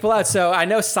rat people out. So I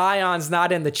know Scion's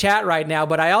not in the chat right now,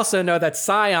 but I also know that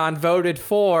Scion voted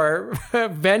for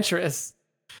Ventress.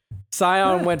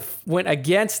 Scion went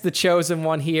against the Chosen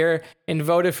One here and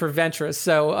voted for Ventress.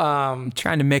 So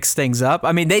trying to mix things up.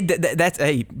 I mean, that's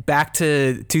back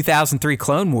to 2003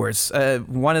 Clone Wars.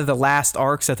 One of the last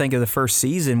arcs, I think, of the first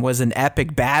season was an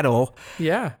epic battle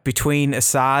between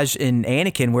Asajj and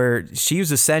Anakin, where she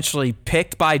was essentially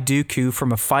picked by Dooku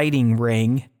from a fighting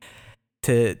ring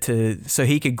so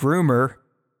he could groom her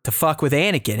to fuck with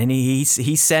Anakin, and he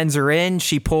sends her in.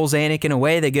 She pulls Anakin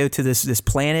away. They go to this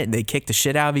planet and they kick the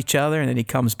shit out of each other, and then he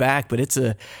comes back. But it's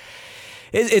a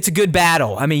good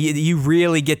battle. I mean, you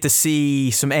really get to see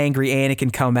some angry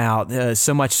Anakin come out.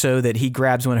 So much so that he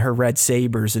grabs one of her red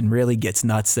sabers and really gets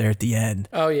nuts there at the end.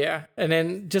 Oh yeah, and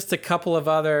then just a couple of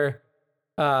other.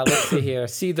 Let's see here.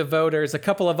 See the voters. A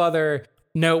couple of other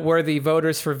noteworthy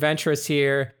voters for Ventress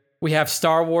here. We have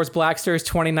Star Wars Blacksters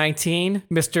 2019,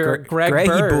 Mr. Greg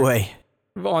Bird boy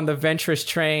on the Ventress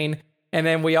train. And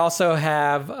then we also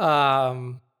have,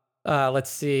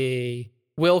 let's see,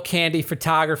 Will Candy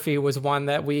Photography was one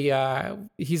that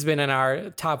he's been in our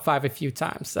top 5 a few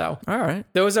times. So all right,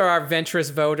 those are our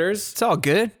Ventress voters. It's all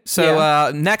good.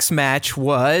 So next match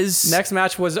was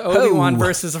Obi-Wan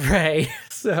versus Rey.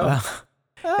 So.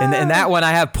 And that one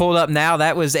I have pulled up now.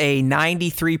 That was a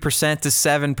 93% to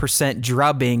 7%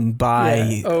 drubbing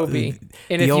by Obi.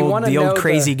 And the old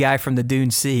crazy guy from the Dune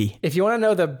Sea. If you want to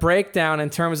know the breakdown in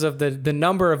terms of the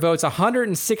number of votes,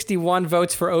 161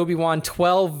 votes for Obi-Wan,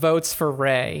 12 votes for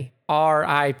Rey.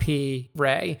 R.I.P.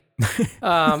 Rey.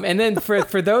 And then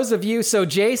for those of you, so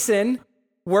Jason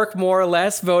Work More or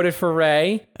Less voted for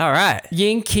Rey. All right.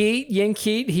 Ying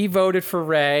Keat, he voted for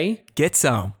Rey. Get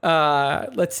some.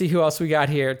 Let's see who else we got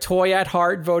here. Toy at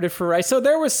Heart voted for Rey. So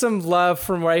there was some love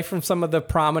from Rey from some of the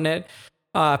prominent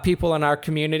people in our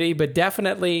community, but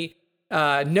definitely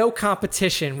no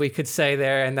competition, we could say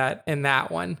there in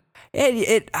that one.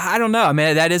 I don't know. I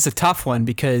mean, that is a tough one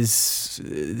because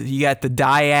you got the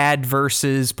dyad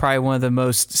versus probably one of the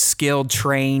most skilled,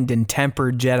 trained, and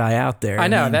tempered Jedi out there. I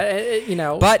know mean,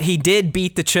 that. But he did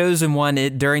beat the Chosen One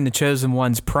during the Chosen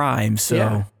One's prime. So,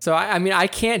 yeah. So I mean, I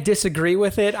can't disagree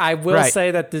with it. I will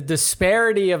say that the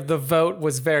disparity of the vote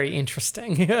was very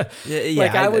interesting.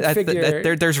 Like I would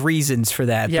figure there's reasons for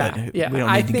that. Yeah, but yeah. we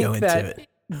don't need to go into it.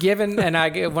 And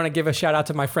I want to give a shout out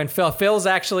to my friend Phil. Phil's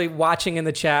actually watching in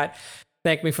the chat.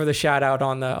 Thank me for the shout out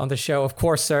on the show. Of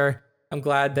course, sir. I'm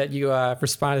glad that you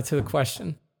responded to the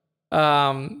question.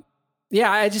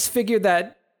 I just figured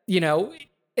that,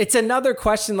 it's another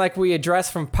question like we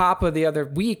addressed from Papa the other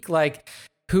week, like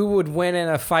who would win in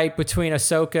a fight between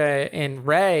Ahsoka and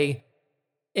Rey?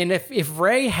 And if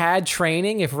Rey had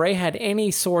training, if Rey had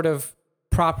any sort of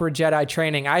proper Jedi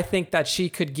training, I think that she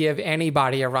could give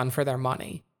anybody a run for their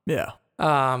money. Yeah.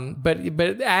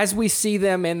 But as we see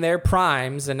them in their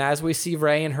primes, and as we see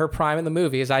Rey in her prime in the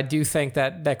movies, I do think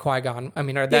that Qui-Gon,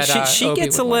 she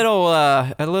gets a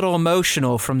little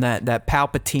emotional from that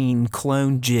Palpatine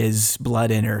clone jizz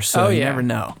blood in her. So you never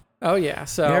know. Oh yeah,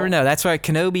 so you never know. That's why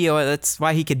Kenobi. That's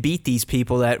why he could beat these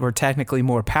people that were technically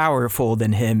more powerful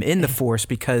than him in the Force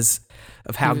because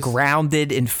of how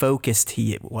grounded and focused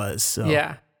he was. So.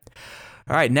 Yeah.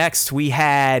 All right, next we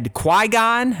had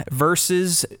Qui-Gon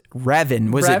versus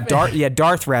Revan. Was it Darth? Yeah,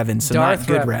 Darth Revan. So Darth not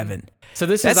good Revan. So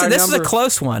this is a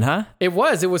close one, huh? It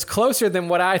was closer than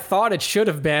what I thought it should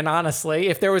have been, honestly.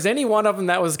 If there was any one of them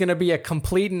that was going to be a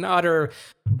complete and utter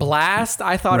blast,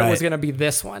 I thought it was going to be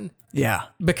this one. Yeah.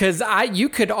 Because you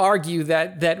could argue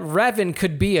that Revan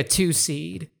could be a 2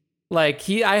 seed. Like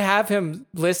I have him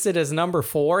listed as number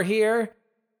 4 here,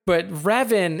 but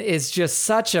Revan is just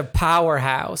such a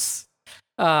powerhouse.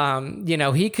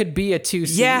 He could be a 2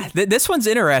 seed. Yeah, this one's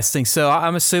interesting. So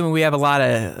I'm assuming we have a lot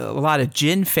of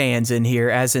Jyn fans in here,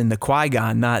 as in the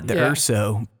Qui-Gon, not the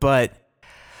Urso. But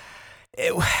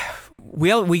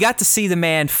we got to see the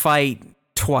man fight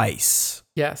twice.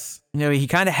 Yes. He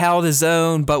kind of held his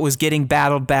own, but was getting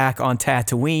battled back on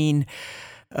Tatooine.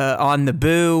 On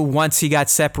Naboo, once he got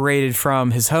separated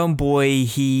from his homeboy,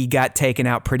 he got taken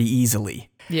out pretty easily.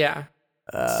 Yeah.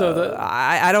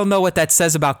 I don't know what that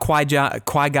says about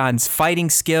Qui-Gon's fighting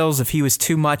skills, if he was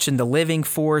too much in the living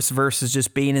force versus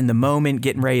just being in the moment,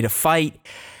 getting ready to fight.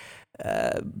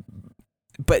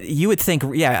 But you would think,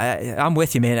 I'm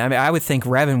with you, man. I mean, I would think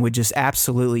Revan would just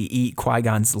absolutely eat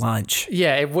Qui-Gon's lunch.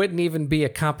 Yeah, it wouldn't even be a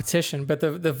competition. But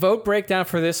the vote breakdown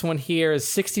for this one here is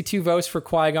 62 votes for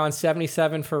Qui-Gon,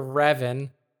 77 for Revan.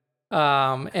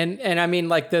 And I mean,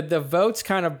 like the votes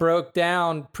kind of broke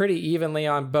down pretty evenly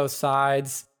on both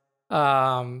sides.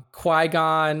 Qui-Gon,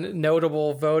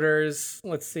 notable voters.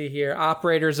 Let's see here.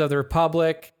 Operators of the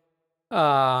Republic.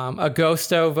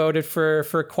 Agosto voted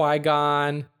for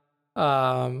Qui-Gon.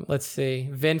 Let's see.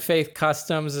 Vinfaith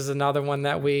Customs is another one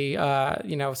that we,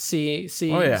 see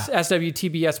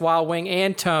SWTBS Wild Wing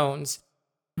and Tones.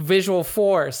 Visual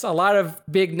Force. A lot of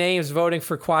big names voting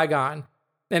for Qui-Gon.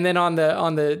 And then on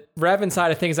the Revan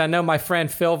side of things, I know my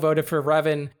friend Phil voted for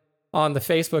Revan on the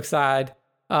Facebook side.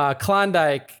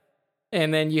 Klondike,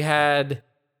 and then you had,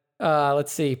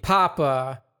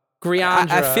 Papa, Griandra.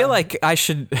 I feel like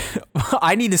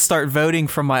I need to start voting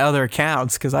from my other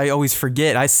accounts because I always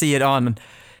forget. I see it on,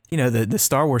 the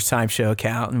Star Wars Time Show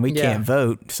account, and we can't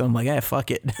vote. So I'm like, fuck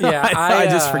it. Yeah, I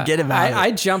just forget about it.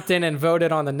 I jumped in and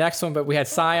voted on the next one, but we had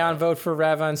Scion vote for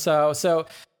Revan. So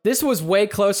this was way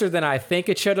closer than I think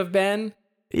it should have been.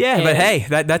 Yeah, and but hey,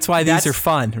 that's why these are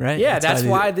fun, right? Yeah, that's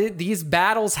why these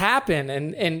battles happen.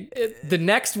 And the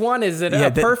next one is a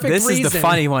perfect reason. This is the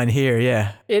funny one here,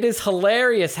 yeah. It is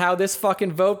hilarious how this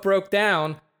fucking vote broke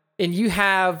down. And you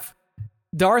have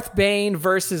Darth Bane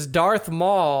versus Darth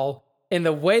Maul. And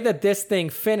the way that this thing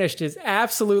finished is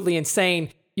absolutely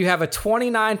insane. You have a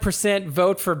 29%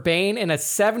 vote for Bane and a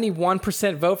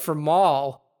 71% vote for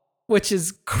Maul, which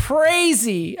is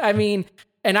crazy. I mean,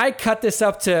 and I cut this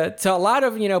up to a lot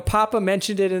of, Papa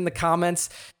mentioned it in the comments.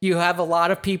 You have a lot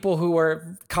of people who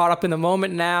are caught up in the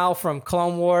moment now from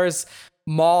Clone Wars.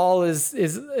 Maul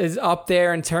is up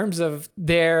there in terms of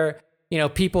their,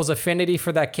 people's affinity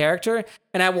for that character.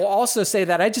 And I will also say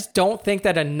that I just don't think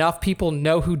that enough people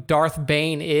know who Darth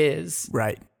Bane is.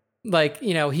 Right. Like,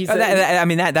 you know, he's.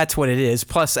 That's what it is.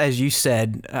 Plus, as you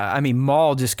said,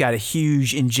 Maul just got a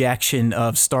huge injection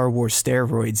of Star Wars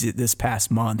steroids this past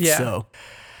month. Yeah.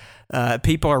 So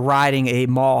people are riding a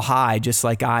Maul high, just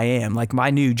like I am. Like,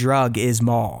 my new drug is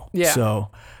Maul. Yeah. So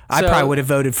I probably would have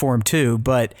voted for him too.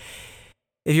 But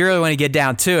if you really want to get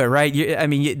down to it, right?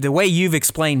 The way you've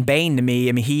explained Bane to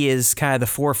me, he is kind of the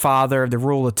forefather of the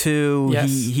rule of two. Yes.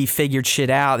 He figured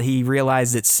shit out. He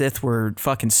realized that Sith were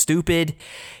fucking stupid,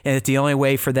 and that the only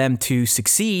way for them to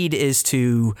succeed is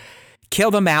to kill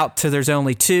them out till there's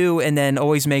only two, and then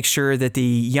always make sure that the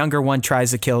younger one tries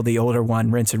to kill the older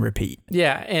one, rinse and repeat.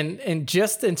 Yeah, and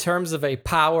just in terms of a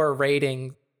power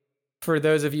rating for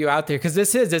those of you out there, because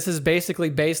this is basically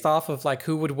based off of like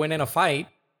who would win in a fight.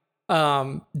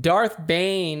 Darth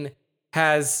Bane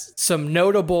has some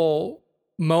notable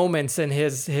moments in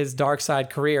his dark side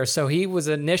career. So he was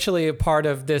initially a part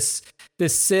of this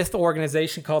Sith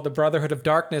organization called the Brotherhood of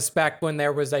Darkness back when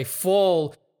there was a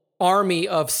full army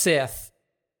of Sith.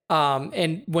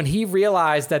 And when he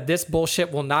realized that this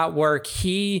bullshit will not work,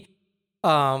 he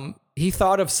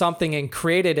thought of something and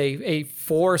created a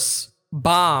force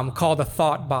bomb called a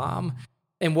thought bomb.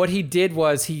 And what he did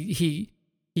was he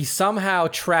somehow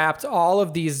trapped all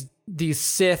of these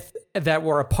Sith that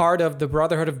were a part of the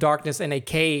Brotherhood of Darkness in a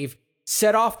cave,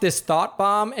 set off this thought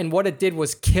bomb, and what it did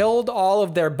was killed all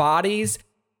of their bodies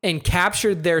and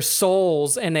captured their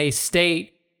souls in a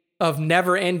state of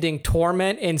never-ending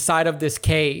torment inside of this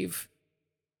cave.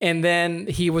 And then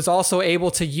he was also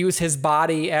able to use his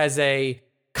body as a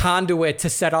conduit to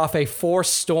set off a force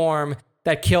storm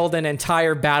that killed an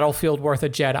entire battlefield worth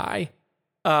of Jedi.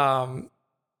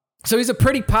 So he's a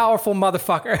pretty powerful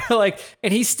motherfucker.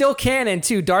 And he's still canon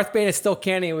too. Darth Bane is still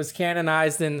canon. He was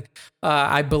canonized in,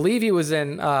 I believe he was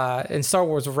in Star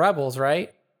Wars Rebels,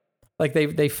 right? Like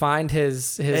they find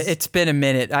his. It's been a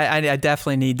minute. I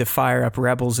definitely need to fire up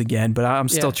Rebels again, but I'm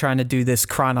still trying to do this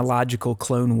chronological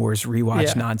Clone Wars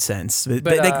rewatch nonsense. But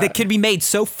that could be made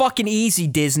so fucking easy,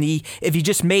 Disney, if you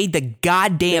just made the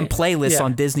goddamn playlist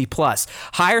on Disney Plus.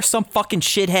 Hire some fucking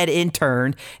shithead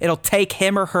intern. It'll take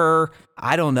him or her,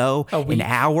 I don't know, an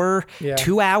hour,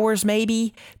 2 hours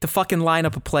maybe, to fucking line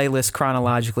up a playlist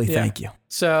chronologically. Yeah. Thank you.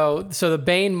 So the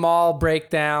Bane Maul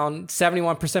breakdown,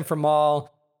 71% for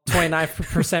Maul,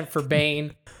 29% for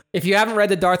Bane. If you haven't read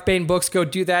the Darth Bane books, go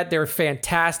do that. They're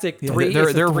fantastic.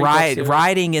 They're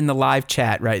riding in the live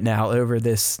chat right now over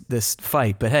this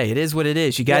fight. But hey, it is what it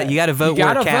is. You got to vote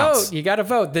where it counts. You got to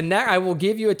vote. I will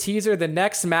give you a teaser. The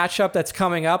next matchup that's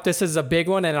coming up, this is a big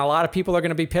one, and a lot of people are going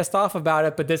to be pissed off about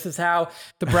it. But this is how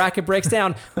the bracket breaks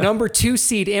down. Number 2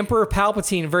 seed Emperor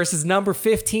Palpatine versus number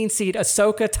 15 seed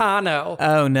Ahsoka Tano.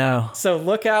 Oh no! So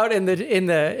look out in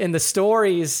the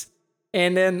stories.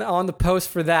 And then on the post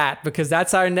for that, because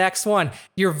that's our next one.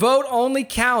 Your vote only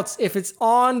counts if it's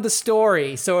on the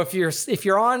story. So if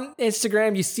you're on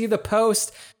Instagram, you see the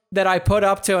post that I put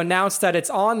up to announce that it's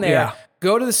on there.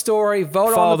 Go to the story,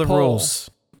 vote Follow on the poll. Rules.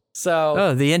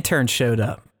 So the intern showed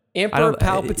up. Emperor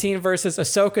Palpatine versus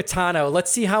Ahsoka Tano.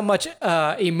 Let's see how much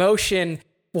emotion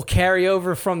will carry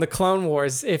over from the Clone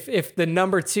Wars if the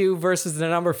number 2 versus the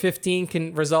number 15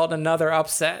 can result in another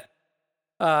upset.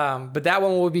 But that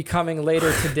one will be coming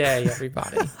later today,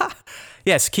 everybody.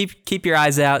 Yes, keep your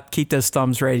eyes out. Keep those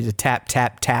thumbs ready to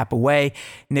tap away.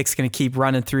 Nick's going to keep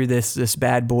running through this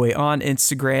bad boy on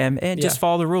Instagram, and just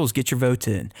follow the rules. Get your votes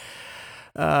in.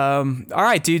 All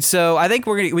right, dude. So I think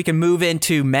we can move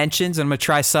into mentions. I'm going to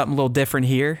try something a little different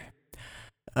here.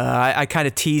 I kind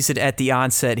of teased it at the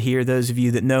onset here. Those of you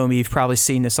that know me, you've probably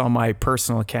seen this on my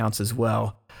personal accounts as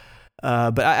well.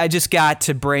 But I just got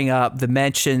to bring up the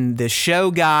mention the show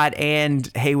got and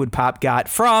Haywood Pop got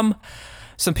from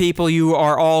some people you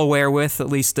are all aware with, at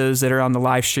least those that are on the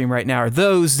live stream right now, are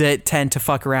those that tend to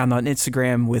fuck around on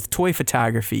Instagram with toy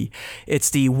photography.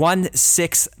 It's the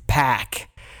 1/6 Pack.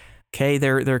 Okay,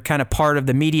 they're kind of part of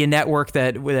the media network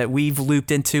that we've looped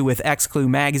into with X-Clue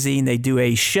Magazine. They do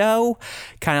a show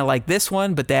kind of like this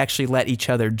one, but they actually let each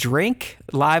other drink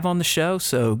live on the show.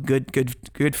 So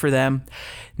good for them.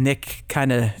 Nick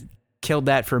kind of killed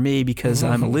that for me because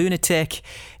I'm a lunatic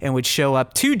and would show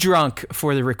up too drunk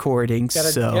for the recordings.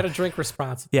 Gotta drink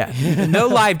responsibly. Yeah, no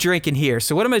live drinking here.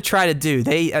 So what I'm going to try to do,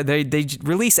 they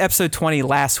released episode 20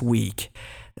 last week.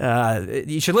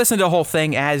 You should listen to the whole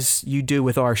thing as you do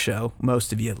with our show,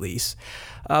 most of you at least.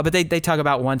 But they talk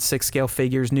about 1/6 scale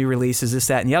figures, new releases, this,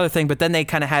 that, and the other thing. But then they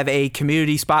kind of have a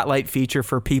community spotlight feature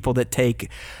for people that take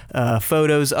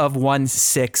photos of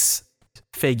 1/6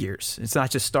 figures. It's not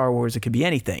just Star Wars, it could be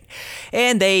anything.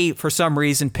 And they, for some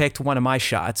reason, picked one of my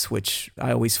shots, which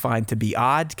I always find to be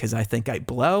odd because I think I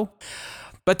blow.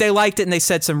 But they liked it and they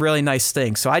said some really nice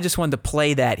things. So I just wanted to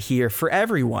play that here for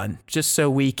everyone, just so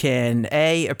we can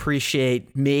A,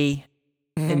 appreciate me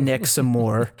and Nick some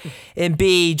more, and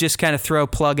B, just kind of throw a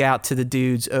plug out to the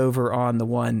dudes over on the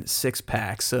 1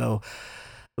 6-pack. So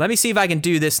let me see if I can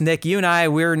do this, Nick. You and I,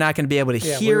 we're not going to be able to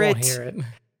hear it.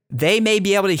 They may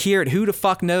be able to hear it. Who the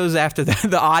fuck knows after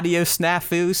the audio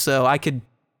snafu? So I could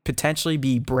potentially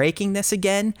be breaking this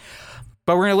again.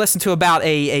 But we're going to listen to about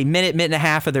a minute and a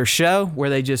half of their show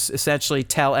where they just essentially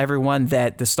tell everyone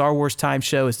that the Star Wars Time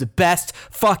Show is the best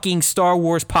fucking Star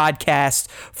Wars podcast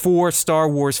for Star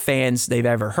Wars fans they've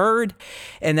ever heard.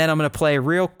 And then I'm going to play a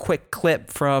real quick clip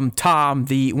from Tom,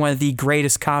 one of the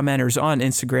greatest commenters on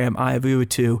Instagram,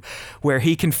 Iavuatu, where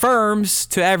he confirms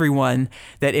to everyone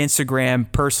that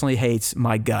Instagram personally hates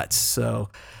my guts. So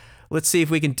let's see if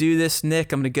we can do this,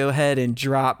 Nick. I'm going to go ahead and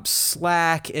drop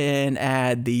Slack and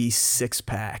add the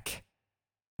 6-pack.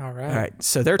 All right. All right.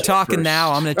 So they're talking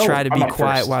now. I'm going to try to be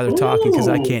quiet while they're talking because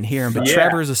I can't hear them. But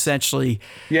Trevor's essentially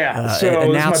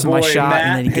announcing my shot, Matt,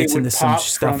 and then he gets into some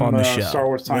stuff on the show. Star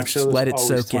Wars Time Show. Let it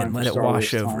soak in. Let it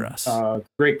wash over us.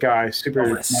 Great guy. Super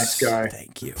nice guy.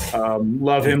 Thank you.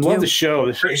 Love him. Love the show.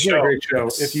 It's a great show.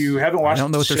 If you haven't watched I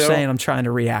don't know what they're saying. I'm trying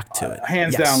to react to it.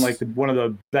 Hands down, like one of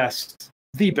the best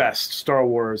Star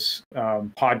Wars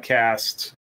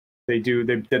podcast. They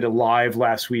did a live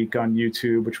last week on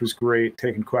YouTube, which was great,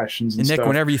 taking questions and Nick, stuff.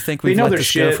 whenever you think we've let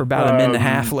this go for about a minute and a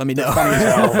half, let me know.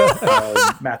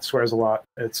 Matt swears a lot.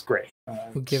 It's great.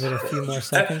 We'll give it a few more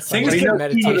seconds. Things get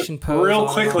meditation pose real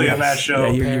quickly on that show.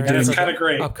 Yeah, you're and it's kind of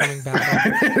great. Upcoming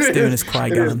battle. He's doing his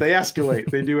Qui-Gon. They escalate.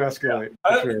 They do escalate.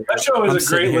 That show is a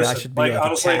great listen. Like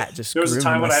honestly, there was a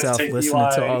time when I had to take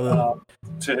Eli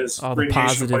to his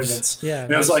radiation appointments. Yeah,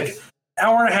 and it was like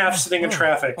hour and a half sitting in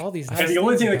traffic. And the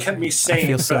only thing that kept me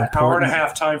sane for that hour and a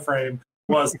half time frame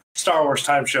was Star Wars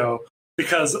Time Show.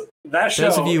 Because that show,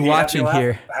 those of you watching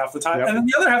here, half the time, and then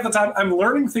the other half of the time, I'm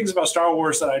learning things about Star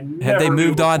Wars that I never have they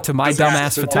moved knew on to my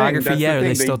dumbass photography yet? Or are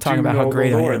they still talking about how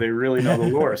great I am? They really know the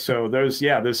lore. So there's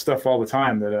stuff all the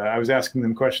time that I was asking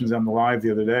them questions on the live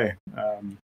the other day. I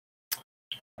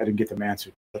didn't get them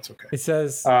answered. That's okay. It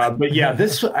says, but yeah,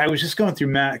 I was just going through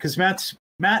Matt because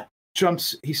Matt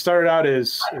jumps. He started out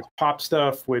as pop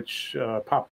stuff, which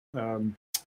pops,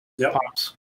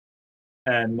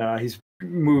 and he's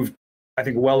moved, I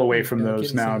think, well away from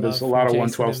those now. There's a lot of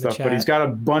 112 stuff, but he's got a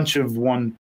bunch of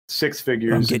 1 6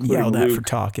 figures. I'm getting yelled at for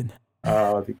talking.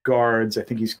 The guards. I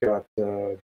think he's got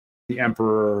the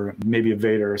Emperor, maybe a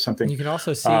Vader or something. You can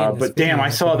also see. But damn, I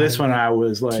saw this one. I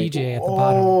was like, TJ at the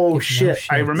bottom. Oh shit!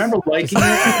 I remember liking it.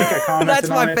 I think I commented That's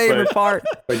my favorite part.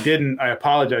 But I didn't. I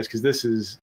apologize because this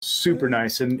is super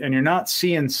nice, and you're not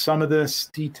seeing some of this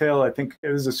detail. I think it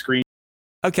was a screen.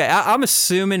 Okay, I'm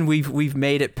assuming we've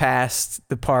made it past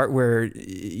the part where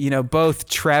both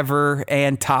Trevor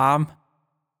and Tom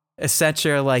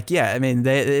essentially are like, yeah, I mean,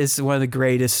 this is one of the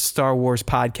greatest Star Wars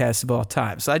podcasts of all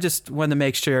time. So I just wanted to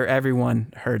make sure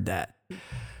everyone heard that.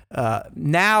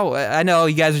 Now, I know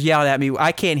you guys are yelling at me.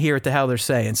 I can't hear what the hell they're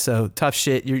saying. So tough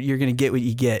shit. You're going to get what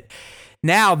you get.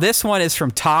 Now, this one is from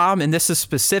Tom, and this is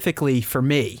specifically for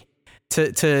me.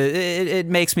 It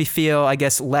makes me feel, I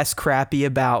guess, less crappy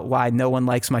about why no one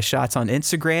likes my shots on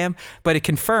Instagram, but it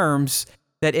confirms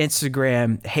that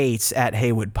Instagram hates at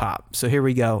Haywood Pop. So here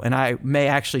we go. And I may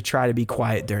actually try to be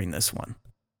quiet during this one.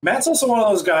 Matt's also one of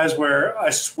those guys where I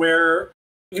swear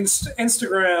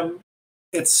Instagram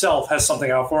itself has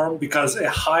something out for him because it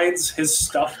hides his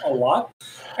stuff a lot.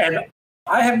 And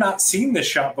I have not seen this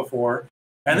shot before.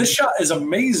 And this shot is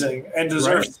amazing and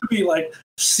deserves to be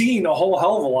seen a whole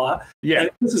hell of a lot. Yeah, and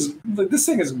this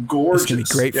thing is gorgeous. It's gonna be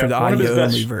great for the audio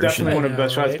only version. Definitely one of the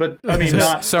best shots. But I mean,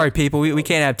 sorry, people, we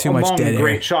can't have too much dead air.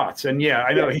 Great shots, and yeah,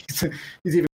 I know he's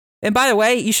even. And by the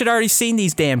way, you should already seen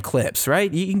these damn clips,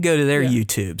 right? You can go to their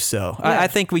YouTube. So I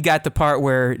think we got the part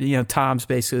where Tom's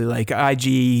basically like,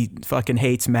 IG fucking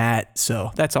hates Matt.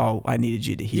 So that's all I needed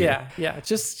you to hear. Yeah,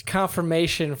 just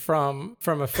confirmation from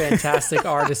a fantastic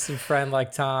artist and friend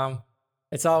like Tom.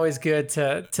 It's always good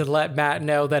to let Matt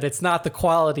know that it's not the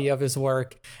quality of his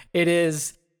work. It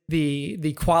is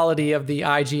the quality of the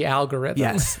IG algorithm.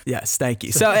 Yes, thank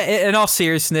you. So in all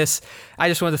seriousness, I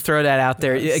just wanted to throw that out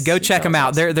there. Go check them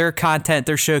out. Their content,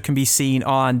 their show can be seen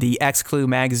on the X-Clue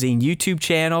Magazine YouTube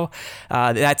channel.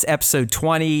 That's episode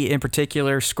 20 in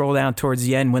particular. Scroll down towards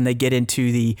the end when they get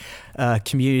into the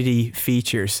community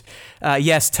features.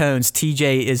 Yes, Tones,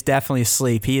 TJ is definitely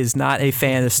asleep. He is not a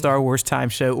fan of the Star Wars Time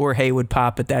Show or Haywood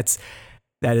Pop, but that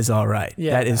is all right.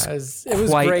 Yeah, that is it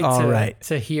was quite great all right.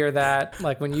 to hear that.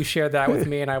 Like when you shared that with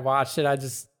me and I watched it,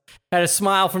 had a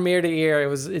smile from ear to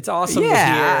ear. It's awesome to hear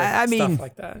I mean, stuff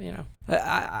like that, you know.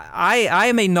 I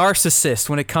am a narcissist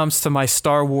when it comes to my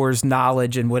Star Wars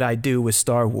knowledge and what I do with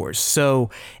Star Wars. So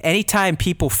anytime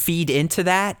people feed into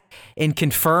that and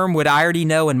confirm what I already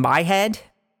know in my head,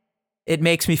 it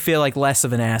makes me feel like less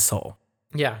of an asshole.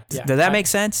 Yeah. Does that make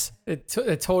sense? I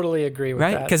totally agree with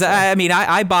that. Right? Because so.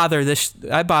 I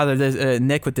bother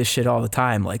Nick with this shit all the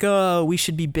time. Like, oh, we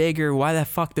should be bigger. Why the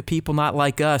fuck do people not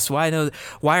like us? Why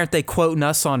aren't they quoting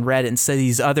us on Reddit instead of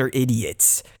these other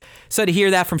idiots? So to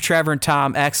hear that from Trevor and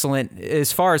Tom, excellent.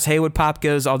 As far as Haywood Pop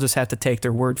goes, I'll just have to take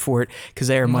their word for it because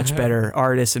they are much better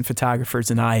artists and photographers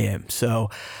than I am. So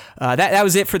that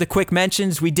was it for the quick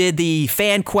mentions. We did the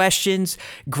fan questions.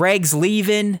 Greg's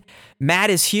leaving.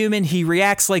 Matt is human. He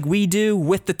reacts like we do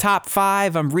with the top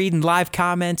 5. I'm reading live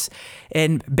comments.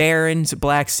 And Baron's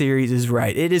Black Series is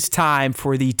right. It is time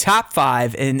for the top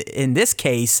 5. And in this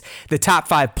case, the top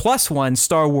 5 plus 1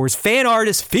 Star Wars fan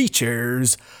artist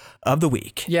features of the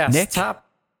week. Yes, Nick? top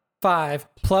 5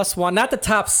 plus 1. Not the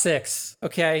top 6,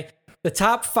 okay? The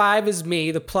top 5 is me.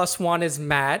 The plus 1 is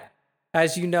Matt.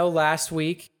 As you know, last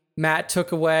week, Matt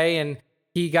took away and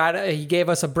he gave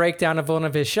us a breakdown of one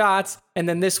of his shots, and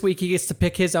then this week he gets to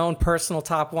pick his own personal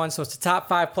top 1. So it's the top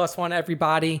 5 plus 1,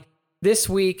 everybody. This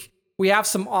week we have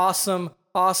some awesome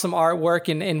artwork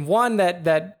and one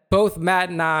that both Matt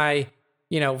and I,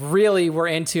 you know, really were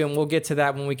into, and we'll get to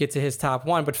that when we get to his top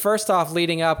 1. But first off,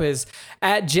 leading up is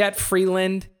at Jet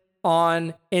Freeland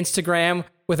on Instagram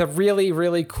with a really,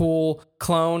 really cool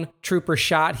clone trooper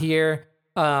shot here.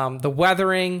 The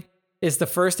weathering is the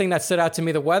first thing that stood out to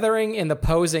me. The weathering and the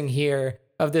posing here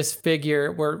of this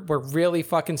figure were really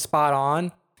fucking spot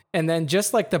on. And then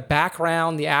just like the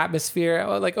background, the atmosphere,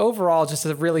 like overall, just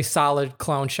a really solid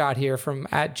clone shot here from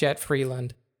at Jet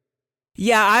Freeland.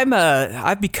 Yeah,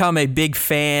 I've become a big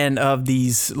fan of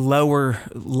these lower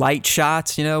light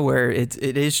shots, you know, where it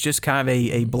is just kind of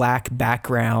a black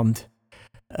background.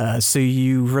 So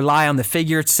you rely on the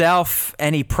figure itself,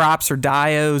 any props or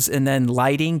diodes, and then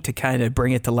lighting to kind of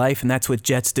bring it to life. And that's what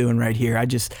Jet's doing right here.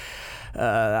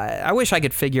 I wish I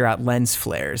could figure out lens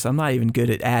flares. I'm not even good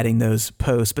at adding those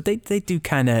posts, but they do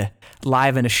kind of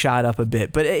liven a shot up a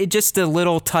bit. But just a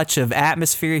little touch of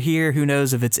atmosphere here. Who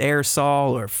knows if it's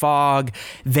aerosol or fog,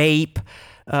 vape.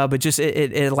 But just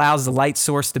it allows the light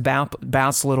source to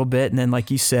bounce a little bit. And then, like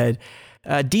you said,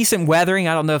 decent weathering.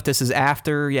 I don't know if this is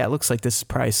after. Yeah, it looks like this is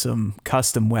probably some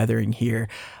custom weathering here.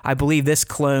 I believe this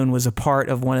clone was a part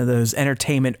of one of those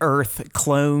Entertainment Earth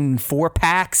clone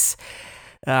 4-packs.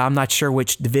 I'm not sure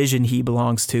which division he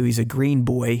belongs to. He's a green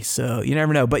boy, so you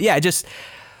never know. But yeah, I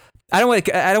don't want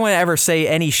to ever say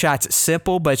any shot's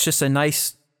simple, but it's just a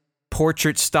nice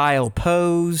portrait style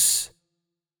pose.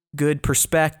 Good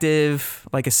perspective.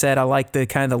 Like I said, I like the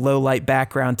kind of the low light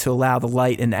background to allow the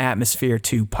light and atmosphere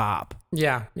to pop.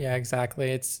 Yeah,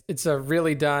 exactly. It's a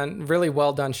really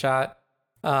well done shot.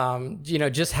 You know,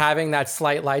 just having that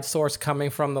slight light source coming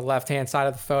from the left-hand side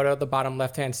of the photo, the bottom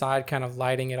left-hand side, kind of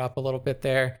lighting it up a little bit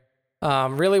there.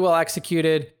 Really well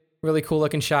executed, really cool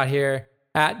looking shot here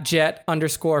at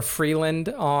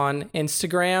Jet_Freeland on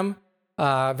Instagram.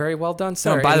 Very well done,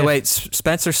 sir. Oh, by the way,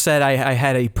 Spencer said I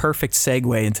had a perfect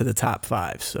segue into the top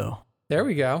 5. So there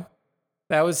we go.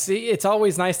 It's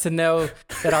always nice to know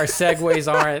that our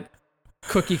segues aren't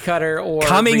cookie cutter or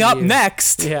coming up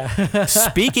next. Yeah.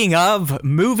 Speaking of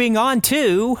moving on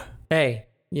to, hey,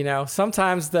 you know,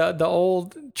 sometimes the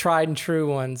old tried and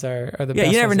true ones are the best. Yeah,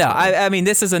 you never ones know. I mean,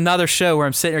 this is another show where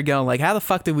I'm sitting here going like, how the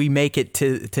fuck did we make it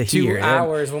to here? 2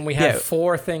 hours when we had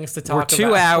 4 things to talk about.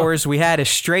 2 hours. We had a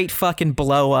straight fucking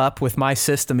blow up with my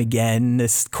system again.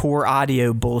 This core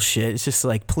audio bullshit. It's just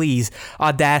like, please,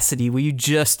 Audacity, will you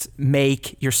just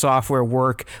make your software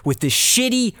work with this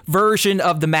shitty version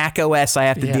of the Mac OS I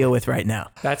have to deal with right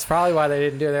now? That's probably why they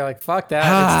didn't do it. They're like, fuck that.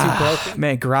 It's too broken.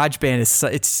 Man,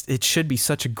 GarageBand it should be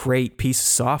such a great piece of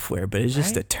software, but it's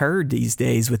just a turd these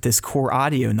days with this core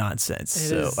audio nonsense.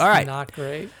 It is all right, not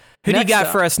great. Who do you got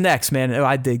for us next, man? Oh,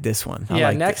 I dig this one.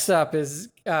 Next up is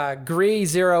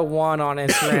Gree01 on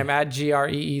Instagram at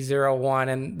GREE01,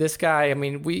 and this guy, I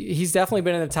mean, he's definitely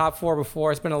been in the top 4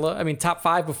 before. It's been top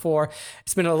 5 before.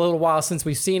 It's been a little while since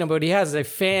we've seen him, but he has a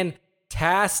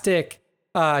fantastic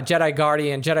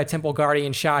Jedi Temple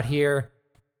Guardian shot here.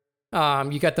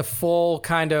 You got the full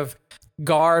kind of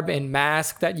garb and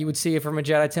mask that you would see from a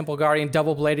Jedi Temple Guardian,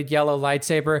 double-bladed yellow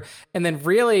lightsaber, and then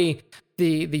really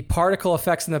the particle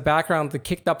effects in the background, the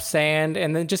kicked up sand,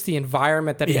 and then just the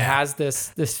environment that he has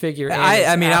this figure in.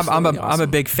 I'm a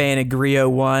big fan of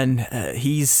Gree01.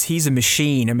 He's a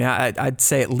machine. I mean, I'd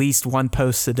say at least one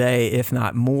post a day, if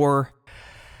not more.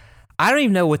 I don't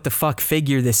even know what the fuck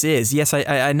figure this is. Yes,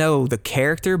 I know the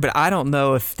character, but I don't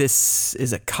know if this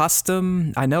is a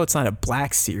custom. I know it's not a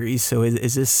Black Series, so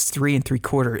is this 3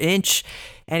 3/4 inch?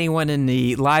 Anyone in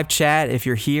the live chat, if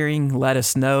you're hearing, let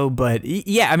us know. But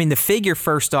yeah, I mean, the figure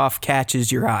first off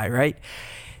catches your eye, right?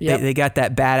 Yep. They got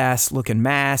that badass looking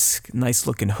mask, nice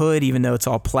looking hood, even though it's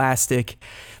all plastic.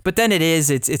 But then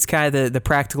it's kind of the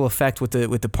practical effect with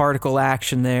the particle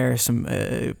action there. Some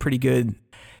pretty good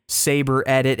saber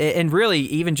edit, and really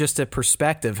even just a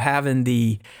perspective, having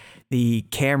the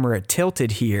camera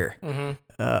tilted here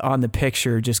on the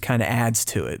picture just kind of adds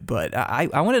to it. But I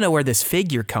want to know where this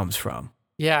figure comes from.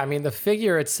 Yeah, I mean, the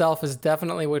figure itself is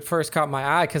definitely what first caught my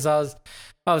eye, because I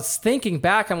was thinking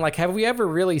back. I'm like, have we ever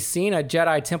really seen a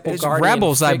Jedi Temple Guardian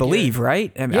Rebels, figure? I believe,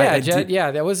 right? I mean,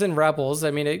 yeah, that was in Rebels.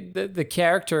 I mean, the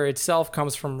character itself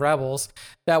comes from Rebels.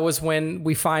 That was when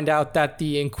we find out that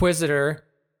the Inquisitor,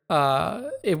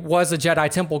 it was a Jedi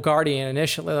Temple Guardian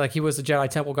initially. Like, he was a Jedi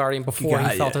Temple Guardian before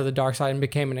he fell to the dark side and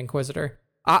became an Inquisitor.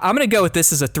 I'm gonna go with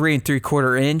this as a 3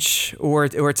 3/4 inch, or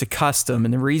it's a custom,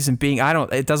 and the reason being,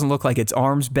 it doesn't look like its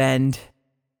arms bend.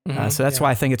 So that's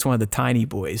why I think it's one of the tiny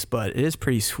boys, but it is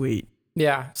pretty sweet.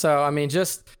 Yeah. So, I mean,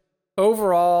 just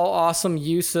overall awesome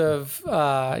use of,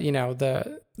 the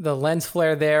lens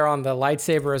flare there on the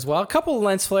lightsaber as well. A couple of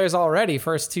lens flares already,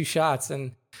 first 2 shots,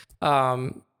 and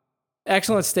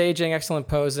excellent staging, excellent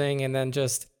posing, and then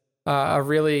just a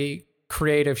really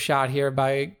creative shot here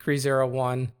by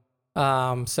Gree01.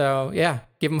 So yeah,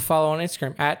 give him a follow on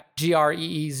Instagram at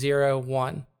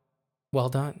GREE01. Well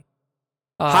done.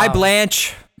 Hi,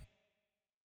 Blanche.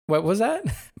 What was that?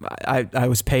 I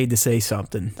was paid to say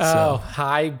something. Oh,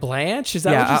 hi, Blanche. Is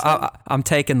that what you said? I'm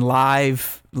taking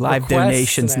live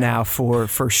donations now for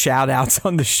shout outs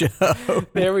on the show.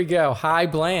 There we go. Hi,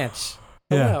 Blanche.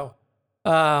 Hello.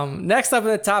 Yeah. Next up in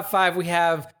the top 5, we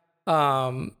have,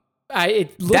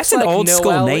 it looks That's an like old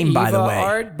school Noelle name, by the Eva way.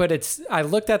 art, but I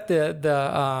looked at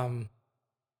the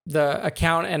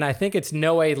account, and I think it's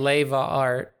Noe Leva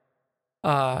art,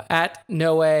 at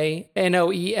Noe,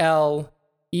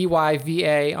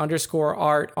 NOELEYVA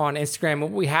 _art on Instagram.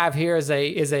 What we have here is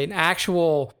an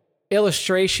actual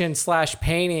illustration /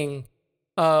 painting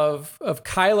of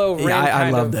Kylo Ren. Yeah, I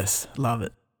love this. Love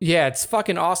it. Yeah, it's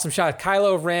fucking awesome shot.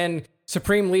 Kylo Ren,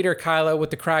 Supreme Leader Kylo with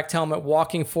the cracked helmet,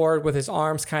 walking forward with his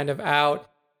arms kind of out,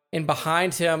 and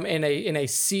behind him in a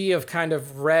sea of kind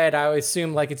of red. I would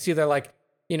assume like it's either like,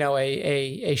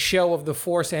 a show of the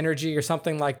Force energy or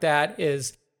something like that,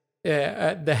 is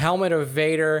the helmet of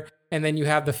Vader, and then you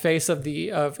have the face of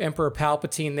Emperor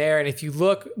Palpatine there. And if you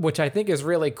look, which I think is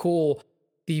really cool,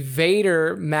 the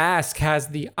Vader mask has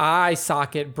the eye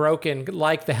socket broken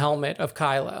like the helmet of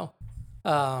Kylo.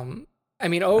 I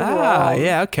mean, overall...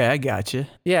 yeah, okay, I got you.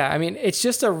 Yeah, I mean, it's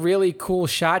just a really cool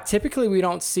shot. Typically, we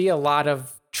don't see a lot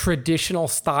of traditional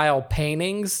style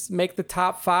paintings make the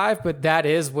top 5, but that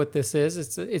is what this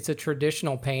is. It's a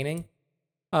traditional painting,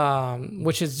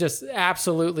 which is just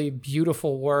absolutely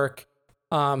beautiful work.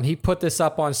 He put this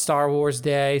up on Star Wars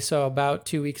Day, so about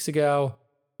 2 weeks ago,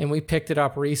 and we picked it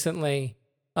up recently.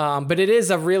 But it is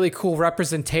a really cool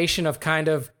representation of kind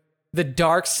of the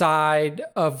dark side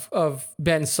of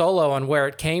Ben Solo and where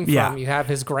it came from. Yeah. You have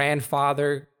his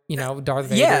grandfather, Darth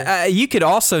Vader. Yeah, you could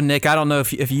also, Nick, I don't know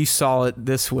if you saw it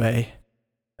this way.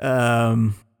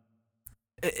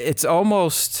 It's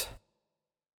almost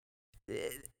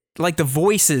like the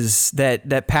voices that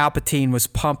Palpatine was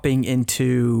pumping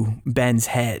into Ben's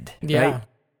head. Yeah. Right?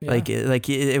 Yeah. Like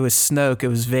it was Snoke, it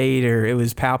was Vader, it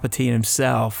was Palpatine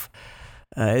himself.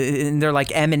 And they're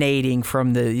like emanating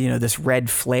from the, this red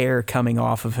flare coming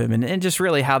off of him, and just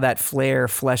really how that flare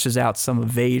fleshes out some of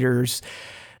Vader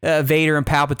and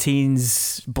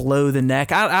Palpatine's below the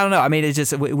neck. I don't know. I mean, it's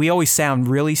just, we always sound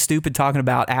really stupid talking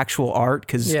about actual art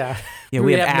because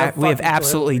we have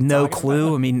absolutely no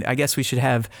clue. I mean, I guess we should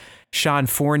have Sean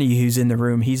Forney, who's in the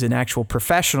room. He's an actual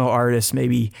professional artist.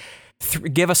 Maybe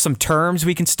give us some terms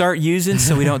we can start using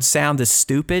so we don't sound as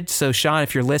stupid. So Sean,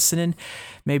 if you're listening,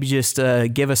 maybe just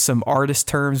give us some artist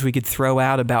terms we could throw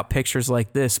out about pictures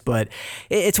like this. But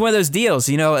it's one of those deals,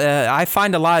 I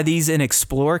find a lot of these in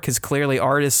Explore because clearly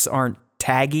artists aren't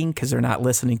tagging because they're not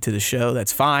listening to the show.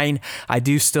 That's fine. I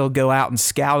do still go out and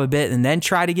scout a bit and then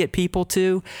try to get people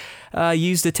to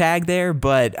use the tag there.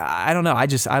 But I don't know.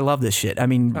 I love this shit. I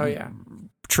mean,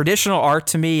 traditional art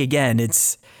to me, again,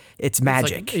 it's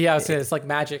magic. It's like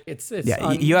magic.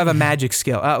 You have a magic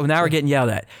skill. Oh, now we're getting yelled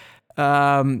at.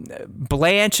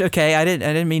 Blanche. Okay, I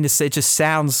didn't mean to say. It just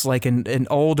sounds like an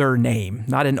older name,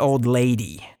 not an old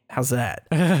lady. How's that?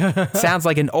 Sounds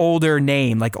like an older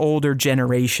name, like older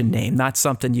generation name, not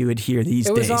something you would hear these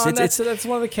days. That's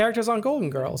one of the characters on Golden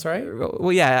Girls, right?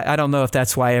 Well, yeah, I don't know if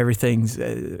that's why everything's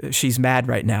she's mad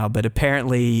right now, but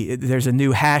apparently there's a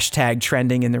new hashtag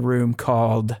trending in the room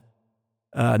called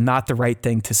not the right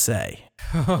thing to say.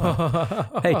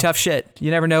 Hey, tough shit.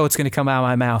 You never know what's going to come out of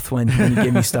my mouth when you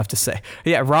give me stuff to say.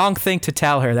 Yeah, wrong thing to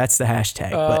tell her. That's the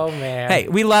hashtag. Man. Hey,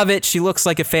 we love it. She looks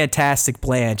like a fantastic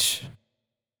Blanche.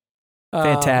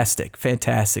 Fantastic.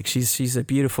 She's a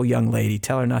beautiful young lady.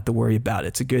 Tell her not to worry about it.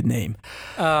 It's a good name.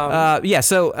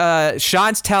 So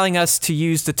Sean's telling us to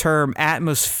use the term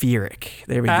atmospheric.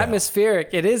 There we go. Atmospheric.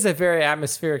 It is a very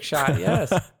atmospheric shot,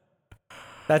 yes.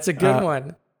 That's a good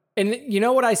one. And you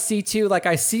know what I see too? Like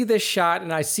I see this shot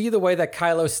and I see the way that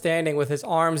Kylo's standing with his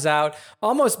arms out,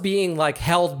 almost being like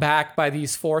held back by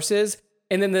these forces.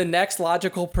 And then the next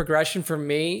logical progression for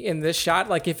me in this shot,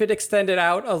 like if it extended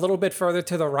out a little bit further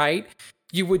to the right,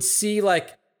 you would see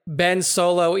like Ben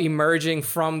Solo emerging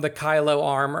from the Kylo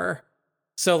armor.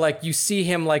 So like you see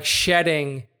him like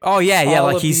shedding. Oh yeah,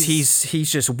 like he's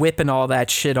just whipping all that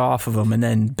shit off of him, and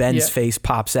then Ben's face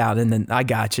pops out, and then I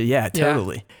got you. Yeah,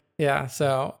 totally. Yeah.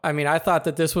 So I mean, I thought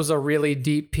that this was a really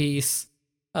deep piece.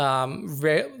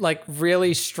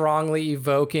 Really strongly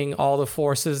evoking all the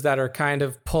forces that are kind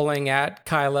of pulling at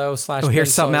Kylo /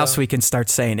 here's something else we can start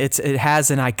saying. It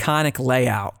has an iconic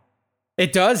layout.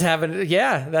 It does have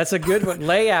that's a good one.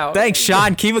 Layout. Thanks,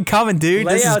 Sean. Keep it coming, dude.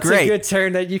 This is great. Layout's a good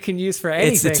term that you can use for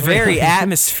anything. It's very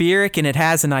atmospheric, and it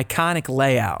has an iconic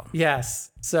layout.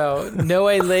 Yes. So Noe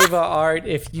Leva art,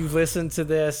 if you listen to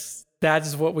this,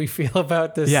 that's what we feel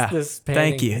about this. This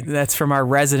painting. Thank you. That's from our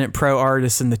resident pro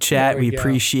artist in the chat. We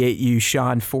appreciate you,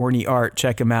 Sean Forney Art.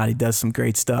 Check him out. He does some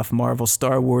great stuff. Marvel,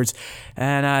 Star Wars,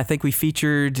 and I think we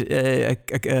featured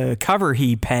a cover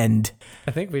he penned.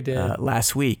 I think we did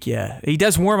last week. Yeah, he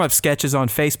does warm-up sketches on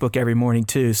Facebook every morning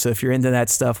too. So if you're into that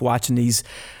stuff, watching these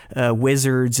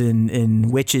wizards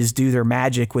and witches do their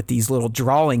magic with these little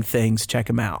drawing things, check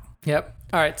him out. Yep.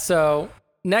 All right. So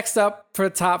next up for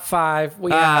the top 5,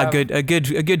 we have a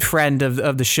good friend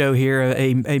of the show here,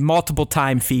 a multiple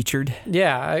time featured.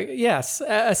 Yeah, yes,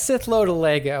 a Sith load of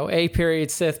Lego,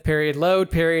 Sith load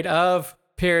of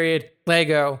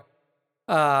Lego,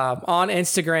 on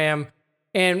Instagram,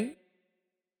 and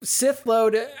Sith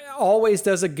load always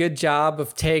does a good job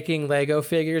of taking Lego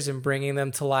figures and bringing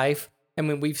them to life. I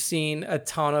mean, we've seen a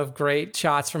ton of great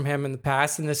shots from him in the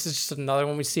past, and this is just another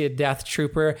one. We see a Death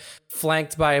Trooper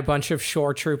flanked by a bunch of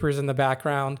Shore Troopers in the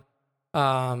background.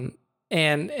 And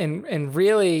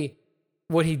really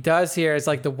what he does here is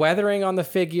like the weathering on the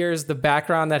figures, the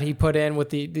background that he put in with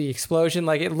the explosion,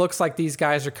 like it looks like these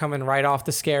guys are coming right off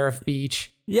the Scarif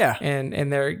Beach. Yeah.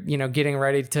 And they're, getting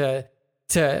ready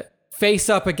to face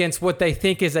up against what they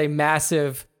think is a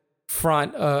massive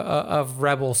front of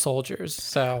rebel soldiers.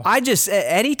 So I just,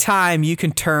 anytime you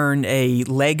can turn a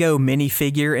Lego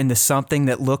minifigure into something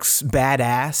that looks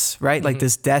badass, right? Mm-hmm. Like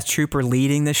this Death Trooper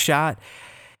leading this shot.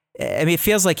 I mean, it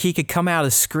feels like he could come out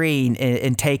of screen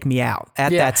and take me out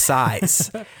at that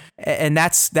size. And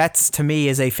that's to me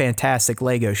is a fantastic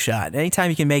Lego shot. Anytime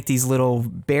you can make these little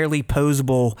barely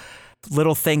posable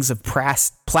little things of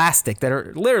plastic that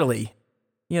are literally,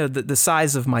 the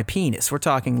size of my penis. We're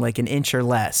talking like an inch or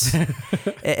less.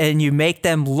 And you make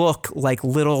them look like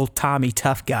little Tommy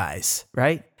Tough guys,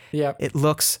 right? Yeah. It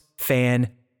looks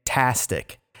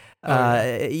fantastic.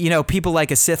 People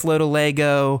like a Sith load of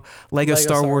Lego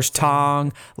Star Wars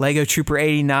Tong, Lego Trooper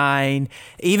 89,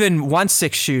 even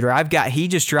 1/6 shooter. He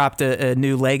just dropped a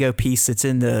new Lego piece that's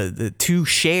in the to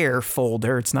share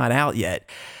folder. It's not out yet.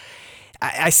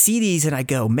 I see these and I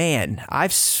go, man,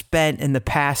 I've spent in the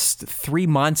past 3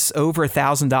 months over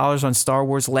 $1,000 on Star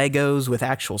Wars Legos with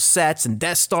actual sets and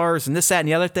Death Stars and this, that, and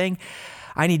the other thing.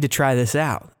 I need to try this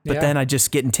out. But then I just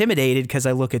get intimidated because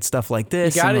I look at stuff like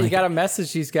this. You got to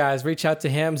message these guys. Reach out to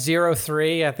him.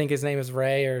 03, I think his name is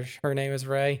Ray or her name is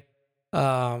Ray.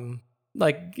 You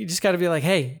just got to be like,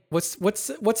 hey, what's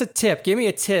a tip? Give me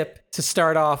a tip to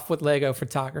start off with Lego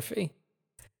photography.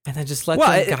 And then just let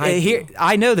them guide you.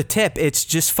 I know the tip. It's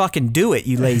just fucking do it,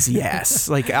 you lazy ass.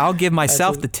 I'll give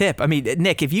myself the tip. I mean,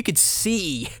 Nick, if you could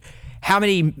see how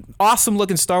many awesome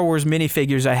looking Star Wars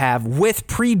minifigures I have with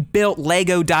pre-built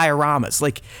Lego dioramas.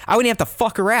 I wouldn't have to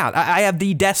fuck around. I have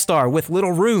the Death Star with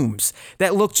little rooms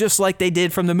that look just like they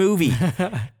did from the movie.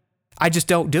 I just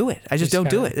don't do it.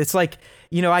 Do it. It's like,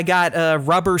 I got a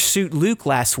rubber suit Luke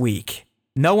last week.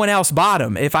 No one else bought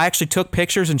him. If I actually took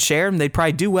pictures and shared them, they'd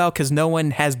probably do well because no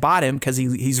one has bought him because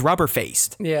he's rubber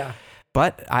faced. Yeah.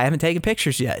 But I haven't taken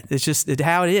pictures yet. It's just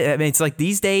how it is. I mean, it's like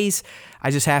these days,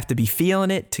 I just have to be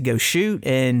feeling it to go shoot.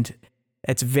 And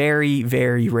It's very,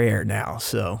 very rare now.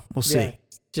 So we'll see. Yeah,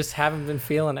 just haven't been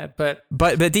feeling it. But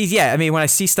these, I mean, when I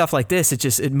see stuff like this, it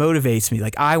motivates me.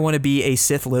 Like, I want to be a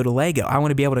Sith load of Lego. I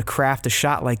want to be able to craft a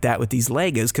shot like that with these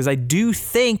Legos, because I do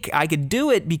think I could do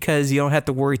it, because you don't have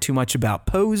to worry too much about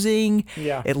posing.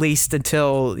 Yeah. At least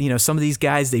until, some of these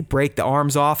guys, they break the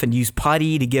arms off and use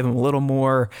putty to give them a little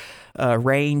more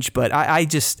range. But I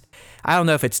don't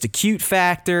know if it's the cute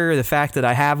factor, the fact that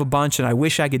I have a bunch and I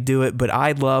wish I could do it, but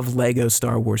I love Lego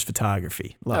Star Wars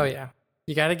photography. Love it. Yeah.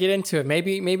 You got to get into it.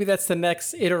 Maybe that's the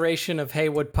next iteration of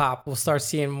Haywood Pop. We'll start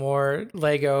seeing more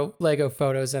Lego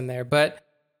photos in there. But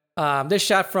this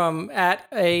shot from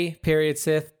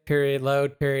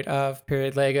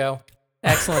 @Sith_Lego.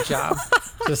 Excellent job.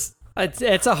 Just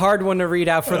it's a hard one to read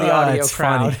out for the audio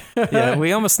crowd. Yeah,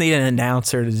 we almost need an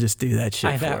announcer to just do that shit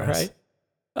I know, for us. Right?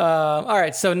 All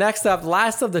right. So next up,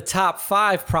 last of the top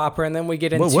 5 proper, and then we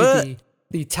get into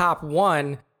the top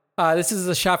 1. This is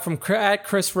a shot from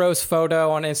 @Chris Rose Photo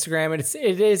on Instagram, and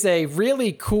it is a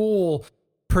really cool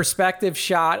perspective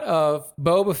shot of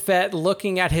Boba Fett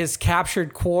looking at his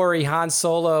captured quarry Han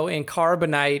Solo in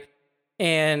carbonite,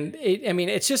 and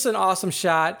it's just an awesome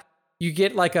shot. You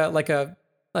get like an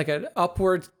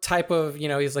upward type of,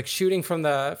 he's like shooting from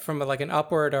like an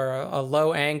upward or a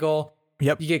low angle.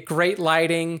 Yep. You get great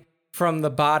lighting from the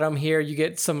bottom here. You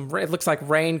get it looks like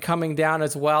rain coming down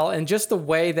as well, and just the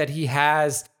way that he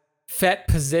has Fett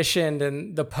positioned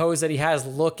and the pose that he has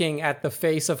looking at the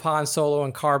face of Han Solo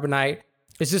in carbonite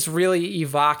is just really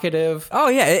evocative. Oh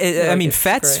yeah, I mean,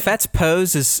 Fett's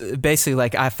pose is basically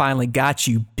like, I finally got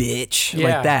you, bitch.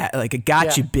 Yeah. Like that, like a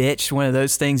got you, bitch. One of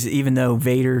those things, even though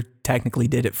Vader technically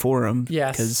did it for him.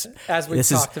 Yes, as we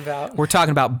talked about. We're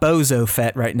talking about Bozo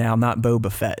Fett right now, not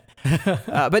Boba Fett.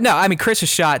 But no, I mean, Chris's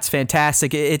shot's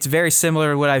fantastic. It's very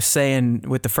similar to what I was saying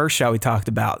with the first shot we talked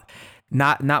about.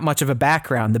 Not much of a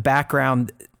background. The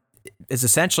background is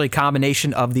essentially a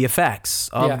combination of the effects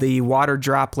of the water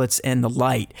droplets and the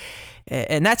light.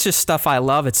 And that's just stuff I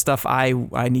love. It's stuff I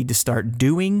need to start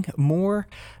doing more,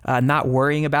 not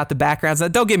worrying about the backgrounds. Now,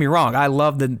 don't get me wrong. I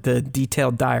love the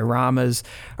detailed dioramas,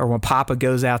 or when Papa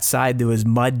goes outside to his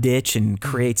mud ditch and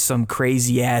creates some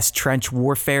crazy ass trench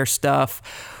warfare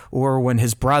stuff, or when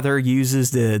his brother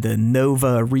uses the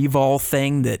Nova Revol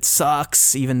thing that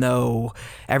sucks, even though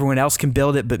everyone else can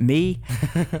build it but me.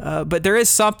 But there is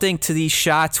something to these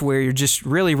shots where you're just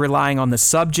really relying on the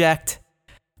subject,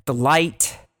 the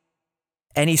light,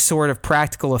 any sort of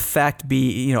practical effect,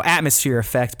 atmosphere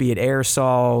effect, be it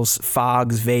aerosols,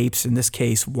 fogs, vapes, in this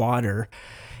case, water,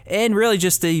 and really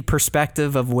just the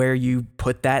perspective of where you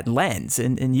put that lens.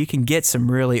 And you can get some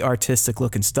really artistic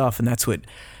looking stuff, and that's what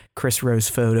Chris Rose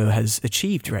Photo has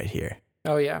achieved right here.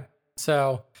 Oh yeah.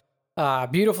 So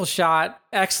beautiful shot.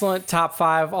 Excellent top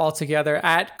 5 altogether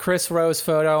 @Chris Rose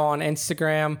Photo on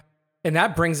Instagram. And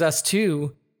that brings us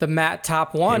to the Matt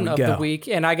top 1 of the week.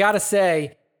 And I got to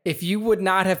say, if you would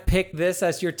not have picked this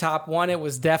as your top 1, it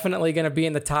was definitely going to be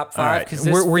in the top 5. Right.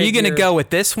 Were you going to go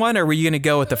with this one, or were you going to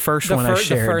go with the first one I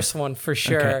shared? The first one, for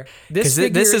sure. Okay. This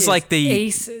is like the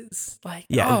aces. Like,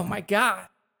 oh my God.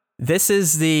 This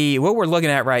is what we're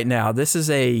looking at right now. This is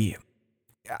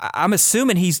I'm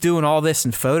assuming he's doing all this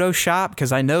in Photoshop,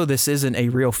 because I know this isn't a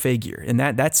real figure, and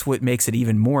that's what makes it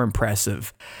even more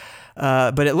impressive.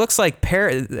 But it looks like,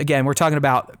 again, we're talking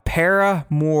about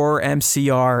Paramore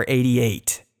MCR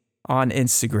 88 on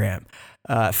Instagram.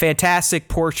 Fantastic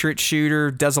portrait shooter,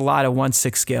 does a lot of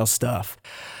 1/6 scale stuff.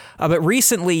 But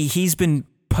recently he's been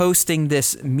posting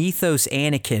this Mythos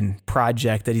Anakin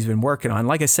project that he's been working on.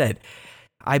 Like I said,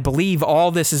 I believe all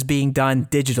this is being done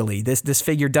digitally. This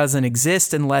figure doesn't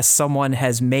exist unless someone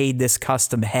has made this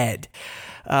custom head.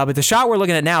 But the shot we're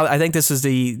looking at now, I think this is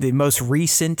the most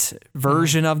recent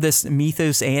version of this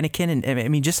Mythos Anakin. And I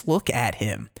mean, just look at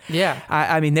him. Yeah.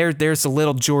 I mean, there's a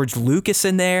little George Lucas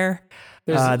in there.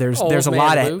 There's a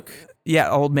lot of Luke.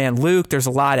 Old man Luke. There's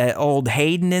a lot of old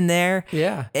Hayden in there.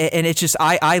 Yeah. And it's just,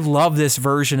 I love this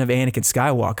version of Anakin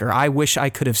Skywalker. I wish I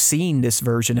could have seen this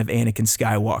version of Anakin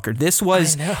Skywalker. This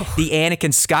was the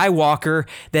Anakin Skywalker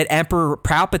that Emperor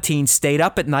Palpatine stayed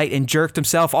up at night and jerked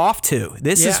himself off to.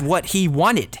 This is what he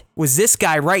wanted, was this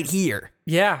guy right here.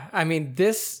 Yeah. I mean,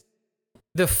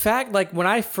 the fact, like, when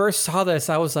I first saw this,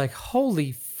 I was like,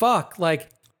 holy fuck. Like,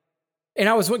 and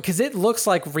I was, because it looks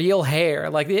like real hair.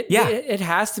 Like it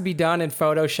has to be done in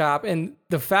Photoshop. And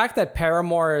the fact that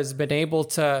Paramore has been able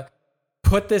to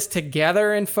put this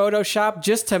together in Photoshop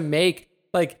just to make,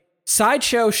 like,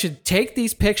 Sideshow should take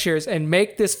these pictures and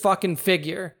make this fucking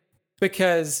figure,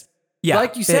 because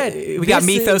like you said, we got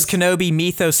Mythos Kenobi,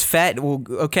 Mythos Fett. Well,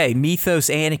 okay, Mythos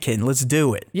Anakin. Let's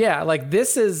do it. Yeah, like,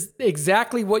 this is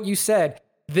exactly what you said.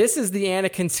 this is the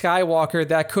Anakin Skywalker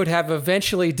that could have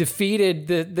eventually defeated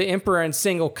the Emperor in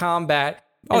single combat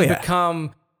and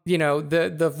become,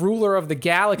 the ruler of the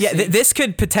galaxy. Yeah, this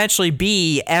could potentially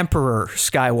be Emperor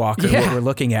Skywalker, what we're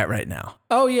looking at right now.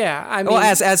 Oh yeah, I mean, well,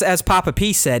 as Papa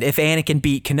P said, if Anakin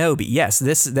beat Kenobi, yes,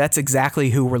 that's exactly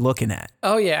who we're looking at.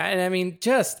 Oh yeah, and I mean,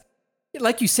 just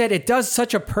like you said, it does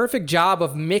such a perfect job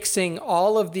of mixing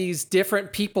all of these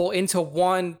different people into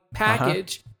one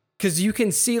package. Because you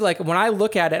can see, like, when I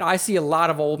look at it, I see a lot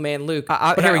of old man Luke.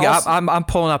 Here we go. I'm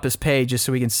pulling up his page just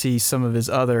so we can see some of his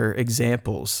other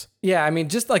examples. Yeah, I mean,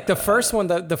 just like the first one,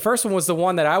 the first one was the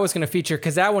one that I was going to feature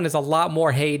because that one is a lot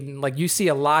more Hayden. Like, you see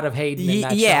a lot of Hayden in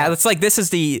that shot. It's like this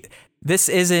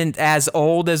isn't as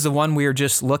old as the one we were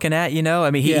just looking at,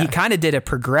 I mean, he kind of did a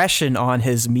progression on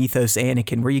his Mythos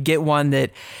Anakin where you get one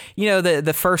that,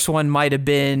 the first one might have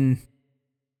been...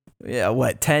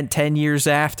 10 years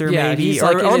after, maybe, he's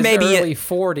like or maybe early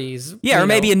 40s. Yeah, or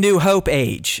maybe a New Hope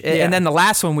age. Yeah. And then the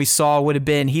last one we saw would have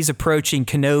been he's approaching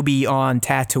Kenobi on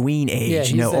Tatooine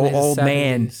age. Old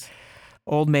man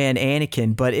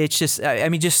Anakin. But it's just, I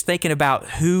mean, just thinking about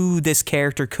who this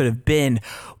character could have been.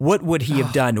 What would he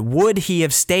have done? Would he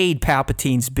have stayed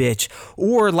Palpatine's bitch,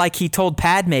 or like he told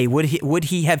Padme, would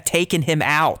he have taken him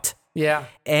out? Yeah,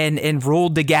 and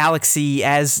ruled the galaxy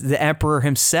as the Emperor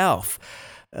himself?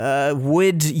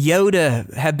 Would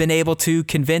Yoda have been able to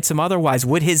convince him otherwise?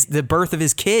 Would the birth of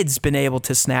his kids been able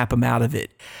to snap him out of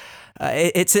it?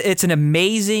 It's an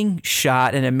amazing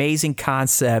shot, an amazing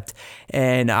concept,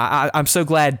 and I'm so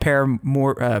glad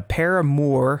Paramore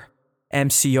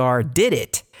MCR did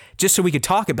it just so we could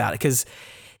talk about it, because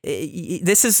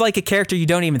this is like a character you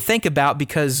don't even think about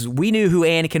because we knew who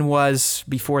Anakin was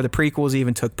before the prequels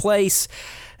even took place.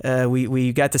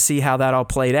 We got to see how that all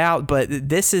played out, but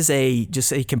this is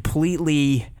just a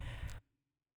completely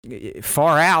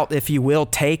far out, if you will,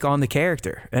 take on the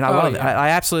character, and I love it. I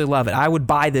absolutely love it. I would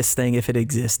buy this thing if it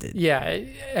existed. Yeah,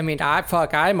 I mean,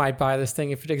 I might buy this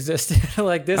thing if it existed.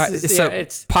 Like this is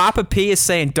it's Papa P is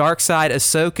saying Darkseid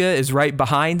Ahsoka is right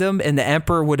behind him, and the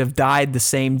Emperor would have died the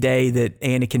same day that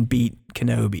Anakin beat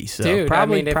Kenobi. So dude,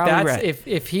 probably, I mean,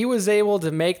 if he was able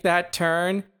to make that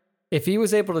turn. If he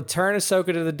was able to turn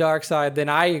Ahsoka to the dark side, then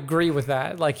I agree with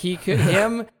that. Like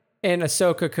him and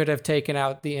Ahsoka could have taken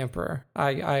out the Emperor.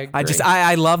 I agree.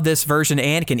 I love this version of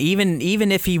Anakin.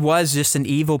 Even if he was just an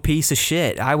evil piece of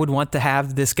shit, I would want to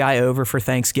have this guy over for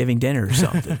Thanksgiving dinner or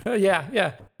something.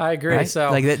 yeah, I agree. Right? So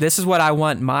like this is what I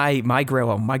want my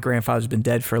grandfather's been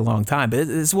dead for a long time, but this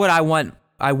is what I want.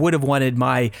 I would have wanted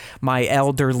my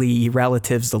elderly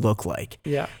relatives to look like.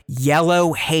 Yeah.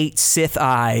 Yellow hate Sith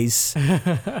eyes,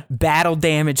 battle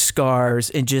damage scars,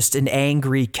 and just an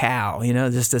angry cow,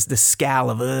 just the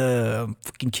scowl of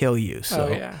fucking kill you. So. Oh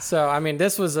yeah. So I mean,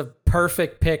 this was a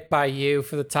perfect pick by you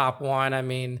for the top one. I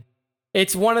mean,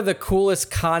 it's one of the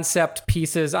coolest concept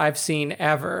pieces I've seen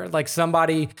ever. Like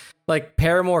somebody like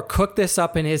Paramore cooked this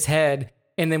up in his head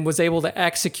and then was able to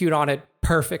execute on it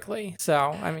perfectly. So,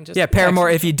 I mean, just Paramore,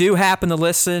 if you do happen to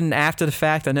listen after the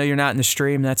fact, I know you're not in the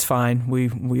stream, that's fine.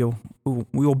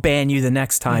 We'll ban you the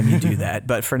next time you do that.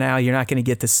 But for now, you're not going to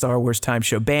get the Star Wars Time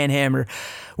Show banhammer.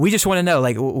 We just want to know,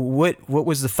 like, what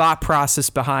was the thought process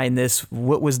behind this?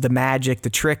 What was the magic, the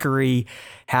trickery?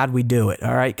 How'd we do it?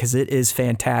 All right, because it is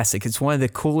fantastic. It's one of the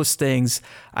coolest things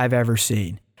I've ever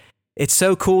seen. It's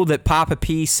so cool that Papa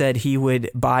P said he would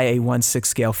buy a 1/6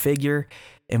 scale figure,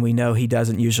 and we know he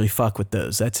doesn't usually fuck with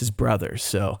those. That's his brother.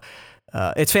 So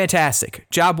it's fantastic.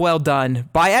 Job well done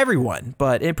by everyone,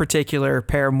 but in particular,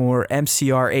 Paramore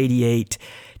MCR88.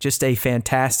 Just a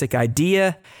fantastic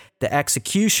idea. The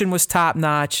execution was top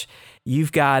notch.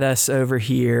 You've got us over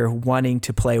here wanting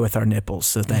to play with our nipples,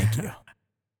 so thank you.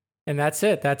 And that's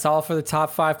it. That's all for the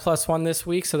top 5+1 this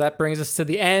week. So that brings us to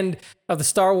the end of the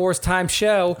Star Wars Time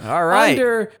Show. All right.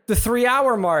 Under the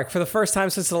 3-hour mark for the first time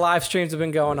since the live streams have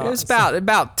been going on. It's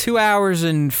about 2 hours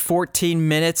and 14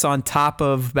 minutes on top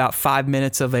of about 5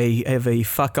 minutes of a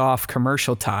fuck off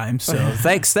commercial time. So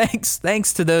thanks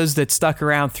to those that stuck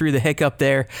around through the hiccup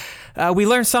there. We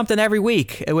learn something every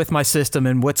week with my system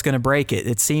and what's going to break it.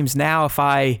 It seems now if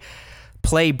I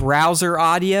play browser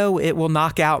audio, it will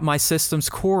knock out my system's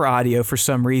core audio for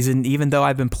some reason, even though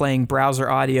I've been playing browser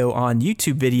audio on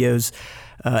YouTube videos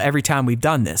every time we've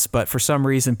done this. But for some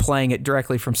reason, playing it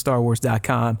directly from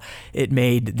StarWars.com, it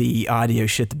made the audio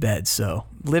shit to bed. So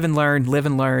live and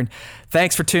learn.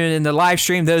 Thanks for tuning in the live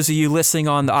stream. Those of you listening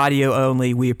on the audio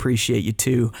only, we appreciate you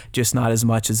too, just not as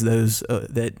much as those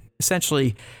that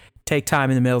essentially take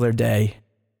time in the middle of their day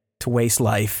to waste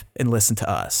life and listen to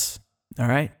us. All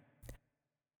right?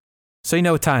 So you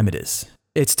know what time it is.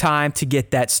 It's time to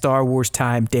get that Star Wars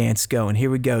time dance going. Here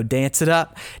we go. Dance it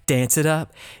up. Dance it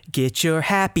up. Get your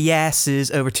happy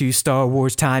asses over to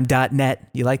StarWarsTime.net.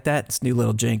 You like that? It's a new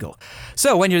little jingle.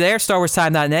 So when you're there,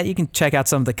 StarWarsTime.net, you can check out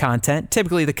some of the content.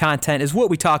 Typically, the content is what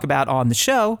we talk about on the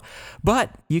show, but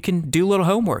you can do a little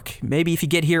homework. Maybe if you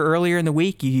get here earlier in the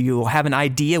week, you'll have an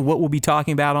idea what we'll be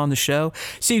talking about on the show,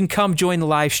 so you can come join the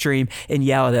live stream and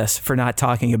yell at us for not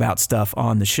talking about stuff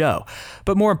on the show.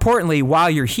 But more importantly, while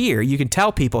you're here, you can tell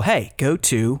people, hey, go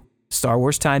to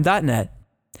StarWarsTime.net.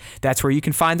 That's where you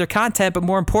can find their content, but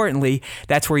more importantly,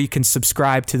 that's where you can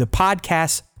subscribe to the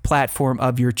podcast platform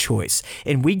of your choice.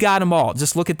 And we got them all.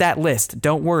 Just look at that list.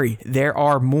 Don't worry, there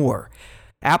are more.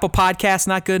 Apple Podcasts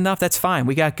not good enough? That's fine.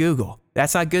 We got Google.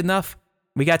 That's not good enough?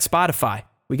 We got Spotify.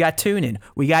 We got TuneIn.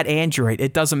 We got Android.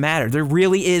 It doesn't matter. There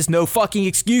really is no fucking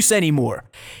excuse anymore.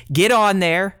 Get on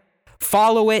there,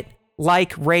 follow it,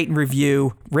 like, rate, and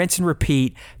review, rinse and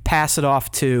repeat, pass it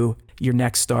off to your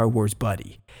next Star Wars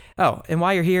buddy. Oh, and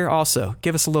while you're here, also,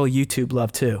 give us a little YouTube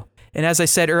love, too. And as I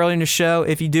said earlier in the show,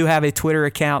 if you do have a Twitter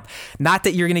account, not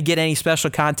that you're going to get any special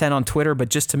content on Twitter, but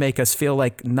just to make us feel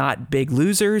like not big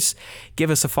losers, give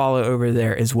us a follow over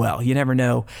there as well. You never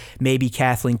know, maybe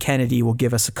Kathleen Kennedy will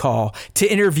give us a call to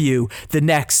interview the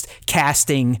next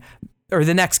casted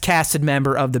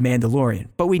member of The Mandalorian.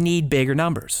 But we need bigger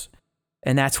numbers.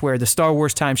 And that's where the Star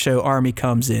Wars Time Show Army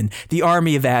comes in. The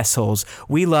army of assholes.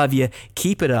 We love you.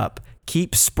 Keep it up.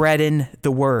 Keep spreading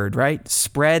the word, right?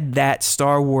 Spread that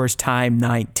Star Wars Time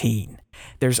 19.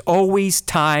 There's always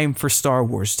time for Star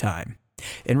Wars time.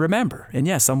 And remember, and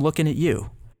yes, I'm looking at you.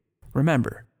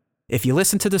 Remember, if you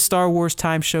listen to the Star Wars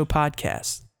Time Show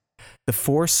podcast, the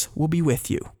Force will be with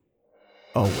you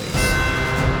always.